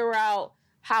figure out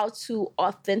how to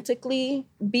authentically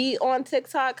be on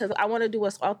TikTok because I want to do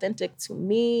what's authentic to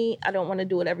me. I don't want to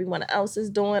do what everyone else is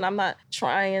doing. I'm not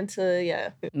trying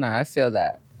to, Nah, I feel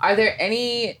that. Are there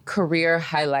any career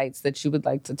highlights that you would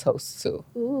like to toast to?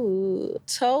 Ooh,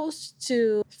 toast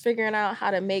to figuring out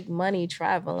how to make money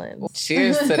traveling.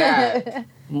 Cheers to that.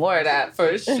 More of that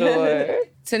for sure.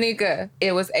 Tanika,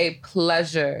 it was a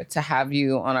pleasure to have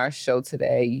you on our show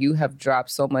today. You have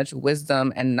dropped so much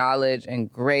wisdom and knowledge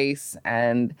and grace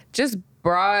and just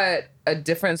brought a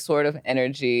different sort of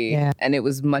energy. Yeah. And it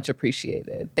was much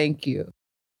appreciated. Thank you.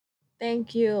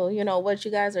 Thank you. You know, what you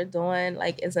guys are doing,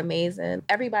 like, is amazing.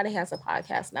 Everybody has a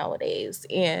podcast nowadays,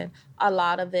 and a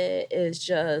lot of it is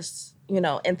just, you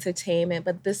know, entertainment.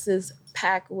 But this is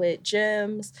packed with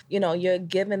gems. You know, you're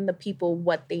giving the people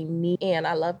what they need, and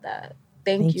I love that.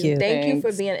 Thank you. Thank you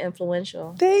for being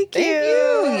influential. Thank you.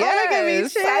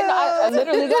 Yes. I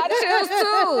literally got chills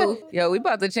too. Yo, we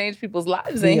about to change people's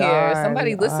lives in here.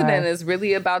 Somebody listening is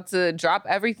really about to drop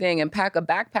everything and pack a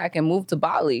backpack and move to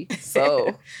Bali.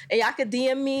 So, and y'all could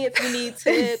DM me if you need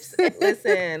tips.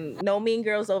 Listen, no mean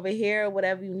girls over here.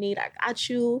 Whatever you need, I got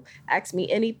you. Ask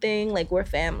me anything. Like, we're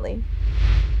family.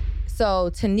 So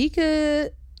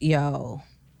Tanika, yo,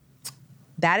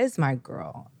 that is my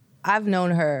girl. I've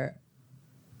known her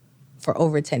for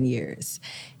over 10 years.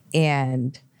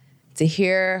 And to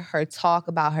hear her talk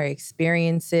about her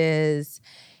experiences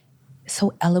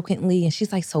so eloquently, and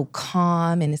she's like so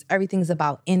calm, and everything's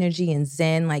about energy and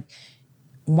zen. Like,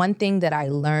 one thing that I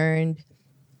learned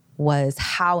was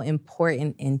how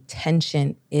important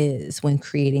intention is when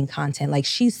creating content. Like,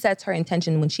 she sets her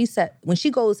intention when she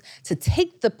goes to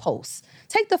take the post,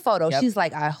 take the photo. Yep. She's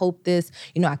like, I hope this,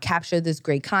 I capture this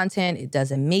great content. It does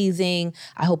amazing.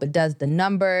 I hope it does the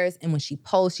numbers. And when she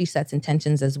posts, she sets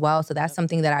intentions as well. So that's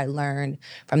something that I learned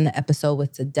from the episode, was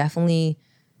to definitely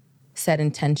set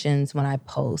intentions when I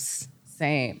post.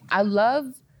 Same. I love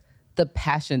the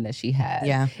passion that she had.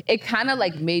 Yeah. It kind of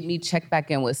like made me check back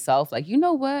in with self. Like, you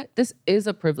know what? This is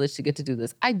a privilege to get to do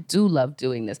this. I do love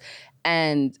doing this.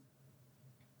 And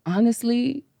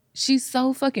honestly, she's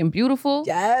so fucking beautiful.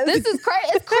 Yes. This is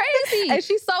crazy. It's crazy. And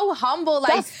she's so humble.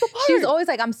 Like, That's the part. she's always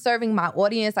like, I'm serving my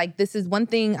audience. Like, this is one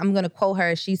thing I'm going to quote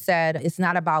her. She said, it's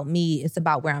not about me. It's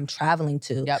about where I'm traveling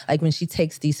to. Yep. Like when she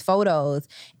takes these photos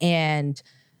and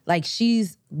like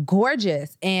she's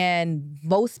gorgeous, and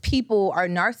most people are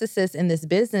narcissists in this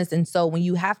business. And so when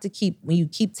you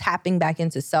keep tapping back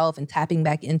into self and tapping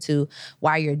back into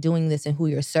why you're doing this and who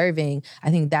you're serving, I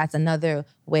think that's another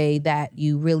way that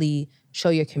you really show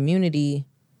your community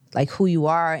like who you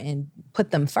are and put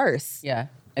them first. Yeah,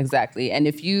 exactly. And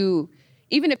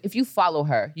even if you follow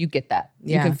her, you get that.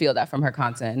 You Yeah. can feel that from her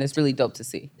content, and it's really dope to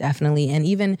see. Definitely. And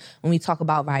even when we talk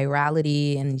about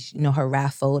virality and, you know, her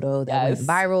RAF photo that went Yes.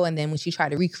 viral, and then when she tried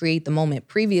to recreate the moment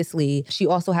previously, she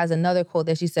also has another quote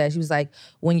that she said. She was like,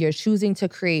 when you're choosing to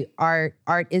create art,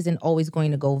 art isn't always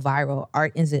going to go viral.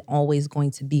 Art isn't always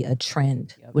going to be a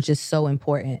trend, which is so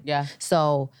important. Yeah.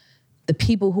 So the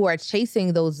people who are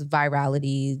chasing those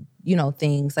virality, you know,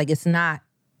 things, like it's not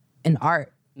an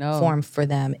art form for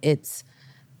them. It's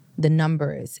the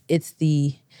numbers. It's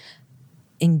the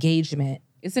engagement.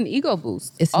 It's an ego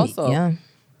boost. It's also. yeah.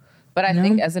 But I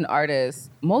think as an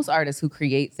artist, most artists who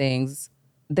create things,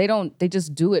 they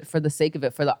just do it for the sake of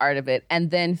it, for the art of it. And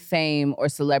then fame or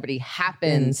celebrity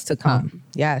happens to come.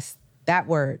 Yes, that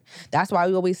word. That's why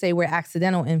we always say we're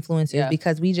accidental influencers,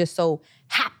 because we just so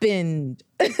happened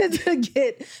to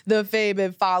get the fame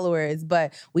and followers.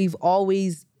 But we've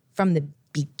always, from the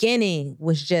beginning,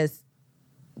 was just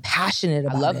passionate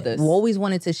about it. I love this. We always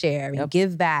wanted to share and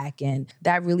give back, and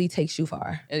that really takes you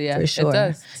far. Yeah, for sure. it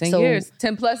does. 10 years,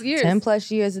 10 plus years. 10 plus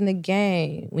years in the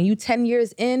game. When you 10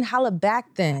 years in, holla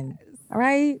back then. All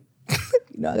right? You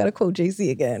know, I gotta quote JC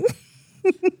again.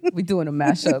 We doing a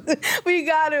mashup. We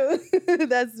got to.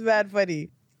 That's mad funny.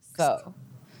 So,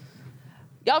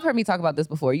 y'all have heard me talk about this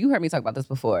before. You heard me talk about this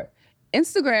before.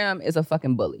 Instagram is a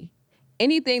fucking bully.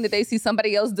 Anything that they see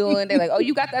somebody else doing, they're like, oh,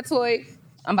 you got that toy?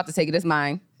 I'm about to take it as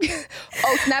mine.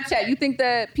 Oh, Snapchat, you think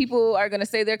that people are going to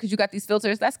stay there because you got these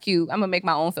filters? That's cute. I'm going to make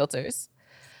my own filters.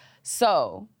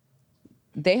 So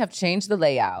they have changed the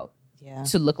layout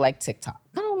to look like TikTok.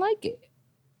 I don't like it.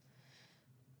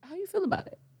 How you feel about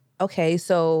it? Okay,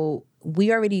 so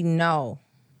we already know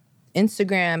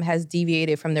Instagram has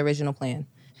deviated from the original plan.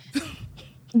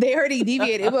 They already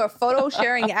deviated. It was a photo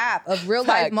sharing app of real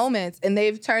life moments, and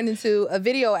they've turned into a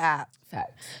video app.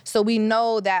 Facts. So we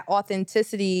know that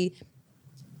authenticity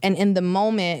and in the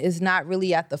moment is not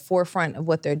really at the forefront of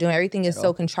what they're doing. Everything is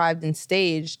so contrived and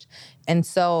staged. And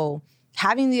so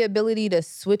having the ability to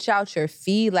switch out your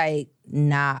feed, like,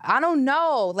 nah, I don't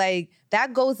know. Like,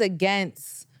 that goes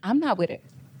against. I'm not with it.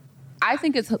 I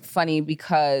think it's funny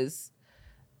because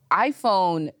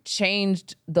iPhone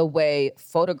changed the way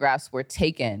photographs were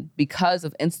taken because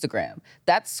of Instagram.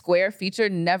 That square feature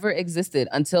never existed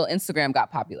until Instagram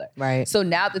got popular. Right. So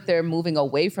now that they're moving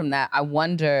away from that, I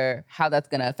wonder how that's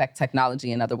going to affect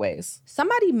technology in other ways.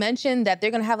 Somebody mentioned that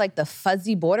they're going to have like the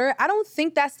fuzzy border. I don't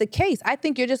think that's the case. I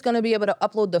think you're just going to be able to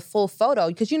upload the full photo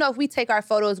because, you know, if we take our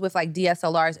photos with like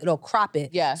DSLRs, it'll crop it.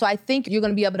 Yeah. So I think you're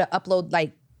going to be able to upload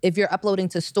like, if you're uploading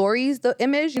to stories, the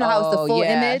image, you know how it's the full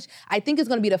image? I think it's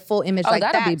gonna be the full image like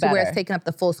that to where it's taking up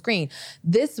the full screen.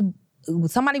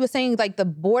 Somebody was saying like the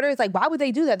borders, like why would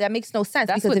they do that? That makes no sense.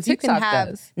 That's because if TikTok you can have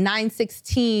does.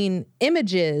 916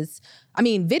 images,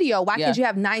 video, why can't you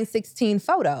have 916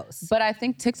 photos? But I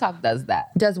think TikTok does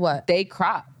that. Does what? They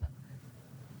crop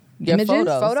your Images?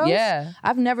 Photos? Yeah.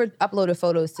 I've never uploaded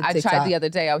photos to TikTok. I tried the other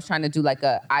day. I was trying to do like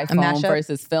a iPhone mashup?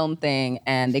 versus film thing,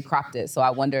 and they cropped it. So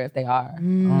I wonder if they are. I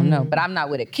don't know. But I'm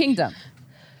not with it. Kingdom.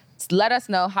 Let us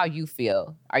know how you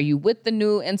feel. Are you with the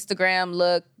new Instagram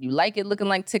look? You like it looking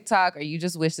like TikTok, or you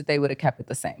just wish that they would have kept it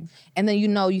the same? And then, you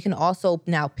know, you can also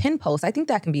now pin post. I think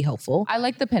that can be helpful. I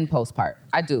like the pin post part.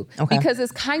 I do. Okay. Because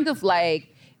it's kind of like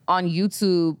on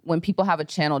YouTube when people have a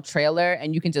channel trailer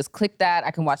and you can just click that.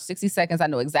 I can watch 60 seconds. I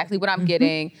know exactly what I'm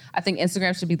getting. I think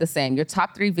Instagram should be the same. Your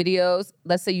top 3 videos,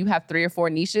 let's say you have 3 or 4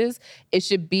 niches, it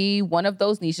should be one of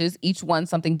those niches, each one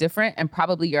something different, and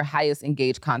probably your highest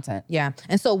engaged content. Yeah.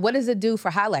 And so what does it do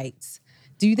for highlights?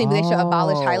 Do you think they should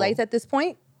abolish highlights at this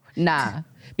point? Nah,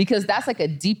 because that's like a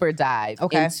deeper dive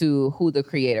into who the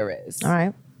creator is. All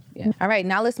right. Yeah. All right,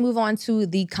 now let's move on to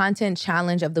the content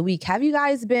challenge of the week. Have you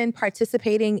guys been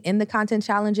participating in the content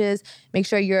challenges? Make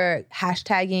sure you're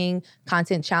hashtagging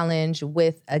content challenge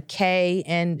with a K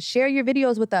and share your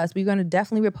videos with us. We're going to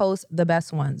definitely repost the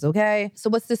best ones, okay? So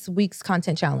what's this week's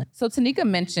content challenge? So Tanika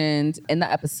mentioned in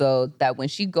the episode that when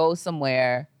she goes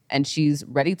somewhere and she's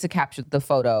ready to capture the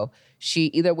photo, she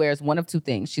either wears one of two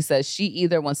things. She says she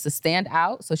either wants to stand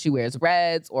out, so she wears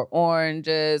reds or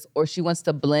oranges, or she wants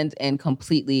to blend in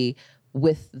completely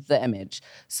with the image.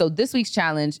 So this week's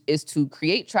challenge is to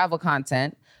create travel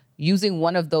content using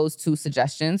one of those two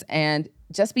suggestions. And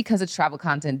just because it's travel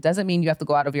content doesn't mean you have to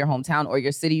go out of your hometown or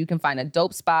your city. You can find a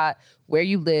dope spot where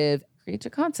you live, create your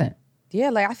content.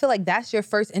 Yeah, like I feel like that's your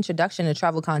first introduction to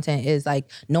travel content is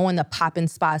like knowing the popping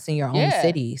spots in your own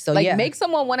city. So make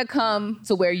someone want to come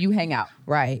to where you hang out.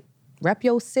 Right. Rep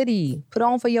your city. Put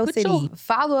on for your city.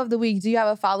 Follow of the week. Do you have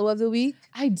a follow of the week?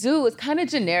 I do. It's kind of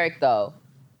generic though.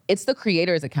 It's the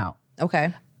creators account.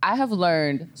 Okay. I have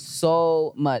learned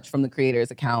so much from the creators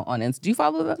account on Insta. Do you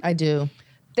follow them? I do.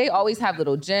 They always have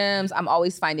little gems. I'm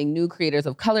always finding new creators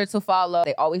of color to follow.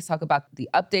 They always talk about the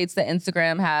updates that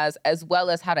Instagram has, as well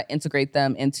as how to integrate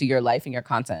them into your life and your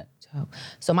content.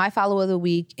 So my follow of the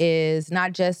week is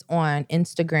not just on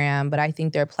Instagram, but I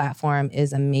think their platform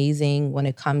is amazing when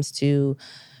it comes to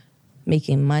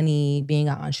making money, being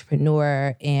an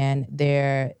entrepreneur, and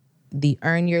the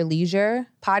Earn Your Leisure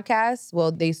podcast.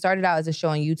 Well, they started out as a show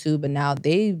on YouTube, but now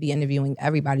they be interviewing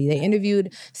everybody. They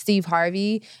interviewed Steve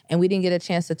Harvey, and we didn't get a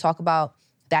chance to talk about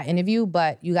that interview,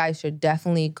 but you guys should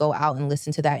definitely go out and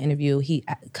listen to that interview. He,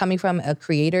 coming from a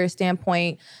creator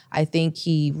standpoint, I think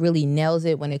he really nails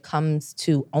it when it comes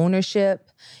to ownership.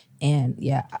 And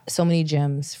yeah, so many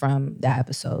gems from that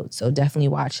episode. So definitely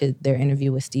watch their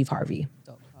interview with Steve Harvey.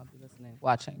 Dope. I'll be listening,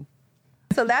 watching.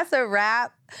 So that's a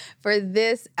wrap for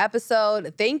this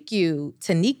episode. Thank you,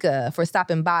 Tanika, for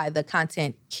stopping by the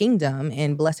Content Kingdom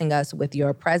and blessing us with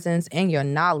your presence and your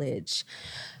knowledge.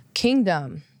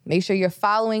 Kingdom, make sure you're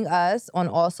following us on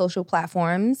all social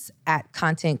platforms at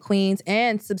Content Queens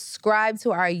and subscribe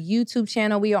to our YouTube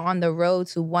channel. We are on the road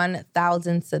to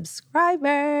 1,000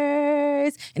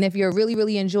 subscribers. And if you're really,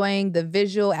 really enjoying the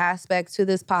visual aspect to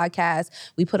this podcast,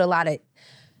 we put a lot of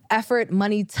effort,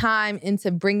 money, time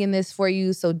into bringing this for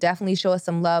you. So definitely show us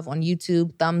some love on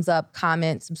YouTube. Thumbs up,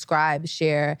 comment, subscribe,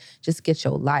 share. Just get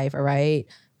your life, all right?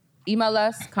 Email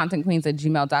us,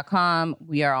 contentqueens@gmail.com.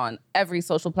 We are on every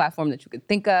social platform that you could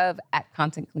think of at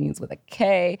Content Queens with a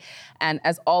K. And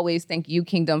as always, thank you,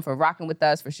 Kingdom, for rocking with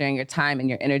us, for sharing your time and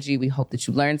your energy. We hope that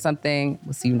you learned something.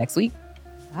 We'll see you next week.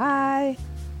 Bye.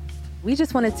 We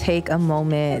just want to take a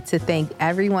moment to thank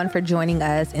everyone for joining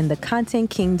us in the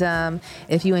Content Kingdom.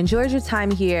 If you enjoyed your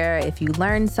time here, if you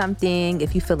learned something,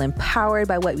 if you feel empowered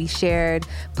by what we shared,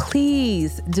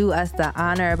 please do us the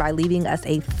honor by leaving us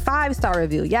a 5-star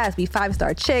review. Yes, we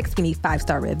 5-star chicks. We need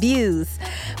 5-star reviews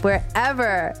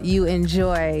wherever you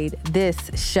enjoyed this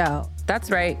show. That's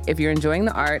right. If you're enjoying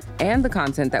the art and the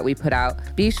content that we put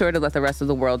out, be sure to let the rest of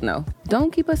the world know.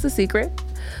 Don't keep us a secret.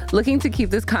 Looking to keep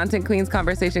this Content Queens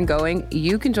conversation going,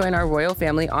 you can join our royal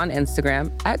family on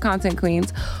Instagram at Content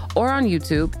Queens or on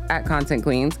YouTube at Content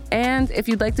Queens. And if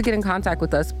you'd like to get in contact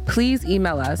with us, please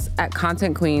email us at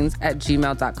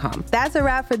contentqueens@gmail.com. That's a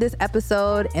wrap for this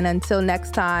episode. And until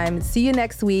next time, see you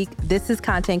next week. This is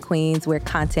Content Queens, where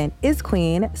content is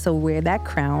queen. So wear that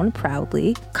crown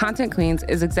proudly. Content Queens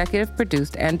is executive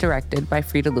produced and directed by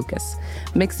Frida Lucas.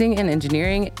 Mixing and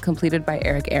engineering completed by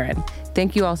Eric Aaron.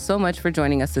 Thank you all so much for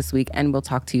joining us this week, and we'll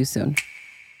talk to you soon.